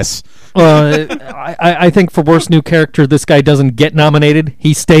my ass. I think for worst new character, this guy doesn't get nominated.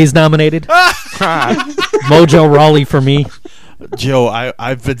 He stays nominated. Mojo Rawley for me. Joe,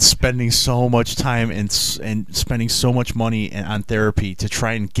 I've been spending so much time and spending so much money on therapy to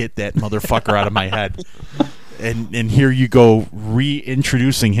try and get that motherfucker out of my head. And here you go,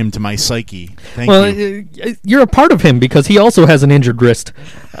 reintroducing him to my psyche. Thank you. You're a part of him because he also has an injured wrist.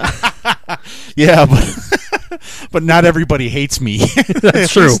 Yeah, but not everybody hates me.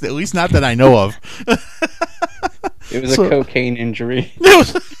 That's true. At least not that I know of. It was a cocaine injury.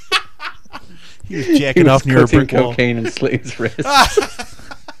 He was jacking off near a brick wall. Cocaine and slit his wrist.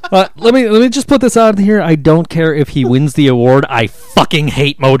 Let me just put this out here. I don't care if he wins the award. I fucking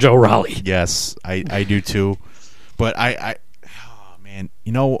hate Mojo Rawley. Yes, I do too. But oh man,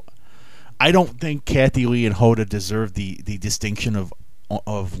 I don't think Kathy Lee and Hoda deserve the distinction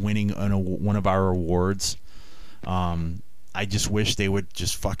of winning one of our awards. I just wish they would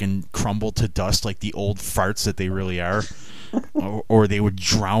just fucking crumble to dust like the old farts that they really are. or they would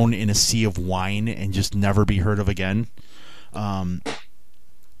drown in a sea of wine and just never be heard of again.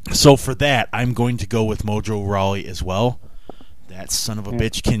 So for that, I'm going to go with Mojo Rawley as well. That son of a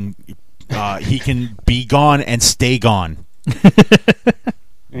bitch can he can be gone and stay gone.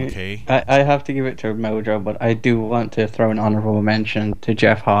 Okay. I have to give it to Mojo, but I do want to throw an honorable mention to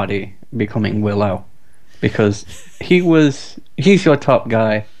Jeff Hardy becoming Willow, because he's your top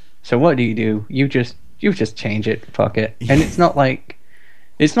guy. So what do? You just change it, fuck it. And it's not like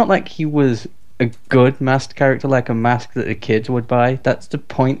he was a good masked character, like a mask that the kids would buy. That's the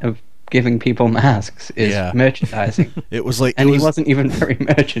point of giving people masks, is merchandising. It was like, and he wasn't even very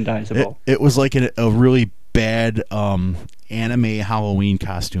merchandisable. It was like a really bad anime Halloween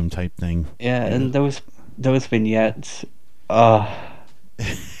costume type thing. Yeah, and those vignettes. No,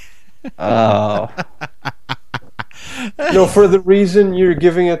 for the reason you're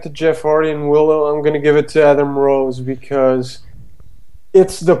giving it to Jeff Hardy and Willow, I'm going to give it to Adam Rose, because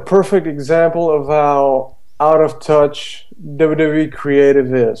it's the perfect example of how out of touch WWE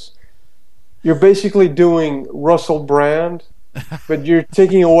creative is. You're basically doing Russell Brand, but you're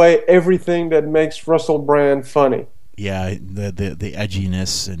taking away everything that makes Russell Brand funny. Yeah, the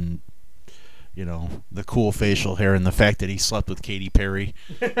edginess and, you know, the cool facial hair and the fact that he slept with Katy Perry.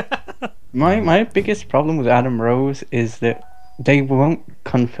 My biggest problem with Adam Rose is that they won't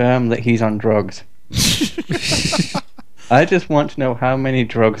confirm that he's on drugs. I just want to know how many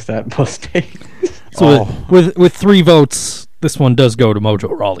drugs that bus takes. So with 3 votes, this one does go to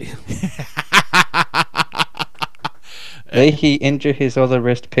Mojo Rawley. May he injure his other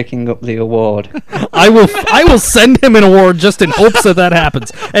wrist picking up the award. I will send him an award just in hopes that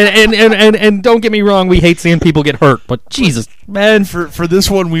happens. And don't get me wrong, we hate seeing people get hurt, but Jesus, man. For this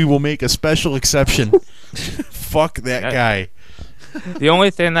one, we will make a special exception. Fuck that guy. The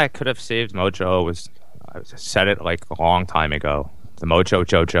only thing that could have saved Mojo was, I said it like a long time ago, the Mojo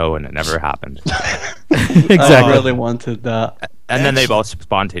Jojo, and it never happened. Exactly. I really wanted that. And then they both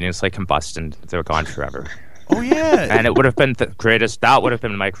spontaneously combust and they're gone forever. Oh yeah, and it would have been the greatest. That would have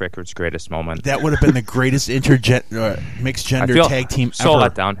been Mike Rickard's greatest moment. That would have been the greatest mixed gender tag team so ever.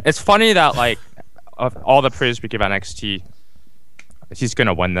 Let down. It's funny that, like, of all the praise we give NXT, he's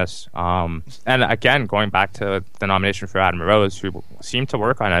gonna win this. And again, going back to the nomination for Adam Rose, who seemed to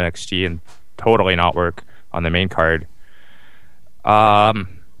work on NXT and totally not work on the main card.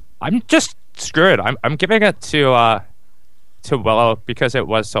 I'm just screwed. I'm giving it to Willow, because it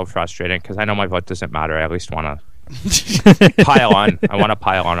was so frustrating, because I know my vote doesn't matter. I at least want to pile on. I want to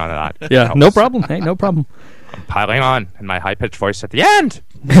pile on that. Yeah, no problem. Hey, no problem. I'm piling on in my high-pitched voice at the end.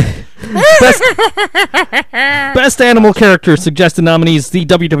 Best animal character suggested nominees: the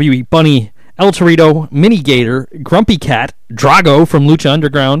WWE Bunny, El Torito, Mini Gator, Grumpy Cat, Drago from Lucha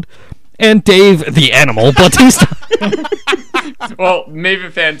Underground, and Dave the Animal Batista. Well,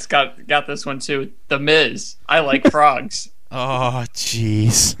 Maven fans got this one too. The Miz. I like frogs. Oh,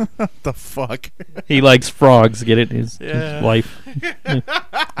 jeez. What the fuck? He likes frogs. Get it? His wife. Anyway.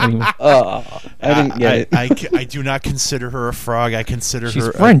 I didn't get it. I do not consider her a frog. I consider She's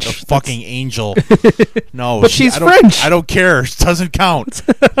her French. a fucking angel. No, But she's French. I don't care. It doesn't count.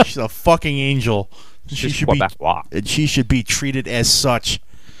 She's a fucking angel. She should be treated as such.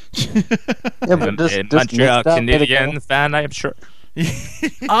 Yeah, but Montreal Canadian fan, I'm sure.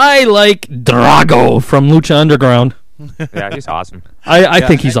 I like Drago from Lucha Underground. Yeah, he's awesome. I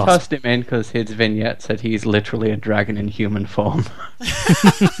think he's I awesome. tossed him in because his vignette said he's literally a dragon in human form.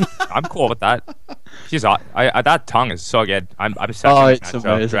 I'm cool with that. He's that tongue is so good. I'm Oh, second. it's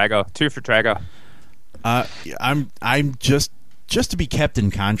amazing. Drago, 2 for Drago. I'm just to be kept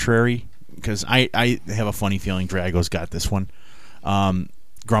in contrary, because I have a funny feeling Drago's got this one.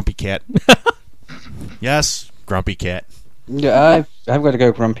 Grumpy Cat. Yes, Grumpy Cat. Yeah, I've got to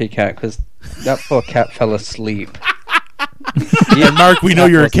go Grumpy Cat, because that poor cat fell asleep. And Mark, we know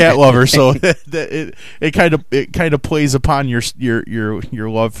you're a cat lover, so it kind of plays upon your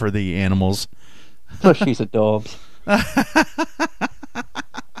love for the animals. Plus, she's adorbs. I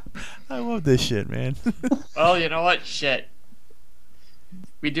love this shit, man. Well, you know what? Shit.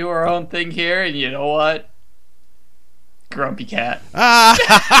 We do our own thing here, and you know what? Grumpy Cat.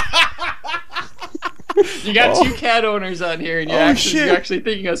 You got 2 cat owners on here, and you're actually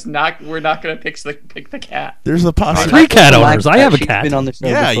thinking we're not going to pick the cat. There's a possibility. 3 cat owners. I have a She's cat. been on the show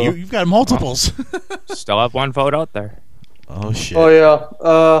Yeah, before. you've got multiples. Still have 1 vote out there. Oh shit. Oh yeah.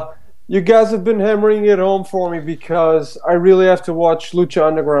 You guys have been hammering it home for me, because I really have to watch Lucha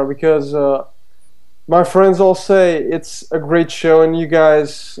Underground, because my friends all say it's a great show, and you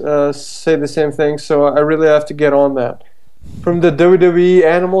guys say the same thing. So I really have to get on that. from the WWE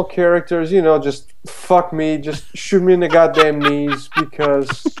animal characters, just fuck me, just shoot me in the goddamn knees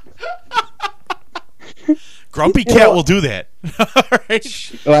because Grumpy Cat will do that. All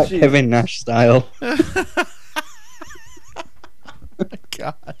right. Like Kevin Nash style.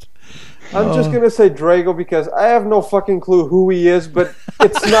 God. I'm just gonna say Drago because I have no fucking clue who he is, but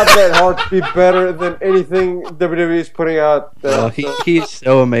it's not that hard to be better than anything WWE is putting out. Oh, he's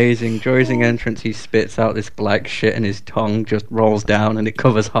so amazing. During his entrance, he spits out this black shit and his tongue just rolls down and it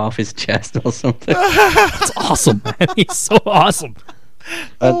covers half his chest or something. That's awesome, man. He's so awesome.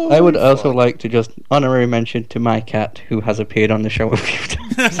 I would also like to just honorary mention to my cat who has appeared on the show a few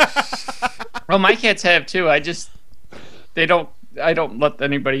times. Well, my cats have too. I don't let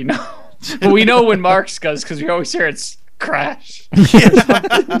anybody know. But we know when Mark's does because we always hear it's crash.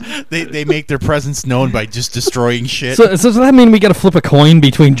 They make their presence known by just destroying shit. So does that mean we got to flip a coin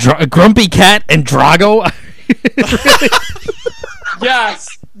between Grumpy Cat and Drago?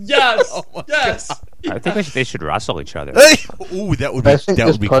 Yes. Oh Yes. I think they should wrestle each other. Ooh, that would I think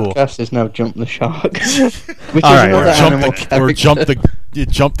this be cool. podcast is now Jump the Shark. Which All is right, another animal character.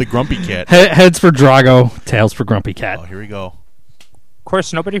 Jump the Grumpy Cat. Heads for Drago, tails for Grumpy Cat. Oh, here we go. Of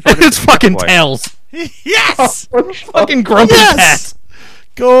course, nobody voted It's for fucking Triple H. tails. Yes! Fucking Grumpy Yes! Cat.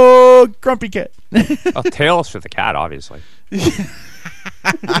 Go Grumpy Cat. Oh, tails for the cat, obviously.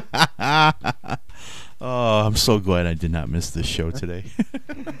 Oh, I'm so glad I did not miss this show today.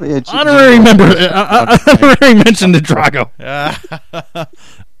 Honorary mention to Drago.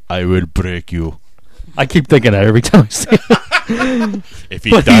 I will break you. I keep thinking that every time I see it. If he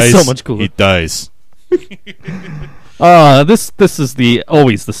But dies, he's so much cooler. he dies. This is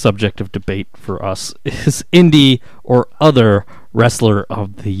always the subject of debate for us. Is indie or other wrestler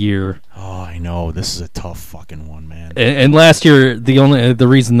of the year? Oh, I know. This is a tough fucking one, man. And last year, the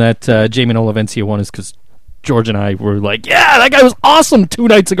reason that Jamie Olavencia won is because George and I were like, "Yeah, that guy was awesome 2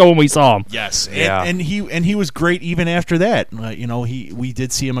 nights ago when we saw him." Yes, Yeah. and he was great even after that. We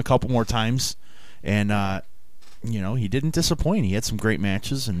did see him a couple more times, and he didn't disappoint. He had some great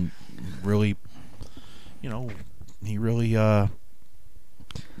matches, and really, he really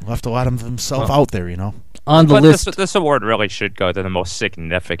left a lot of himself out there. On the But list, this award really should go to the most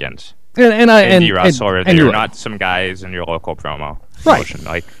significant and indie wrestler. and They're you're not some guys in your local promo. Right. Promotion,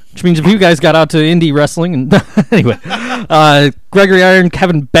 like, which means if you guys got out to indie wrestling, and anyway, Gregory Iron,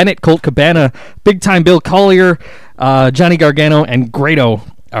 Kevin Bennett, Colt Cabana, Big Time Bill Collier, Johnny Gargano, and Grado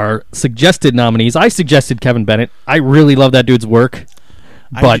are suggested nominees. I suggested Kevin Bennett. I really love that dude's work,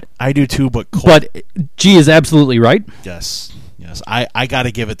 but I do too. But Colt, but G is absolutely right. yes, I got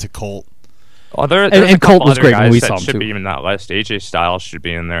to give it to Colt. oh, there's And a couple Colt was other great when guys we that saw him, should too. be in that list. AJ Styles should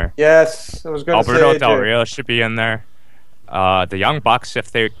be in there. yes, I was going to say Alberto AJ. Del Rio should be in there. The Young Bucks,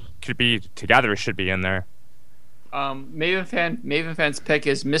 if they could be together, should be in there. Maven Fan's pick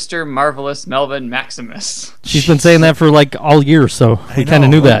is Mr. Marvelous Melvin Maximus. She's been saying that for like all year, so we kind know. of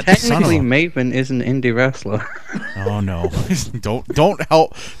knew that. Technically, Son Maven is an indie wrestler. Oh no!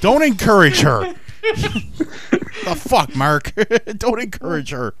 Don't encourage her. The fuck, Mark! Don't encourage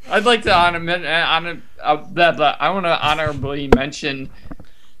her. I'd like to I want to honorably mention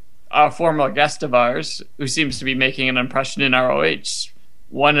a former guest of ours who seems to be making an impression in ROH.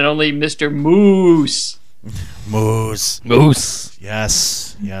 One and only Mr. Moose. Moose.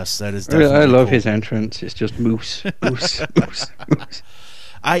 Yes, that is definitely I love cool. his entrance. It's just moose, moose, moose, moose.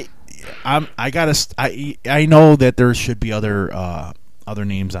 I know that there should be other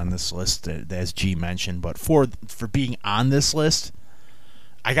names on this list as G mentioned, but for being on this list,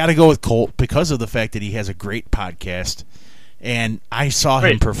 I got to go with Colt because of the fact that he has a great podcast, and I saw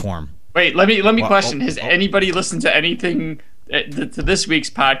him perform. Wait, let me Well, question. Has anybody listened to anything to this week's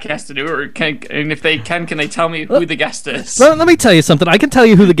podcast to do, and if they can they tell me who the guest is? Let me tell you something. I can tell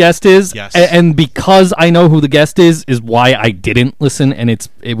you who the guest is, Yes. and because I know who the guest is why I didn't listen. And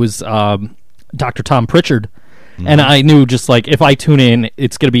it was Dr. Tom Pritchard, and I knew just like if I tune in,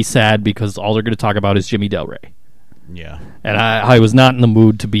 it's gonna be sad because all they're gonna talk about is Jimmy Del Rey. Yeah, And I was not in the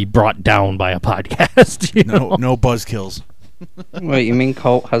mood to be brought down by a podcast. You know? no buzzkills. Wait, you mean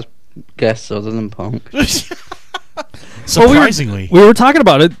Colt has guests other than Punk? Surprisingly, we were talking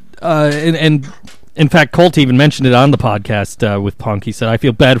about it, and in fact, Colt even mentioned it on the podcast with Punk. He said, "I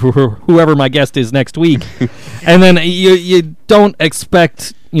feel bad for whoever my guest is next week," and then you don't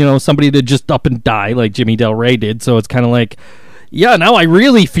expect somebody to just up and die like Jimmy Del Rey did. So it's kind of like, yeah, now I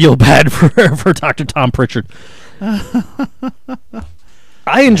really feel bad for Dr. Tom Pritchard.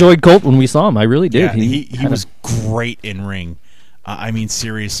 I enjoyed Colt when we saw him. I really did. yeah, he was great in ring. I mean,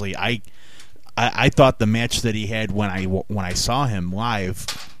 seriously, I thought the match that he had when I saw him live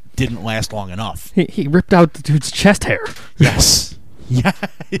didn't last long enough. He ripped out the dude's chest hair. Yes. Yeah,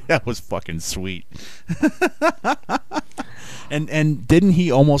 that was fucking sweet. And didn't he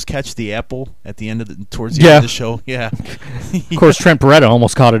almost catch the apple at the end of towards the end of the show? Yeah. Of course, Trent Beretta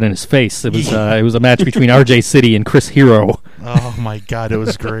almost caught it in his face. It was a match between RJ City and Chris Hero. Oh my God, it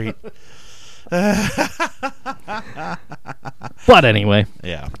was great. But anyway,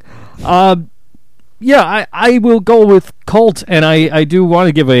 Yeah. yeah, I will go with Colt, and I do want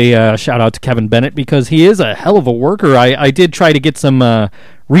to give a shout out to Kevin Bennett because he is a hell of a worker. I did try to get some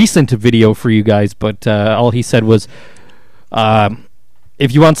recent video for you guys, but all he said was,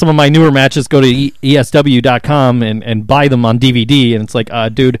 if you want some of my newer matches, go to ESW.com and buy them on DVD. And it's like,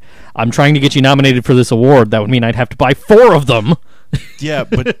 dude, I'm trying to get you nominated for this award. That would mean I'd have to buy 4 of them. Yeah,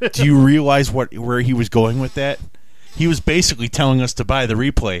 but do you realize where he was going with that? He was basically telling us to buy the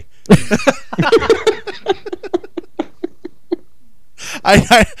replay.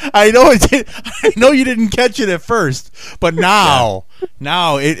 I know it did, I know you didn't catch it at first, but now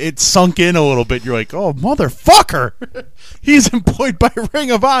it sunk in a little bit. You're like, oh motherfucker, he's employed by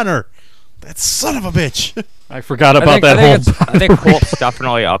Ring of Honor. That son of a bitch. I forgot about that whole. I think Colt's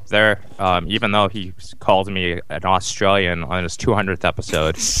definitely up there, even though he called me an Australian on his 200th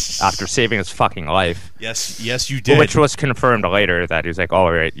episode after saving his fucking life. Yes, you did. Which was confirmed later that he was like, "Oh,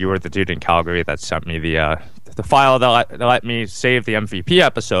 right, you were the dude in Calgary that sent me the file that let me save the MVP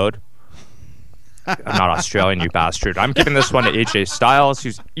episode." I'm not Australian, you bastard. I'm giving this one to AJ Styles,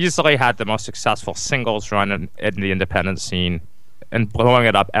 who's easily had the most successful singles run in the independent scene and blowing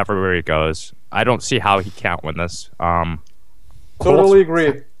it up everywhere he goes. I don't see how he can't win this. Totally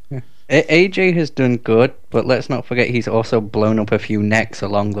agree. AJ has done good, but let's not forget he's also blown up a few necks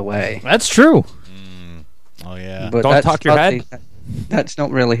along the way. That's true. Oh yeah. But Don't tuck your head. That's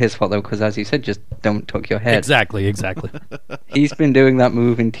not really his fault though, because as you said, just don't tuck your head. Exactly. He's been doing that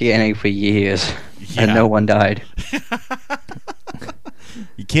move in TNA for years, and no one died.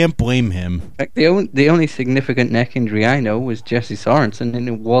 You can't blame him. In fact, the only significant neck injury I know was Jesse Sorensen, and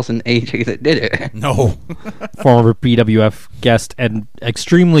it wasn't AJ that did it. No. Former BWF guest and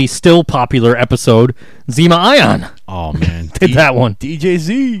extremely still popular episode, Zema Ion. Oh man, Did that one.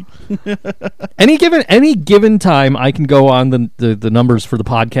 DJZ. Any given time, I can go on the numbers for the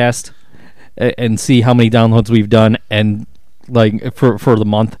podcast and see how many downloads we've done, and like for the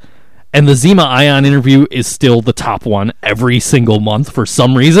month. And the Zema Ion interview is still the top one every single month for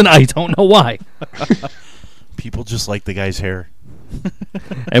some reason. I don't know why. People just like the guy's hair.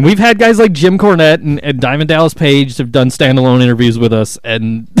 And we've had guys like Jim Cornette and Diamond Dallas Page have done standalone interviews with us,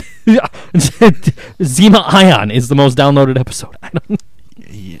 and Zema Ion is the most downloaded episode.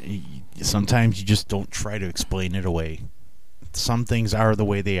 Sometimes you just don't try to explain it away. Some things are the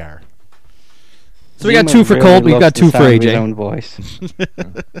way they are. So we got 2 for Colt, we've got 2 for AJ. His own voice.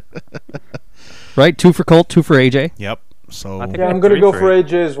 Right? 2 for Colt, 2 for AJ. Yep. So Yeah, I'm going to go for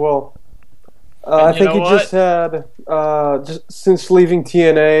AJ as well. I think he just had, just since leaving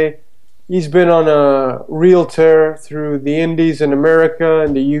TNA, he's been on a real tear through the Indies in America,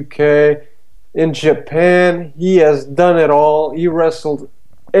 in the UK, in Japan. He has done it all. He wrestled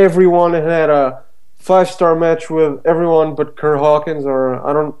everyone and had a 5-star match with everyone but Kurt Hawkins, or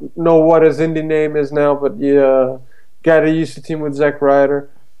I don't know what his indie name is now, but yeah, guy that used to team with Zack Ryder.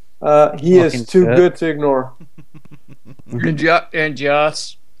 He is too good to ignore. And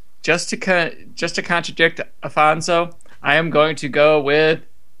just to contradict Afonso, I am going to go with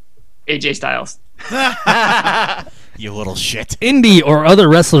AJ Styles. you little shit. Indie or other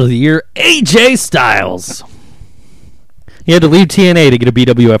wrestler of the year, AJ Styles. He had to leave TNA to get a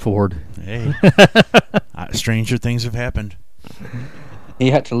BWF award. Hey, stranger things have happened.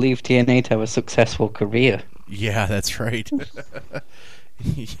 He had to leave TNA to have a successful career. Yeah, that's right.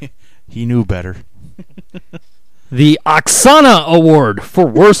 He knew better. The Oksana Award for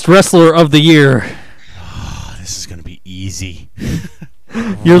Worst Wrestler of the Year. Oh, this is going to be easy.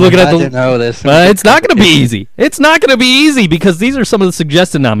 You're looking at I don't know this. It's not going to be easy. It's not going to be easy because these are some of the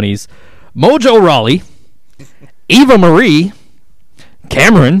suggested nominees. Mojo Rawley, Eva Marie,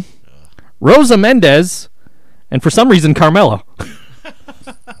 Cameron, Rosa Mendez, and for some reason, Carmella.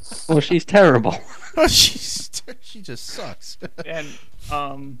 Well, she's terrible. She just sucks. And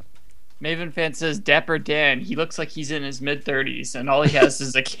Maven Fan says Dapper Dan. He looks like he's in his mid-30s, and all he has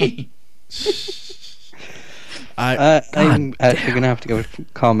is a cane. I'm actually gonna have to go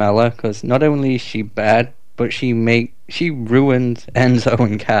with Carmella because not only is she bad, but she ruined Enzo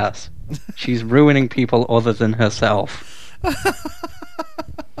and Cass. She's ruining people other than herself.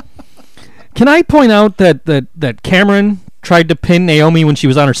 Can I point out that Cameron tried to pin Naomi when she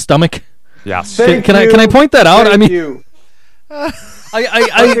was on her stomach? Yeah. Can I point that out? Thank I mean, you.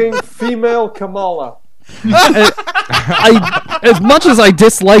 Fucking female Kamala. As much as I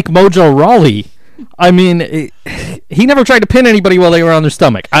dislike Mojo Rawley, I mean, he never tried to pin anybody while they were on their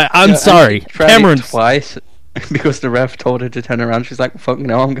stomach. I'm sorry, Tried Cameron. it twice because the ref told her to turn around. She's like, "Fuck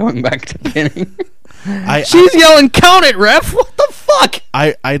no, I'm going back to pinning." She's yelling, "Count it, ref!" What the fuck?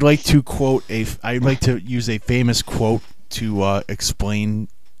 I'd like to quote I'd like to use a famous quote to explain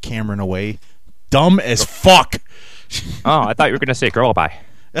Cameron away. Dumb as fuck. Oh, I thought you were gonna say girl bye.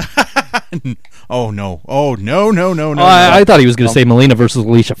 Oh no! Oh no! No! No! No! I thought he was going to say Melina versus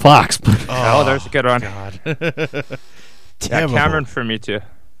Alicia Fox. But Oh, there's a good one. God. Yeah, Terrible. Cameron for me too.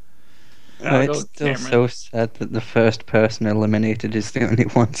 Oh, it's still so sad that the first person eliminated is the only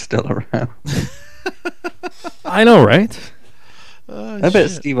one still around. I know, right? I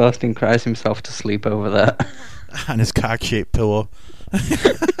bet Steve Austin cries himself to sleep over that. On his cock-shaped pillow.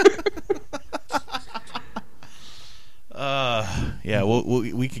 Yeah,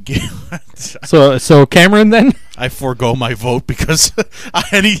 we could get. So Cameron then? I forego my vote because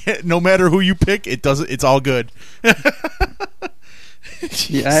no matter who you pick, it's all good.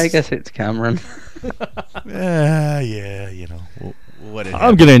 Yeah, I guess it's Cameron. Yeah, you know.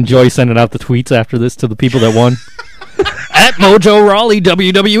 I'm going to enjoy sending out the tweets after this to the people that won. At Mojo Rawley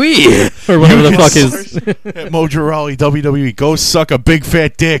WWE or whatever the fuck is. At Mojo Rawley WWE, go suck a big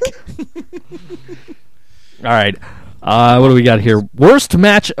fat dick. All right. What do we got here? Worst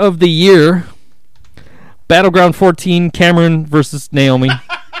match of the year. Battleground 14, Cameron versus Naomi.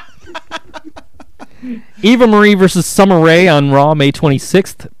 Eva Marie versus Summer Rae on Raw, May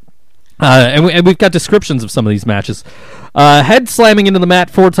 26th. And we've got descriptions of some of these matches. Head slamming into the mat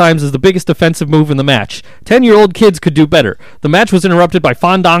 4 times is the biggest offensive move in the match. 10-year-old kids could do better. The match was interrupted by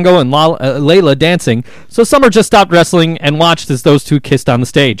Fandango and Layla dancing, so Summer just stopped wrestling and watched as those two kissed on the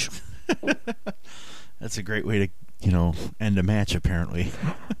stage. That's a great way to, end a match, apparently.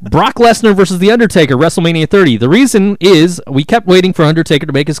 Brock Lesnar versus The Undertaker, WrestleMania 30. The reason is we kept waiting for Undertaker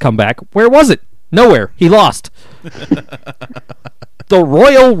to make his comeback. Where was it? Nowhere. He lost. The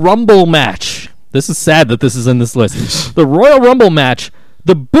Royal Rumble match. This is sad that this is in this list. The Royal Rumble match.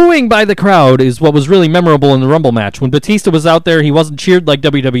 The booing by the crowd is what was really memorable in the Rumble match. When Batista was out there, he wasn't cheered like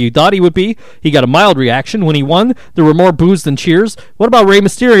WWE thought he would be. He got a mild reaction. When he won, there were more boos than cheers. What about Rey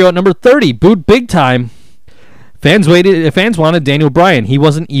Mysterio at number 30? Booed big time. Fans wanted Daniel Bryan. He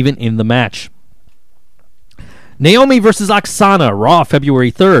wasn't even in the match. Naomi versus Oksana, Raw,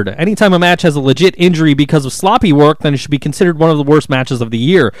 February 3rd. Anytime a match has a legit injury because of sloppy work, then it should be considered one of the worst matches of the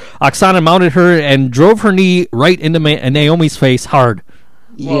year. Oksana mounted her and drove her knee right into Naomi's face hard.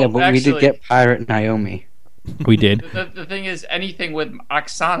 Yeah, but we did get Pirate Naomi. We did. The thing is, anything with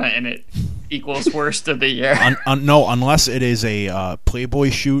Oksana in it equals worst of the year. No, unless it is a Playboy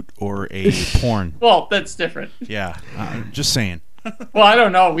shoot or a porn. Well, that's different. Yeah, I'm just saying. Well, I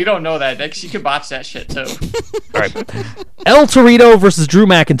don't know. We don't know that. Like, she could botch that shit, too. All right. El Torito versus Drew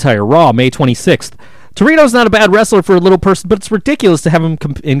McIntyre, Raw, May 26th. Torito's not a bad wrestler for a little person, but it's ridiculous to have him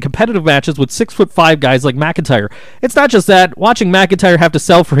in competitive matches with 6'5" guys like McIntyre. It's not just that. Watching McIntyre have to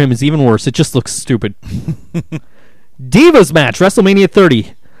sell for him is even worse. It just looks stupid. Divas match, WrestleMania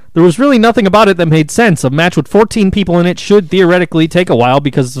 30. There was really nothing about it that made sense. A match with 14 people in it should theoretically take a while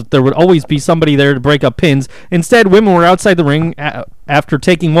because there would always be somebody there to break up pins. Instead, women were outside the ring after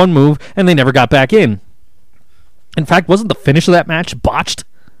taking one move, and they never got back in. In fact, wasn't the finish of that match botched?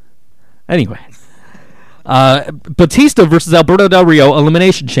 Anyway. Batista versus Alberto Del Rio,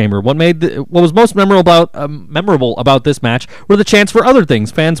 Elimination Chamber. What was most memorable about this match were the chants for other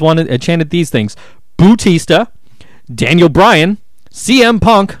things. Fans chanted these things: Batista, Daniel Bryan, CM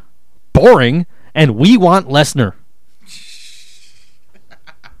Punk, boring, and we want Lesnar.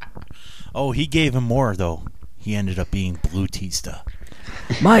 Oh, he gave him more though. He ended up being Batista.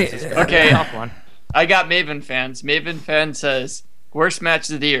 Okay, tough one. I got Maven fans. Maven fan says worst match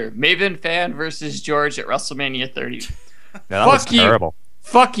of the year: Maven fan versus George at WrestleMania 30. That was terrible.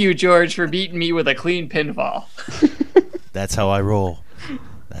 Fuck you, George, for beating me with a clean pinfall. That's how I roll.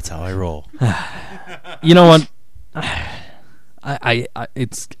 That's how I roll. You know what?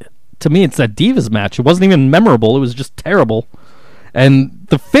 It's to me, it's that Divas match. It wasn't even memorable. It was just terrible, and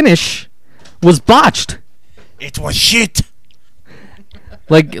the finish was botched. It was shit.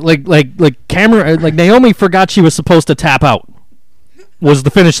 Like Naomi forgot she was supposed to tap out. Was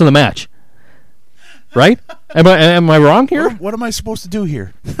the finish of the match? Right? Am I wrong here? What am I supposed to do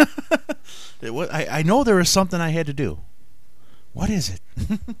here? I know there is something I had to do. What is it?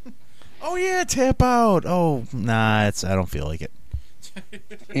 Oh yeah, tap out. Oh nah, I don't feel like it.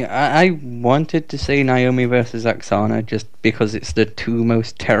 Yeah, I wanted to say Naomi versus Oksana just because it's the two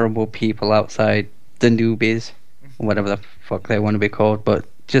most terrible people outside the newbies, or whatever the fuck they want to be called, but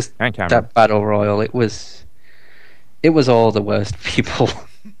just And Cameron. that battle royal, it was all the worst people,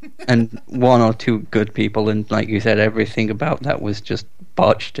 and one or two good people, and like you said, everything about that was just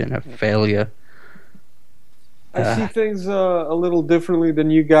botched and a failure. I see things a little differently than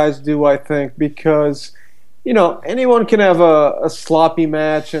you guys do, I think, because, anyone can have a sloppy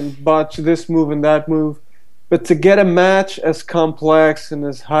match and botch this move and that move, but to get a match as complex and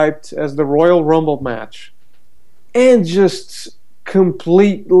as hyped as the Royal Rumble match and just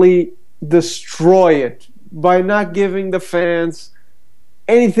completely destroy it by not giving the fans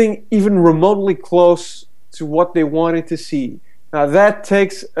anything even remotely close to what they wanted to see. Now that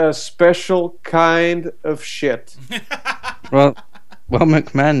takes a special kind of shit. Well,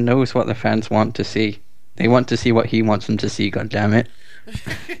 McMahon knows what the fans want to see. They want to see what he wants them to see, goddammit.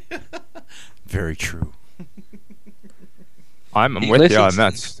 Very true. I'm He with you on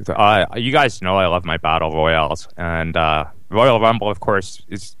listens. that. You guys know I love my battle royals, and Royal Rumble, of course,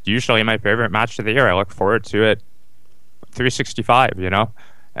 is usually my favorite match of the year. I look forward to it 365,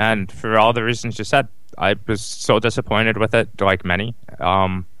 and for all the reasons you said, I was so disappointed with it, like many.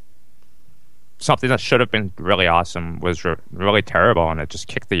 Something that should have been really awesome was really terrible, and it just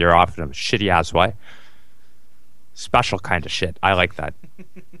kicked the year off in a shitty-ass way. Special kind of shit. I like that.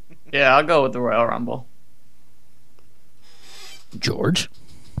 Yeah, I'll go with the Royal Rumble. George?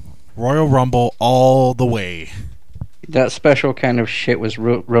 Royal Rumble all the way. That special kind of shit was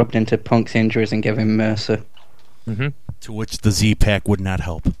rubbed into Punk's injuries and gave him Mercer. Mm-hmm. To which the Z-Pack would not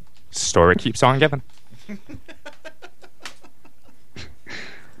help. Story keeps on giving.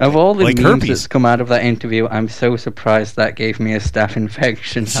 Of all the Like memes herpes. that's come out of that interview, I'm so surprised that gave me a staph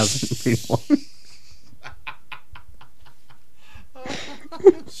infection hasn't been one.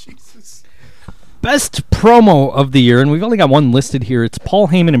 Jesus. Best promo of the year, and we've only got one listed here. It's Paul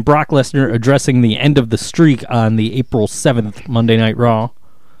Heyman and Brock Lesnar addressing the end of the streak on the April 7th Monday Night Raw.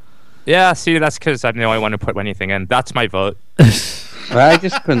 Yeah, see, that's because I'm the only one who put anything in. That's my vote. I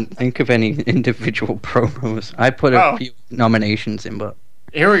just couldn't think of any individual promos. I put a Oh. few nominations in, but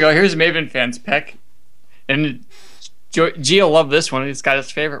Here we go. Here's Maven Fan's pick. And Gio loved this one. He's got his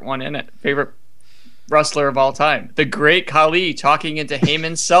favorite one in it. Favorite wrestler of all time. The Great Khali talking into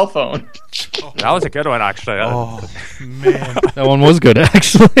Heyman's cell phone. That was a good one, actually. Oh, man. That one was good,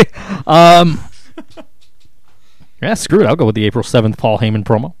 actually. Yeah, screw it. I'll go with the April 7th Paul Heyman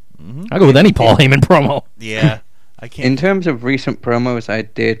promo. I'll go with any Paul Heyman promo. Yeah. I in can't. terms of recent promos, I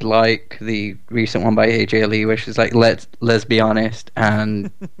did like the recent one by AJ Lee, which is like, let's be honest, and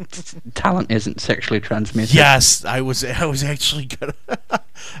talent isn't sexually transmitted. Yes, I was actually gonna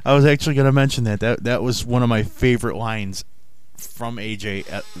mention that. That was one of my favorite lines from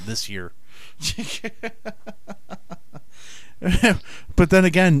AJ this year. But then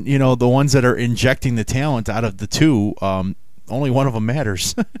again, the ones that are injecting the talent out of the two, only one of them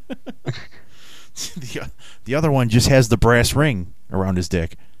matters. The other one just has the brass ring around his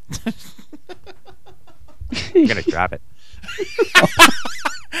dick. I'm going to grab it.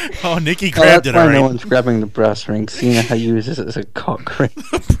 Oh, Nikki Oh, grabbed that's it why already. no one's grabbing the brass ring. Cena uses it as a cock ring.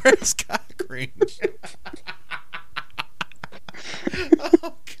 Brass cock ring.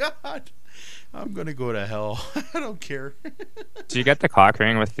 Oh God, I'm gonna go to hell. I don't care. Do you get the cock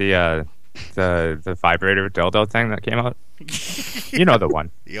ring with the vibrator dildo thing that came out? You know the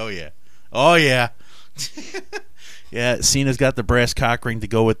one. Oh yeah. Yeah, Cena's got the brass cock ring to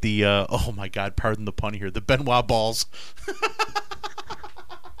go with the oh my God, pardon the pun here, the Benoit balls.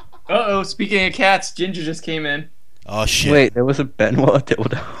 Uh-oh, speaking of cats, Ginger just came in. Oh shit. Wait, there was a Benoit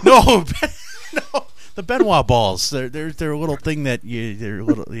dildo. No, no, the Benoit balls. They're a little thing that they're a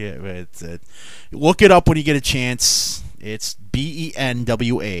little It's look it up when you get a chance. It's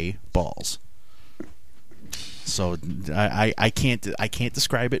BENWA balls. So I can't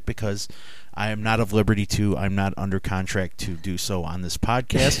describe it because I am not of liberty to. I'm not under contract to do so on this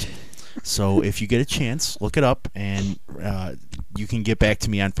podcast. So if you get a chance, look it up, and you can get back to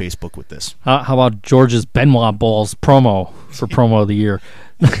me on Facebook with this. How about George's Benoit Balls promo for promo of the year?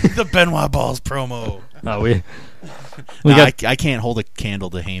 The Benoit balls promo. We Nah, got I can't hold a candle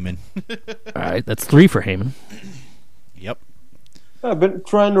to Heyman. all right. That's 3 for Heyman. Yep. I've been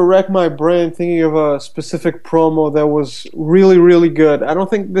trying to rack my brain thinking of a specific promo that was really, really good. I don't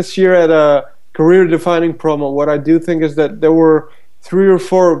think this year had a career-defining promo. What I do think is that there were 3 or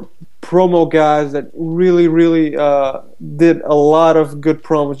 4 promo guys that really, really did a lot of good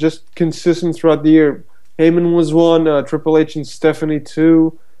promos, just consistent throughout the year. Heyman was one, Triple H and Stephanie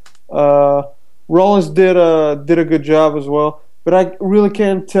too. Rollins did a good job as well. But I really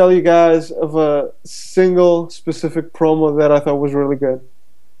can't tell you guys of a single specific promo that I thought was really good.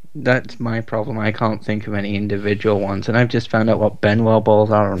 That's my problem. I can't think of any individual ones, and I've just found out what Benoit balls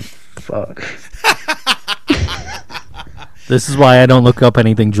are. And fuck. This is why I don't look up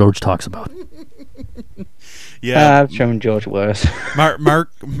anything George talks about. Yeah, I've shown George worse.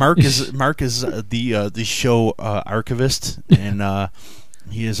 Mark is the show archivist, and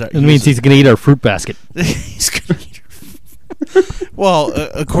he is. It means he's going to eat our fruit basket. He's gonna eat her. Well,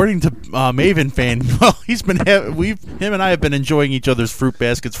 according to Maven fan, well, he's been him and I have been enjoying each other's fruit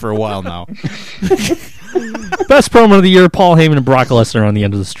baskets for a while now. Best promo of the year: Paul Heyman and Brock Lesnar on the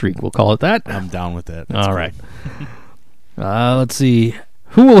end of the streak. We'll call it that. I'm down with that. That's All cool. right. Let's see.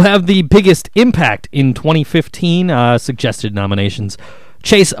 Who will have the biggest impact in 2015? Suggested nominations: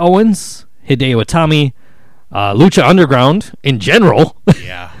 Chase Owens, Hideo Itami, Lucha Underground in general,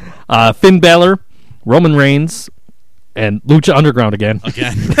 Yeah. Finn Balor, Roman Reigns, and Lucha Underground again.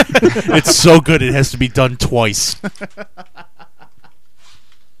 Again, it's so good it has to be done twice.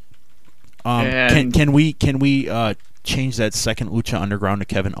 And- Can we change that second Lucha Underground to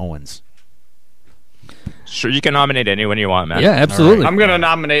Kevin Owens? Sure, you can nominate anyone you want, man. Yeah, absolutely. I'm gonna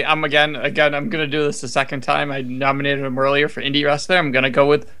nominate. I'm gonna do this the second time. I nominated him earlier for indie wrestler. I'm gonna go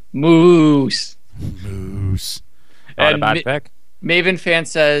with Moose. Moose. Not a And bad pick. Maven fan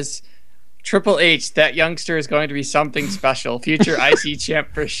says Triple H. That youngster is going to be something special. Future IC champ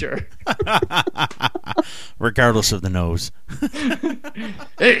for sure. Regardless of the nose.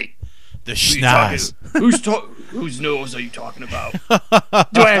 Hey, The schnoz. whose nose are you talking about?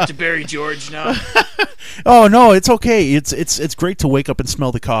 Do I have to bury George now? Oh no, it's okay. It's great to wake up and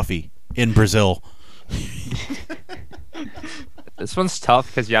smell the coffee in Brazil. This one's tough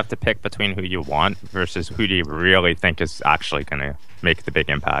because you have to pick between who you want versus who do you really think is actually going to make the big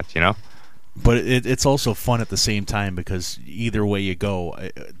impact, you know? But it's also fun at the same time because either way you go,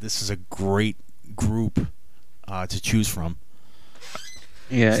 this is a great group to choose from.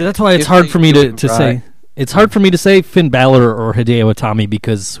 Yeah. See, that's why it's if hard they for me do to it say. right- It's hard for me to say Finn Balor or Hideo Itami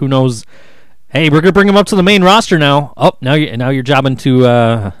because who knows? Hey, we're gonna bring him up to the main roster now. Oh, now you're jobbing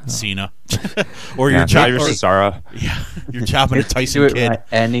to Cena, or Yeah, you're now you're or- Cesaro. yeah, you're chopping a If they do Tyson it Kidd. right,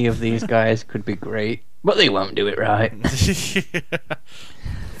 any of these guys could be great, but they won't do it right.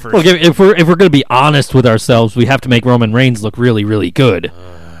 For Look, if we're gonna be honest with ourselves, we have to make Roman Reigns look really, really good,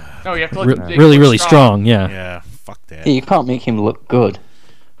 No, you have to Re- look really, really strong. Yeah. yeah, fuck that. You can't make him look good.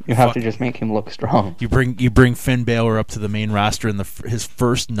 You have Fuck. to just make him look strong. You bring Finn Balor up to the main roster, and his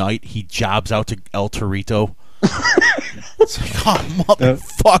first night he jobs out to El Torito. It's like, oh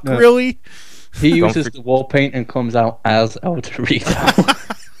motherfuck, no. really? He Don't uses for- the wall paint and comes out as El Torito.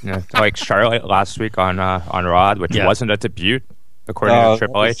 Yeah, like Charlotte last week on Raw, which Yeah. wasn't a debut, according No, to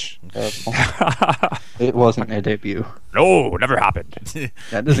Triple that H. It wasn't a debut. No, never happened.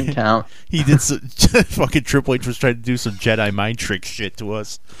 That doesn't count. He did fucking Triple H was trying to do some Jedi mind trick shit to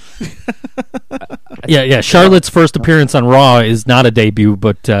us. Yeah. Charlotte's first appearance on Raw is not a debut,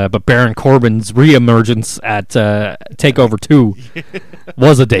 but Baron Corbin's reemergence at Takeover 2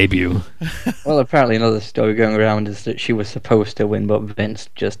 was a debut. Well, apparently another story going around is that she was supposed to win, but Vince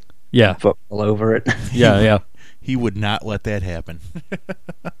just Yeah. fucked all over it. Yeah. He would not let that happen.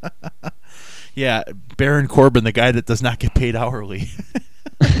 Yeah, Baron Corbin, the guy that does not get paid hourly.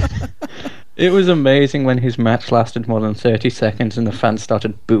 It was amazing when his match lasted more than 30 seconds and the fans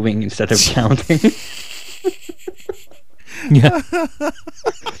started booing instead of counting. Yeah.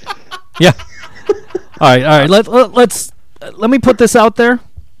 Yeah. All right. Let me put this out there.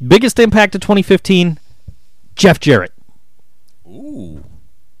 Biggest impact of 2015, Jeff Jarrett. Ooh.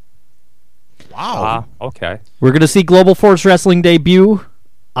 Wow. Okay. We're going to see Global Force Wrestling debut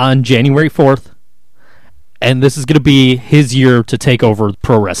on January 4th. And this is going to be his year to take over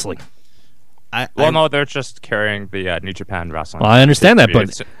pro wrestling. Well, no, they're just carrying the New Japan Wrestling. Well, I understand that,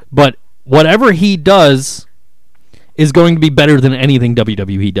 It's- but whatever he does is going to be better than anything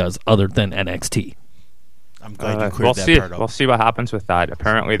WWE does other than NXT. I'm glad you cleared we'll that see. part up. We'll see what happens with that.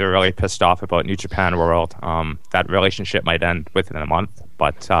 Apparently, they're really pissed off about New Japan World. That relationship might end within a month,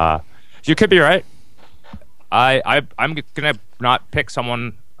 but you could be right. I'm gonna not pick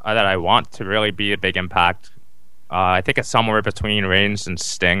someone that I want to really be a big impact. I think it's somewhere between Reigns and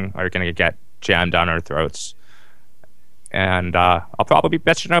Sting are gonna get jammed down our throats, and I'll probably be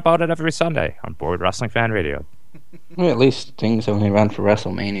bitching about it every Sunday on Board Wrestling Fan Radio. Well, at least Sting's only ran for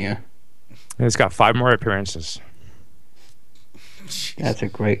WrestleMania. He's got 5 more appearances. That's a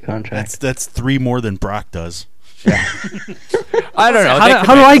great contract. That's 3 more than Brock does. I don't know.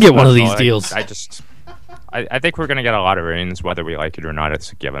 How do I get one of these deals? I think we're gonna get a lot of Reigns, whether we like it or not.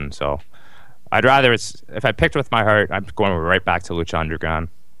 It's a given. So I'd rather if I picked with my heart, I'm going right back to Lucha Underground.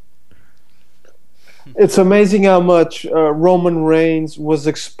 It's amazing how much Roman Reigns was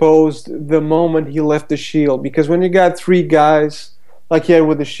exposed the moment he left the Shield. Because when you got three guys, like you had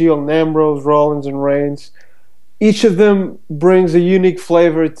with the Shield, Ambrose, Rollins, and Reigns, each of them brings a unique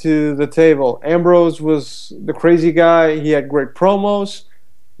flavor to the table. Ambrose was the crazy guy. He had great promos.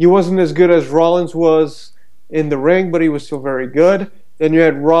 He wasn't as good as Rollins was in the ring, but he was still very good. Then you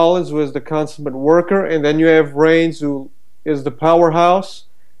had Rollins, who was the consummate worker. And then you have Reigns, who is the powerhouse.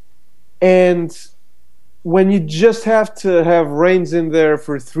 And when you just have to have Reigns in there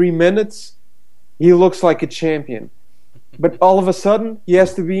for 3 minutes, he looks like a champion. But all of a sudden, he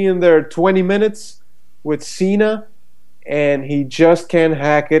has to be in there 20 minutes with Cena, and he just can't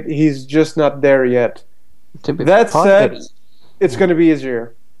hack it. He's just not there yet. That said, it's going to be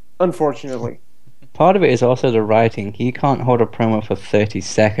easier, unfortunately. Part of it is also the writing. He can't hold a promo for 30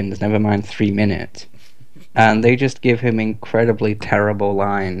 seconds, never mind 3 minutes. And they just give him incredibly terrible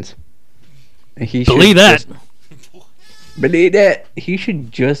lines. Believe that. Believe that. He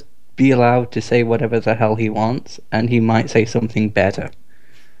should just be allowed to say whatever the hell he wants, and he might say something better.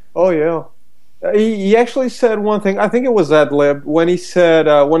 Oh, yeah. He actually said one thing. I think it was ad-lib when he said,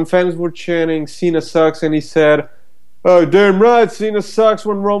 when fans were chanting Cena sucks, and he said, "Oh, damn right, Cena sucks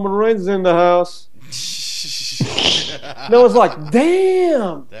when Roman Reigns is in the house." And I was like,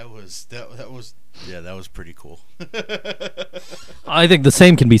 damn. That was pretty cool. I think the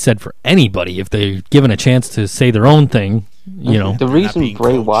same can be said for anybody if they're given a chance to say their own thing. You know, The reason being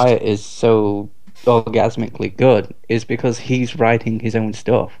Bray coached. Wyatt is so orgasmically good is because he's writing his own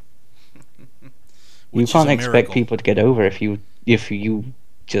stuff. You Which is can't a expect miracle. people to get over if you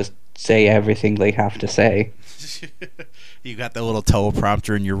just say everything they have to say. You got that little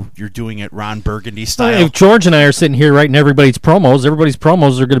teleprompter, and you're doing it Ron Burgundy style. if George and I are sitting here writing everybody's promos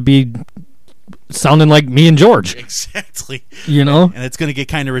are going to be sounding like me and George. Exactly. You know? And it's going to get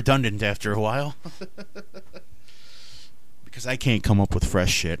kind of redundant after a while. Because I can't come up with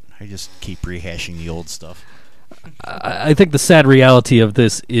fresh shit. I just keep rehashing the old stuff. I think the sad reality of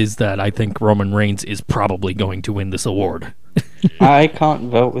this is that I think Roman Reigns is probably going to win this award. I can't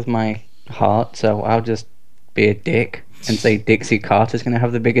vote with my heart, so I'll just be a dick and say Dixie Carter's going to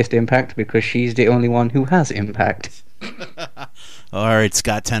have the biggest impact because she's the only one who has impact. All right,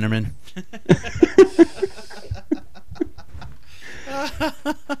 Scott Tenorman.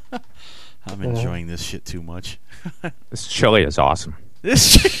 I'm enjoying this shit too much. This chili is awesome.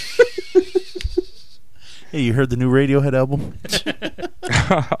 This. Hey, you heard the new Radiohead album?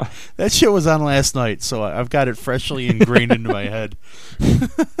 That shit was on last night, so I've got it freshly ingrained into my head.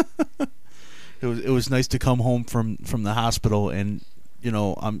 It was nice to come home from the hospital, and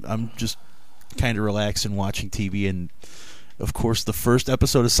I'm just kind of relaxing watching TV, and of course the first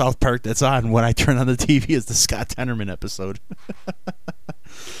episode of South Park that's on when I turn on the TV is the Scott Tenorman episode.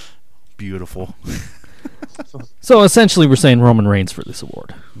 Beautiful. So essentially we're saying Roman Reigns for this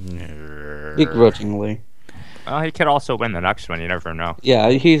award. Begrudgingly. He could also win the next one. You never know.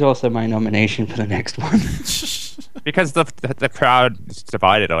 Yeah, he's also my nomination for the next one. Because the crowd is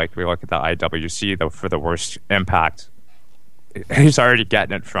divided. Like, we look at the IWC, though, for the worst impact. He's already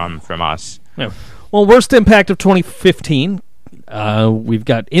getting it from us. Yeah. Well, worst impact of 2015. We've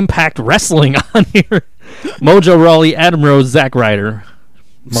got Impact Wrestling on here. Mojo Rawley, Adam Rose, Zack Ryder.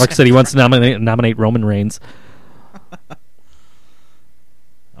 Mark said he wants to nominate Roman Reigns.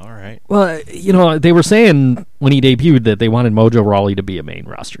 All right. Well, they were saying when he debuted that they wanted Mojo Rawley to be a main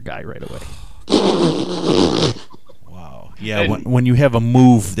roster guy right away. Wow. Yeah, when you have a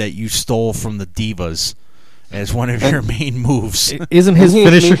move that you stole from the Divas as one of your main moves. Isn't his Me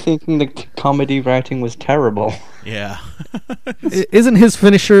finisher? thinking the comedy writing was terrible. Yeah. Isn't his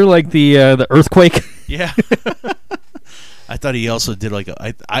finisher like the earthquake? Yeah. I thought he also did like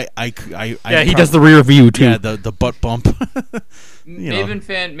Yeah, he does the rear view too. Yeah, the butt bump. Maven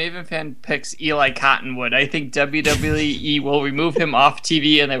fan picks Eli Cottonwood. I think WWE will remove him off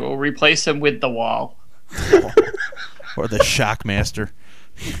TV and they will replace him with The Wall. Or the Shockmaster.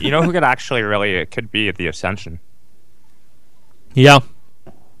 You know who could actually it could be the Ascension. Yeah.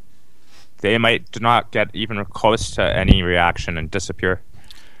 They might not get even close to any reaction and disappear.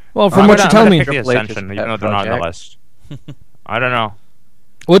 Well, from what you're telling me, the Ascension, even though they're not on the list. I don't know.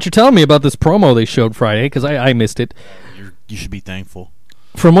 What you're telling me about this promo they showed Friday, because I missed it. You should be thankful.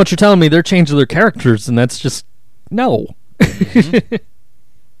 From what you're telling me, they're changing their characters, and that's just no. Mm-hmm.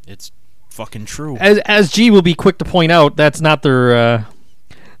 It's fucking true. As G will be quick to point out, that's not their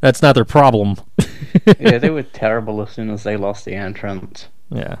problem. Yeah, they were terrible as soon as they lost the entrance.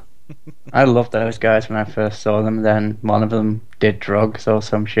 Yeah. I loved those guys when I first saw them. Then one of them did drugs or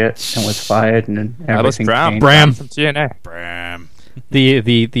some shit and was fired, and then That was everything Bram. changed. Bram. From TNA. Bram.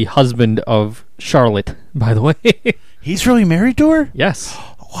 the husband of Charlotte, by the way. He's really married to her? Yes.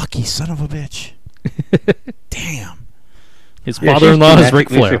 Lucky son of a bitch. Damn. His Yeah, father-in-law she's is Ric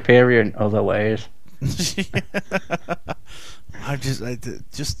genetically Flair. superior in other ways.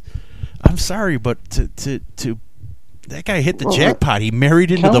 I'm sorry, but to that guy hit the Well, jackpot. He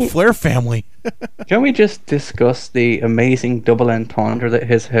married into can the we- Flair family. Can we just discuss the amazing double entendre that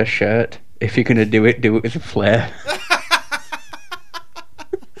is her shirt? If you're gonna do it with Flair.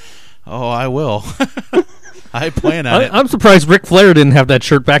 Oh, I will. I plan on it. I'm surprised Ric Flair didn't have that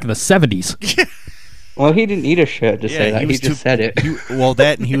shirt back in the 70s. Well, he didn't need a shirt to say that. He just said it. Well,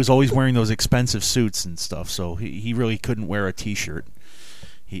 that and he was always wearing those expensive suits and stuff, so he really couldn't wear a T-shirt.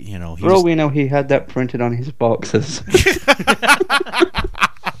 He For all we know, he had that printed on his boxes.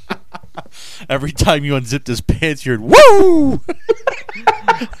 every time you unzipped his pants, you're woo.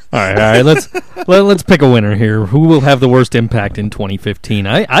 All right. Let's pick a winner here. Who will have the worst impact in 2015?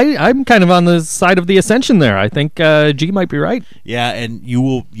 I'm kind of on the side of the Ascension there. I think G might be right. Yeah, and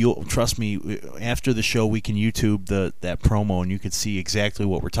you'll trust me. After the show, we can YouTube that promo, and you can see exactly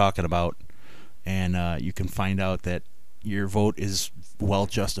what we're talking about, and you can find out that your vote is well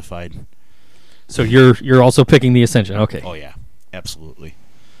justified. So you're also picking the Ascension. Okay. Oh yeah, absolutely.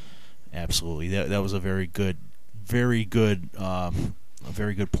 That was a very good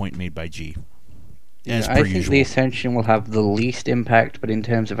point made by G. As I per think usual. the Ascension will have the least impact, but in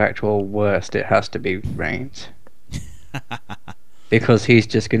terms of actual worst, it has to be Reigns. Because he's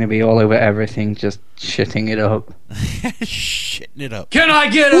just going to be all over everything, just shitting it up. Shitting it up. Can I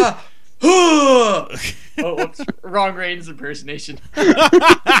get a? Oh, whoops! Wrong Reigns impersonation.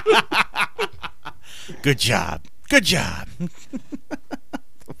 Good job.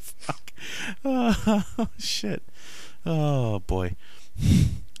 Fuck. Oh, shit. Oh, boy.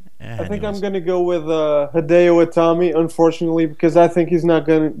 I think I'm going to go with Hideo Itami, unfortunately, because I think he's not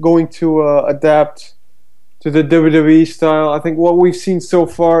going to adapt to the WWE style. I think what we've seen so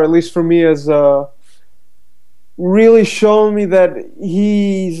far, at least for me, has really shown me that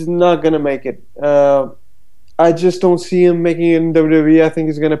he's not going to make it. I just don't see him making it in WWE. I think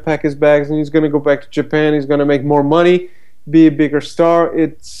he's going to pack his bags and he's going to go back to Japan. He's going to make more money, be a bigger star.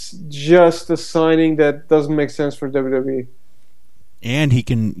 It's just a signing that doesn't make sense for WWE. And he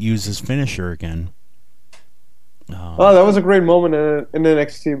can use his finisher again. Oh, that was a great moment in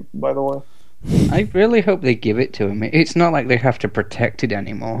NXT, by the way. I really hope they give it to him. It's not like they have to protect it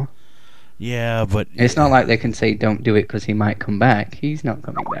anymore. Yeah, but... It's not like they can say, don't do it because he might come back. He's not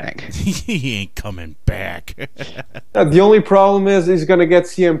coming back. He ain't coming back. The only problem is he's going to get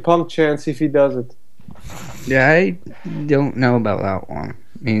CM Punk chance if he does it. Yeah, I don't know about that one.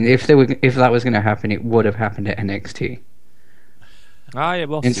 I mean, if that was going to happen, it would have happened at NXT. Yeah,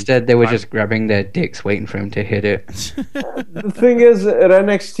 well. Instead, they were just grabbing their dicks waiting for him to hit it. The thing is, at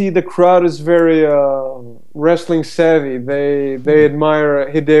NXT, the crowd is very wrestling savvy. They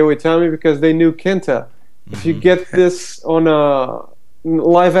admire Hideo Itami because they knew Kenta. If you get this on a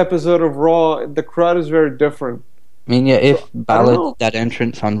live episode of Raw, the crowd is very different. I mean, yeah, if know. Balor did that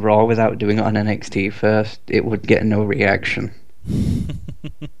entrance on Raw without doing it on NXT first, it would get no reaction.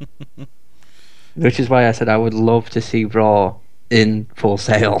 Which is why I said I would love to see Raw in Full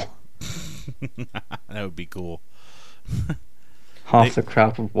Sail. That would be cool. Half the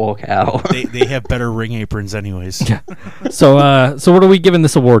crowd would walk out. They have better ring aprons anyways. Yeah. So what are we giving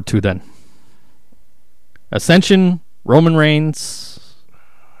this award to then? Ascension, Roman Reigns,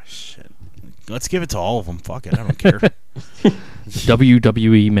 Shit. Let's give it to all of them. Fuck it. I don't care.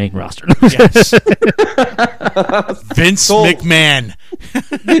 WWE main roster. Yes. Vince McMahon.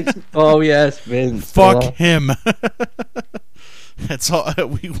 Oh yes, Vince. Fuck him. That's all.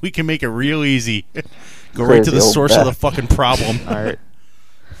 We can make it real easy. Go right to the Crazy old source of the bat. fucking problem. All right.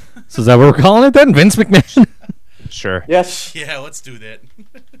 So is that what we're calling it then? Vince McMahon? Sure. Yes. Yeah, let's do that.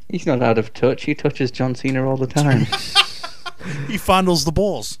 He's not out of touch. He touches John Cena all the time. He fondles the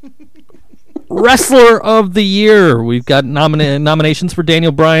balls. Wrestler of the Year. We've got nominations for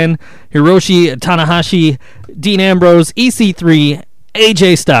Daniel Bryan, Hiroshi Tanahashi, Dean Ambrose, EC3,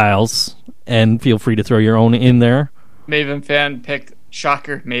 AJ Styles, and feel free to throw your own in there. Maven fan picked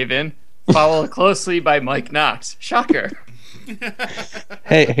Shocker Maven, followed closely by Mike Knox. Shocker.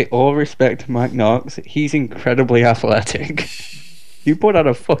 Hey, all respect to Mike Knox. He's incredibly athletic. You put out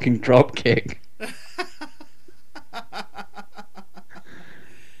a fucking drop kick.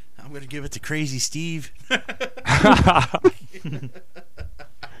 I'm going to give it to Crazy Steve.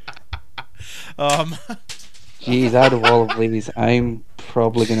 Jeez, out of all of these, I'm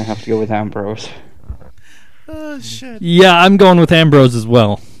probably going to have to go with Ambrose. Oh, shit. Yeah, I'm going with Ambrose as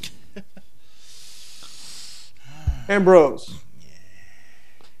well. Ambrose.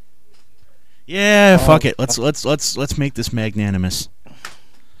 Yeah, fuck it. Let's make this magnanimous.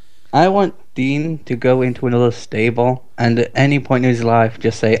 I want Dean to go into another stable and at any point in his life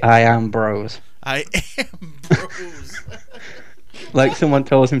just say, "I am bros." I am bros. Like someone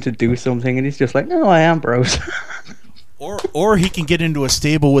tells him to do something and he's just like, "No, I am bros." Or he can get into a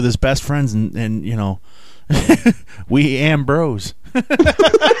stable with his best friends and you know, we am bros.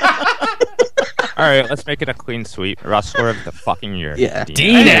 All right, let's make it a clean sweep. Wrestler of the fucking year. Yeah.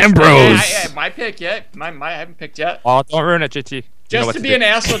 Dean Hey, Ambrose. my pick yet. I haven't picked yet. Oh, don't ruin it, JT. You know Just what to to be do. an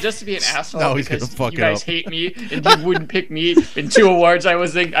asshole, just to be an asshole. No, he's because gonna fuck you it guys up. hate me and you wouldn't pick me in 2 awards. I'm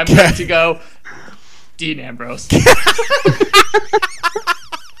going to go Dean Ambrose.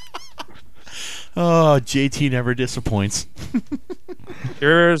 Oh, JT never disappoints.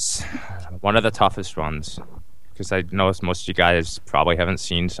 Here's one of the toughest ones, because I know most of you guys probably haven't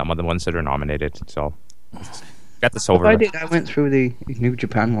seen some of the ones that are nominated. So get this over I with. did. I went through the New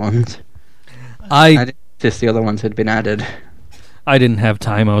Japan ones. I didn't notice the other ones had been added. I didn't have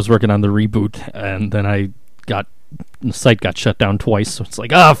time. I was working on the reboot, and then the site got shut down twice. So it's like,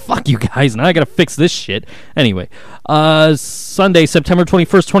 fuck you guys. Now I gotta fix this shit. Anyway, Sunday, September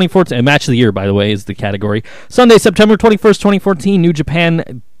 21st, 2014. Match of the year, by the way, is the category. Sunday, September 21st, 2014. New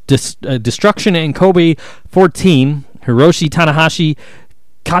Japan Destruction in Kobe 14. Hiroshi Tanahashi,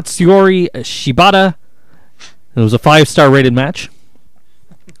 Katsuyori Shibata. It was a 5-star rated match.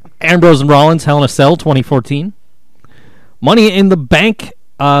 Ambrose and Rollins, Hell in a Cell 2014. Money in the Bank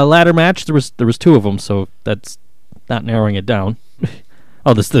ladder match. There was 2 of them, so that's not narrowing it down.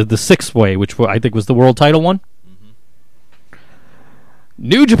 Oh, this the 6-way, which I think was the world title one. Mm-hmm.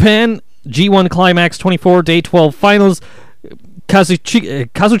 New Japan G1 Climax 24 Day 12 Finals.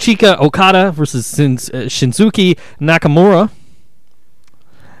 Kazuchika Okada versus Shinsuke Nakamura.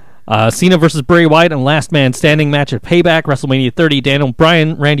 Cena versus Bray Wyatt and Last Man Standing match at Payback, WrestleMania 30, Daniel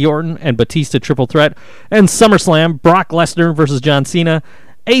Bryan, Randy Orton, and Batista Triple Threat, and SummerSlam, Brock Lesnar versus John Cena,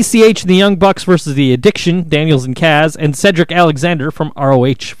 ACH and the Young Bucks versus The Addiction, Daniels and Kaz, and Cedric Alexander from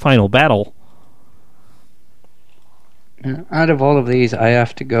ROH Final Battle. Out of all of these, I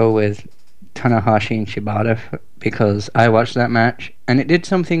have to go with Tanahashi and Shibata because I watched that match and it did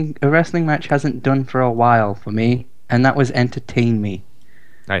something a wrestling match hasn't done for a while for me, and that was entertain me.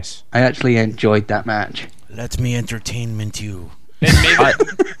 Nice. I actually enjoyed that match. Let me entertainment you.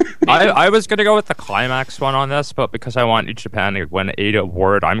 I was going to go with the climax one on this, but because I want New Japan to win a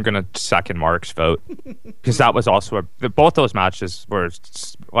award, I'm going to second Mark's vote. Because that was also both those matches were,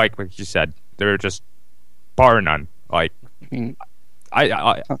 like you said, they were just bar none. Like,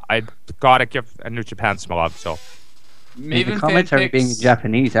 I got to give New Japan some love, so. Maven The commentary fan picks, being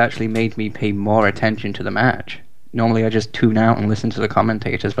Japanese actually made me pay more attention to the match. Normally I just tune out and listen to the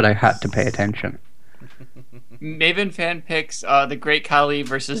commentators, but I had to pay attention. Maven fan picks the Great Khali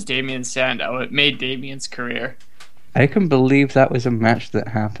versus Damian Sandow. It made Damian's career. I can believe that was a match that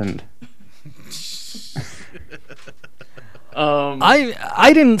happened.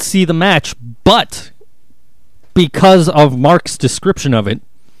 I didn't see the match, but because of Mark's description of it,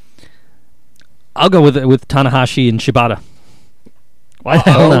 I'll go with Tanahashi and Shibata. Why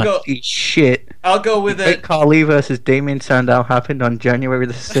the hell not? Holy shit. I'll go with Great it. Khali versus Damian Sandow happened on January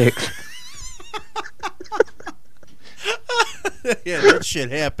the 6th. Yeah, that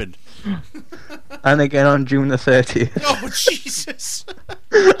shit happened. And again on June the 30th. Oh, Jesus.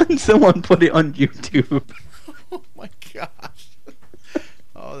 And someone put it on YouTube. Oh, my gosh.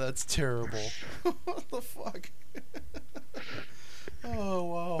 Oh, that's terrible. What the fuck? Oh,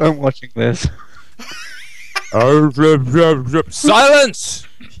 wow. I'm watching this. Silence!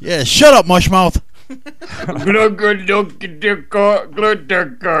 Yeah, shut up, Mushmouth.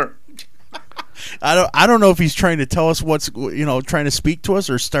 I don't know if he's trying to tell us what's, trying to speak to us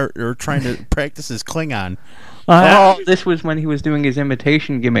or trying to practice his Klingon. This was when he was doing his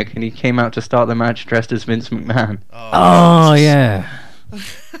imitation gimmick and he came out to start the match dressed as Vince McMahon. Oh, yeah.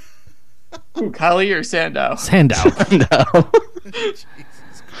 Who, Khali or Sandow? Sandow. No.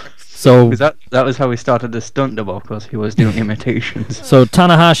 So, Because that was how he started the stunt double, because he was doing imitations. so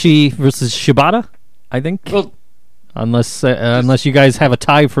Tanahashi versus Shibata, I think. Well, Unless you guys have a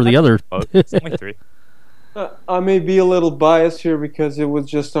tie for the other. Oh, it's only 3. I may be a little biased here because it was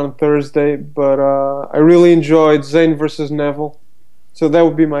just on Thursday, but I really enjoyed Zayn versus Neville, so that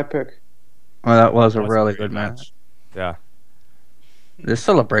would be my pick. Well, that was a That's really great good match. Yeah. The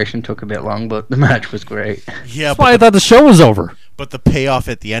celebration took a bit long, but the match was great. Yeah, That's why I thought the show was over. but the payoff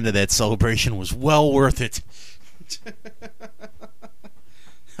at the end of that celebration was well worth it. That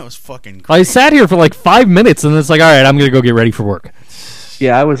was fucking great. I sat here for like 5 minutes, and it's like, all right, I'm going to go get ready for work.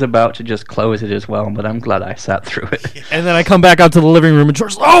 Yeah, I was about to just close it as well, but I'm glad I sat through it. And then I come back out to the living room and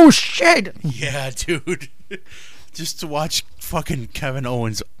George's, oh shit! Yeah, dude. Just to watch fucking Kevin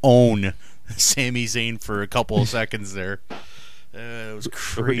Owens own Sami Zayn for a couple of seconds there. It was Who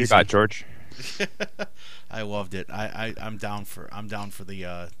crazy. you got, George? I loved it. I'm down for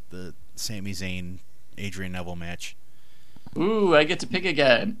the Sami Zayn Adrian Neville match. Ooh, I get to pick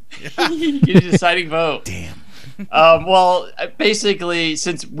again. Get a deciding vote. Damn. Well, basically,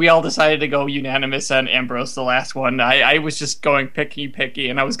 since we all decided to go unanimous on Ambrose, the last one, I was just going picky,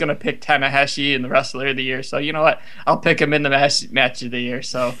 and I was going to pick Tanahashi in the Wrestler of the Year. So you know what? I'll pick him in the match of the year.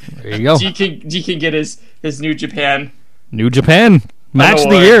 So There you go. G can get his New Japan. New Japan match of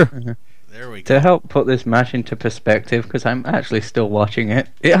the year. There we To go. help put this match into perspective, because I'm actually still watching it.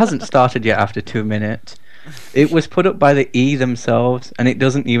 It hasn't started yet after 2 minutes. It was put up by the E themselves, and it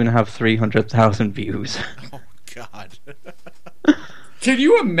doesn't even have 300,000 views. Oh God. Can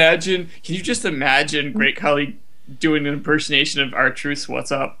you just imagine Great Khali doing an impersonation of R-Truth?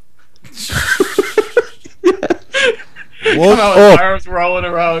 What's up? Come out with arms rolling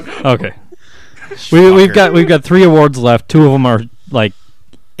around. Okay. We've got 3 awards left. 2 of them are like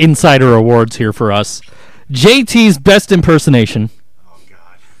insider awards here for us. JT's best impersonation. Oh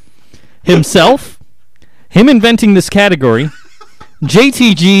God. Himself. Him inventing this category.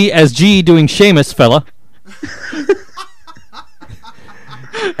 JTG as G doing Seamus fella.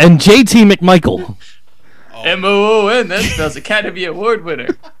 And JT McMichael. MOON, that's Academy Award winner.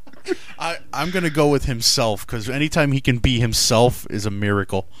 I'm gonna go with himself because anytime he can be himself is a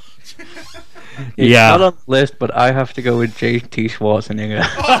miracle. It's Yeah. not on the list, but I have to go with JT Schwarzenegger.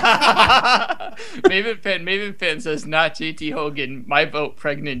 Maven fan says not JT Hogan. My vote,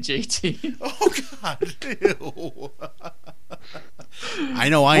 pregnant JT. Oh God. Ew. I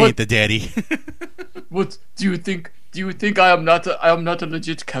know I ain't the daddy. What do you think? Do you think I am not a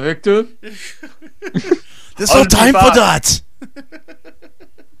legit character? There's no I'll be time for back. that.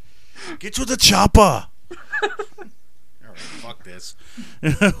 Get to the chopper. All right, fuck this.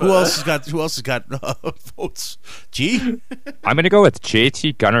 Who else has got votes? G? I'm going to go with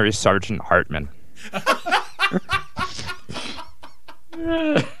JT Gunnery Sergeant Hartman.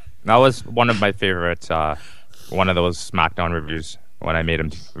 That was one of my favorites, one of those SmackDown reviews when I made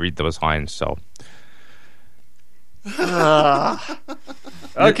him read those lines. So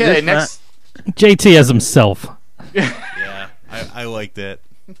Okay, This next. JT as himself. Yeah, I like that.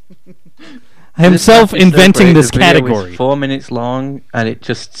 Himself This match is so inventing great. this The video is category. 4 minutes long, and it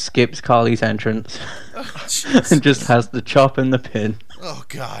just skips Carly's entrance. And just has the chop and the pin. Oh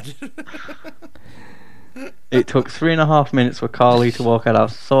God. It took 3.5 minutes for Carly to walk out. I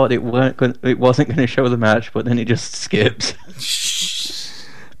thought it wasn't going to show the match, but then it just skips.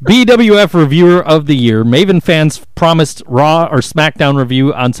 BWF Reviewer of the Year. Maven fans promised Raw or SmackDown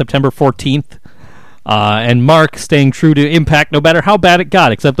review on September 14th. And Mark staying true to Impact no matter how bad it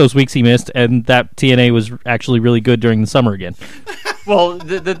got, except those weeks he missed, and that TNA was actually really good during the summer again. Well,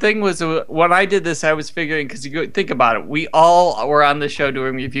 the thing was, when I did this, I was figuring, because you think about it, we all were on the show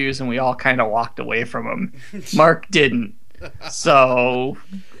doing reviews, and we all kind of walked away from them. Mark didn't. So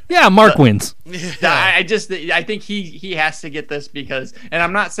Yeah, Mark wins. I think he has to get this because, and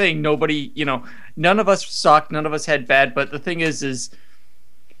I'm not saying nobody, none of us sucked, none of us had bad, but the thing is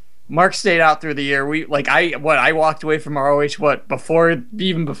Mark stayed out through the year. I walked away from ROH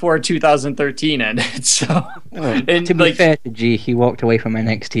even before 2013 ended. So, and To be fair to G, he walked away from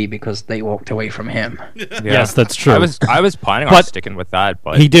NXT because they walked away from him. yeah. Yes, that's true. I was planning on But sticking with that,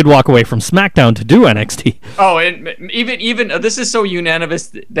 but He did walk away from SmackDown to do NXT. Oh, and even this is so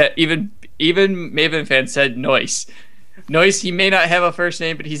unanimous that even Maven fans said Noise. Noise, he may not have a first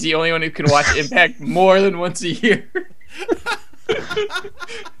name, but he's the only one who can watch Impact more than once a year.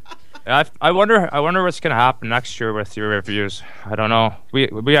 I wonder what's gonna happen next year with your reviews. I don't know. We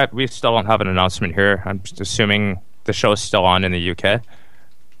still don't have an announcement here. I'm just assuming the show's still on in the UK.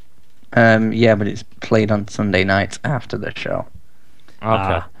 Yeah, but it's played on Sunday nights after the show.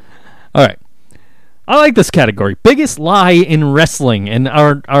 Okay. All right. I like this category. Biggest lie in wrestling. And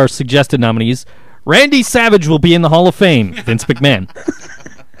our suggested nominees. Randy Savage will be in the Hall of Fame. Vince McMahon.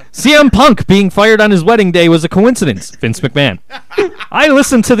 CM Punk being fired on his wedding day was a coincidence. Vince McMahon. I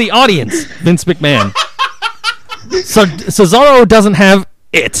listened to the audience. Vince McMahon. So Cesaro doesn't have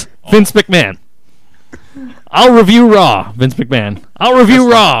it. Vince McMahon. I'll review Raw. Vince McMahon. I'll review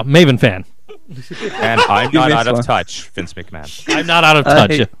Raw. Maven fan. And I'm not missed out of one. touch, Vince McMahon. I'm not out of I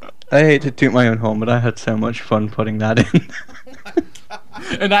touch. hate to toot my own horn, but I had so much fun putting that in.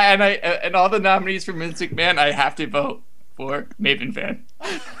 And all the nominees for Vince McMahon, I have to vote for Maven fan.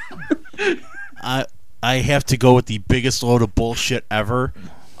 I have to go with the biggest load of bullshit ever.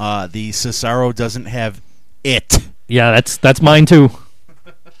 The Cesaro doesn't have it. Yeah, that's mine too.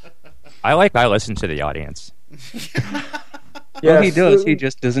 I listen to the audience. Well, he does. He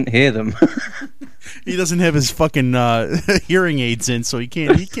just doesn't hear them. He doesn't have his fucking hearing aids in, so he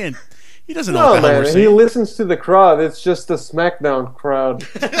can't. He doesn't know No, what the hell we're man, he saying. listens to the crowd. It's just the SmackDown crowd.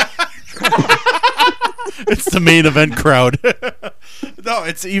 It's the main event crowd. No,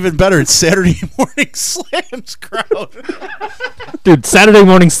 it's even better. It's Saturday Morning Slam's crowd. Dude, Saturday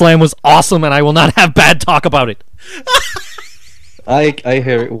Morning Slam was awesome, and I will not have bad talk about it. I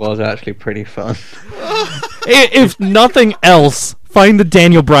hear it was actually pretty fun. If nothing else, find the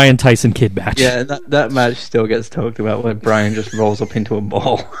Daniel Bryan Tyson Kid match. Yeah, that match still gets talked about when Brian just rolls up into a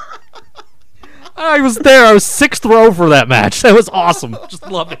ball. I was there. I was 6th row for that match. That was awesome. Just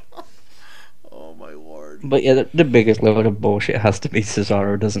love it. Oh my lord. But yeah, the biggest level of bullshit has to be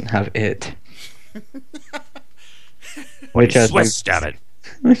Cesaro doesn't have it. Which, as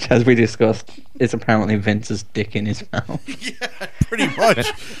we discussed, is apparently Vince's dick in his mouth. Yeah, pretty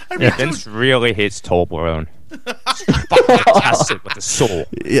much. I mean, Vince really hates Toblerone. Fantastic with the soul.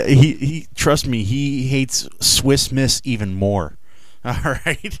 yeah, he trust me, he hates Swiss Miss even more. All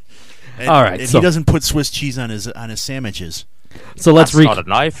right. All right, And so- he doesn't put Swiss cheese on his sandwiches. So let's That's not a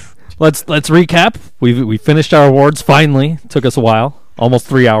knife. let's recap. We finished our awards finally. Took us a while, almost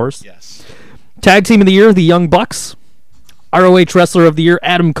 3 hours. Yes. Tag Team of the Year, the Young Bucks. ROH Wrestler of the Year,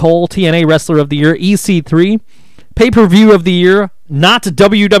 Adam Cole. TNA Wrestler of the Year, EC3. Pay-Per-View of the Year, not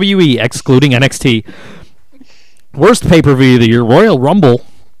WWE, excluding NXT. Worst Pay-Per-View of the Year, Royal Rumble.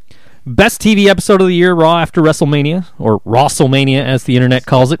 Best TV Episode of the Year, Raw After WrestleMania, or Rawsomania as the internet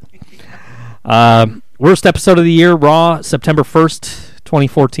calls it. Worst Episode of the Year, Raw, September 1st,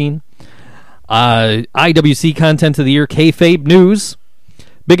 2014. IWC Content of the Year, Kayfabe News.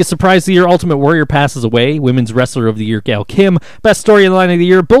 Biggest Surprise of the Year, Ultimate Warrior passes away. Women's Wrestler of the Year, Gail Kim. Best Storyline of the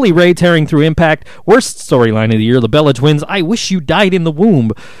Year, Bully Ray tearing through Impact. Worst Storyline of the Year, the Bella Twins, I Wish You Died in the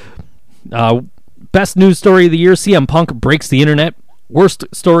Womb. Best News Story of the Year, CM Punk breaks the internet. Worst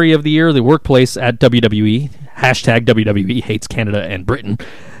Story of the Year, The Workplace at WWE. Hashtag WWE hates Canada and Britain.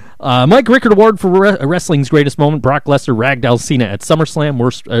 Mike Rickard Award for Wrestling's Greatest Moment, Brock Lesnar ragdoll Cena at SummerSlam.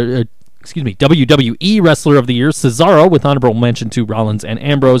 Worst WWE Wrestler of the Year, Cesaro, with honorable mention to Rollins and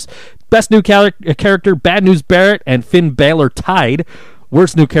Ambrose. Best New Character, Bad News Barrett and Finn Balor tied.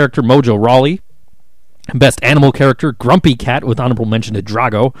 Worst New Character, Mojo Rawley. Best Animal Character, Grumpy Cat, with honorable mention to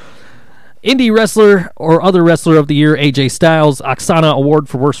Drago. Indie Wrestler or Other Wrestler of the Year, AJ Styles. Oksana Award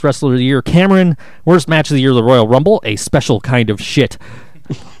for Worst Wrestler of the Year, Cameron. Worst Match of the Year, the Royal Rumble, a special kind of shit.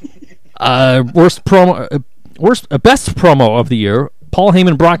 Best promo of the year, Paul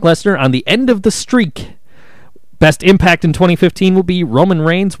Heyman, Brock Lesnar on the end of the streak. Best impact in 2015 will be Roman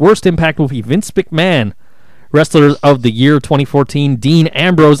Reigns. Worst impact will be Vince McMahon. Wrestler of the year 2014, Dean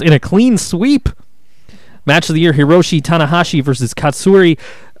Ambrose in a clean sweep. Match of the year, Hiroshi Tanahashi versus Katsuri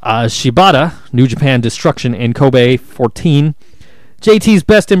Shibata, New Japan Destruction in Kobe 14. JT's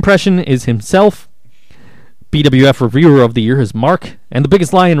best impression is himself. BWF Reviewer of the Year is Mark. And the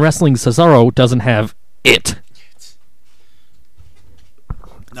biggest lie in wrestling, Cesaro doesn't have it.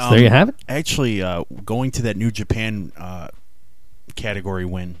 So there you have it. Actually, going to that New Japan category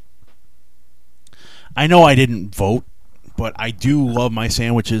win. I know I didn't vote, but I do love my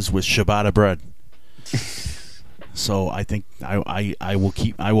sandwiches with ciabatta bread. So I think I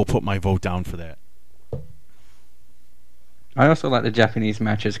will put my vote down for that. I also like the Japanese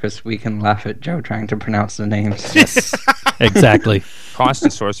matches because we can laugh at Joe trying to pronounce the names. Yes, exactly.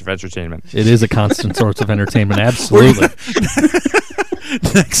 Constant source of entertainment. It is a constant source of entertainment, absolutely.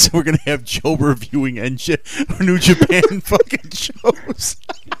 Next, we're gonna have Joe reviewing New Japan fucking shows.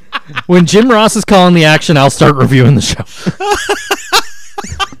 When Jim Ross is calling the action, I'll start reviewing the show.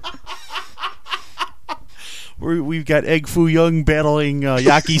 We've got Egg Foo Young battling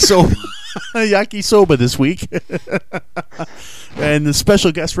Yakisoba. Yakisoba this week. And the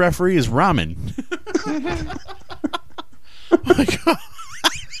special guest referee is Ramen. Oh my God.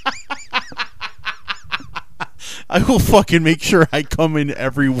 I will fucking make sure I come in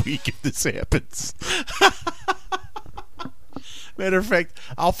every week if this happens. Matter of fact,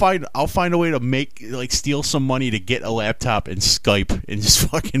 I'll find a way to steal some money to get a laptop and Skype and just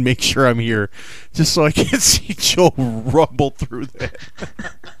fucking make sure I'm here, just so I can see Joe rumble through that.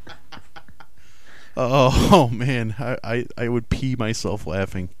 Oh man, I would pee myself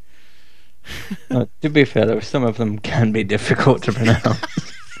laughing. To be fair, though, some of them can be difficult to pronounce.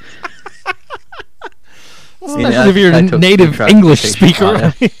 Especially if you're a native English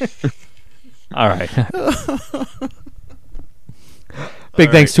speaker. All right.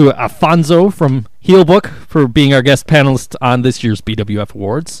 Big thanks to Afonso from Heelbook for being our guest panelist on this year's BWF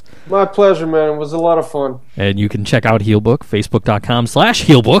Awards. My pleasure, man. It was a lot of fun. And you can check out Heelbook,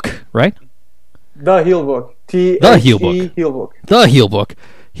 facebook.com/Heelbook, right? The Heelbook. The Heelbook. Heelbook. The Heelbook.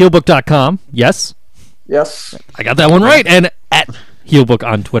 Heelbook.com, yes. Yes. I got that one right. And at Heelbook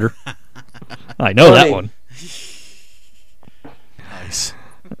on Twitter. I know that one. Nice.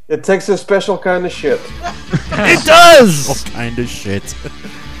 It takes a special kind of shit. It does! What kind of shit?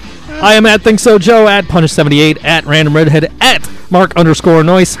 I am at Think So Joe, at Punish78, at Random Redhead, at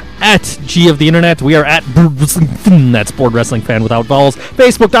Mark_Noise, at G of the Internet. We are at that's Board Wrestling Fan without vowels.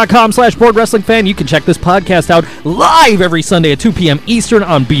 Facebook.com/Board Wrestling Fan. You can check this podcast out live every Sunday at 2 p.m. Eastern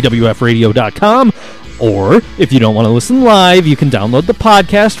on BWFradio.com. Or, if you don't want to listen live, you can download the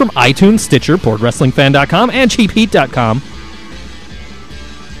podcast from iTunes, Stitcher, BoardWrestlingFan.com, and CheapHeat.com.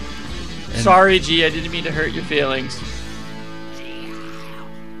 Sorry, G, I didn't mean to hurt your feelings.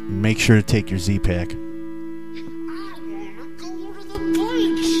 Make sure to take your Z-Pack.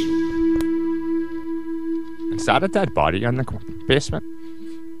 Is that a dead body on the basement?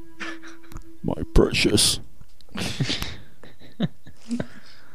 My precious.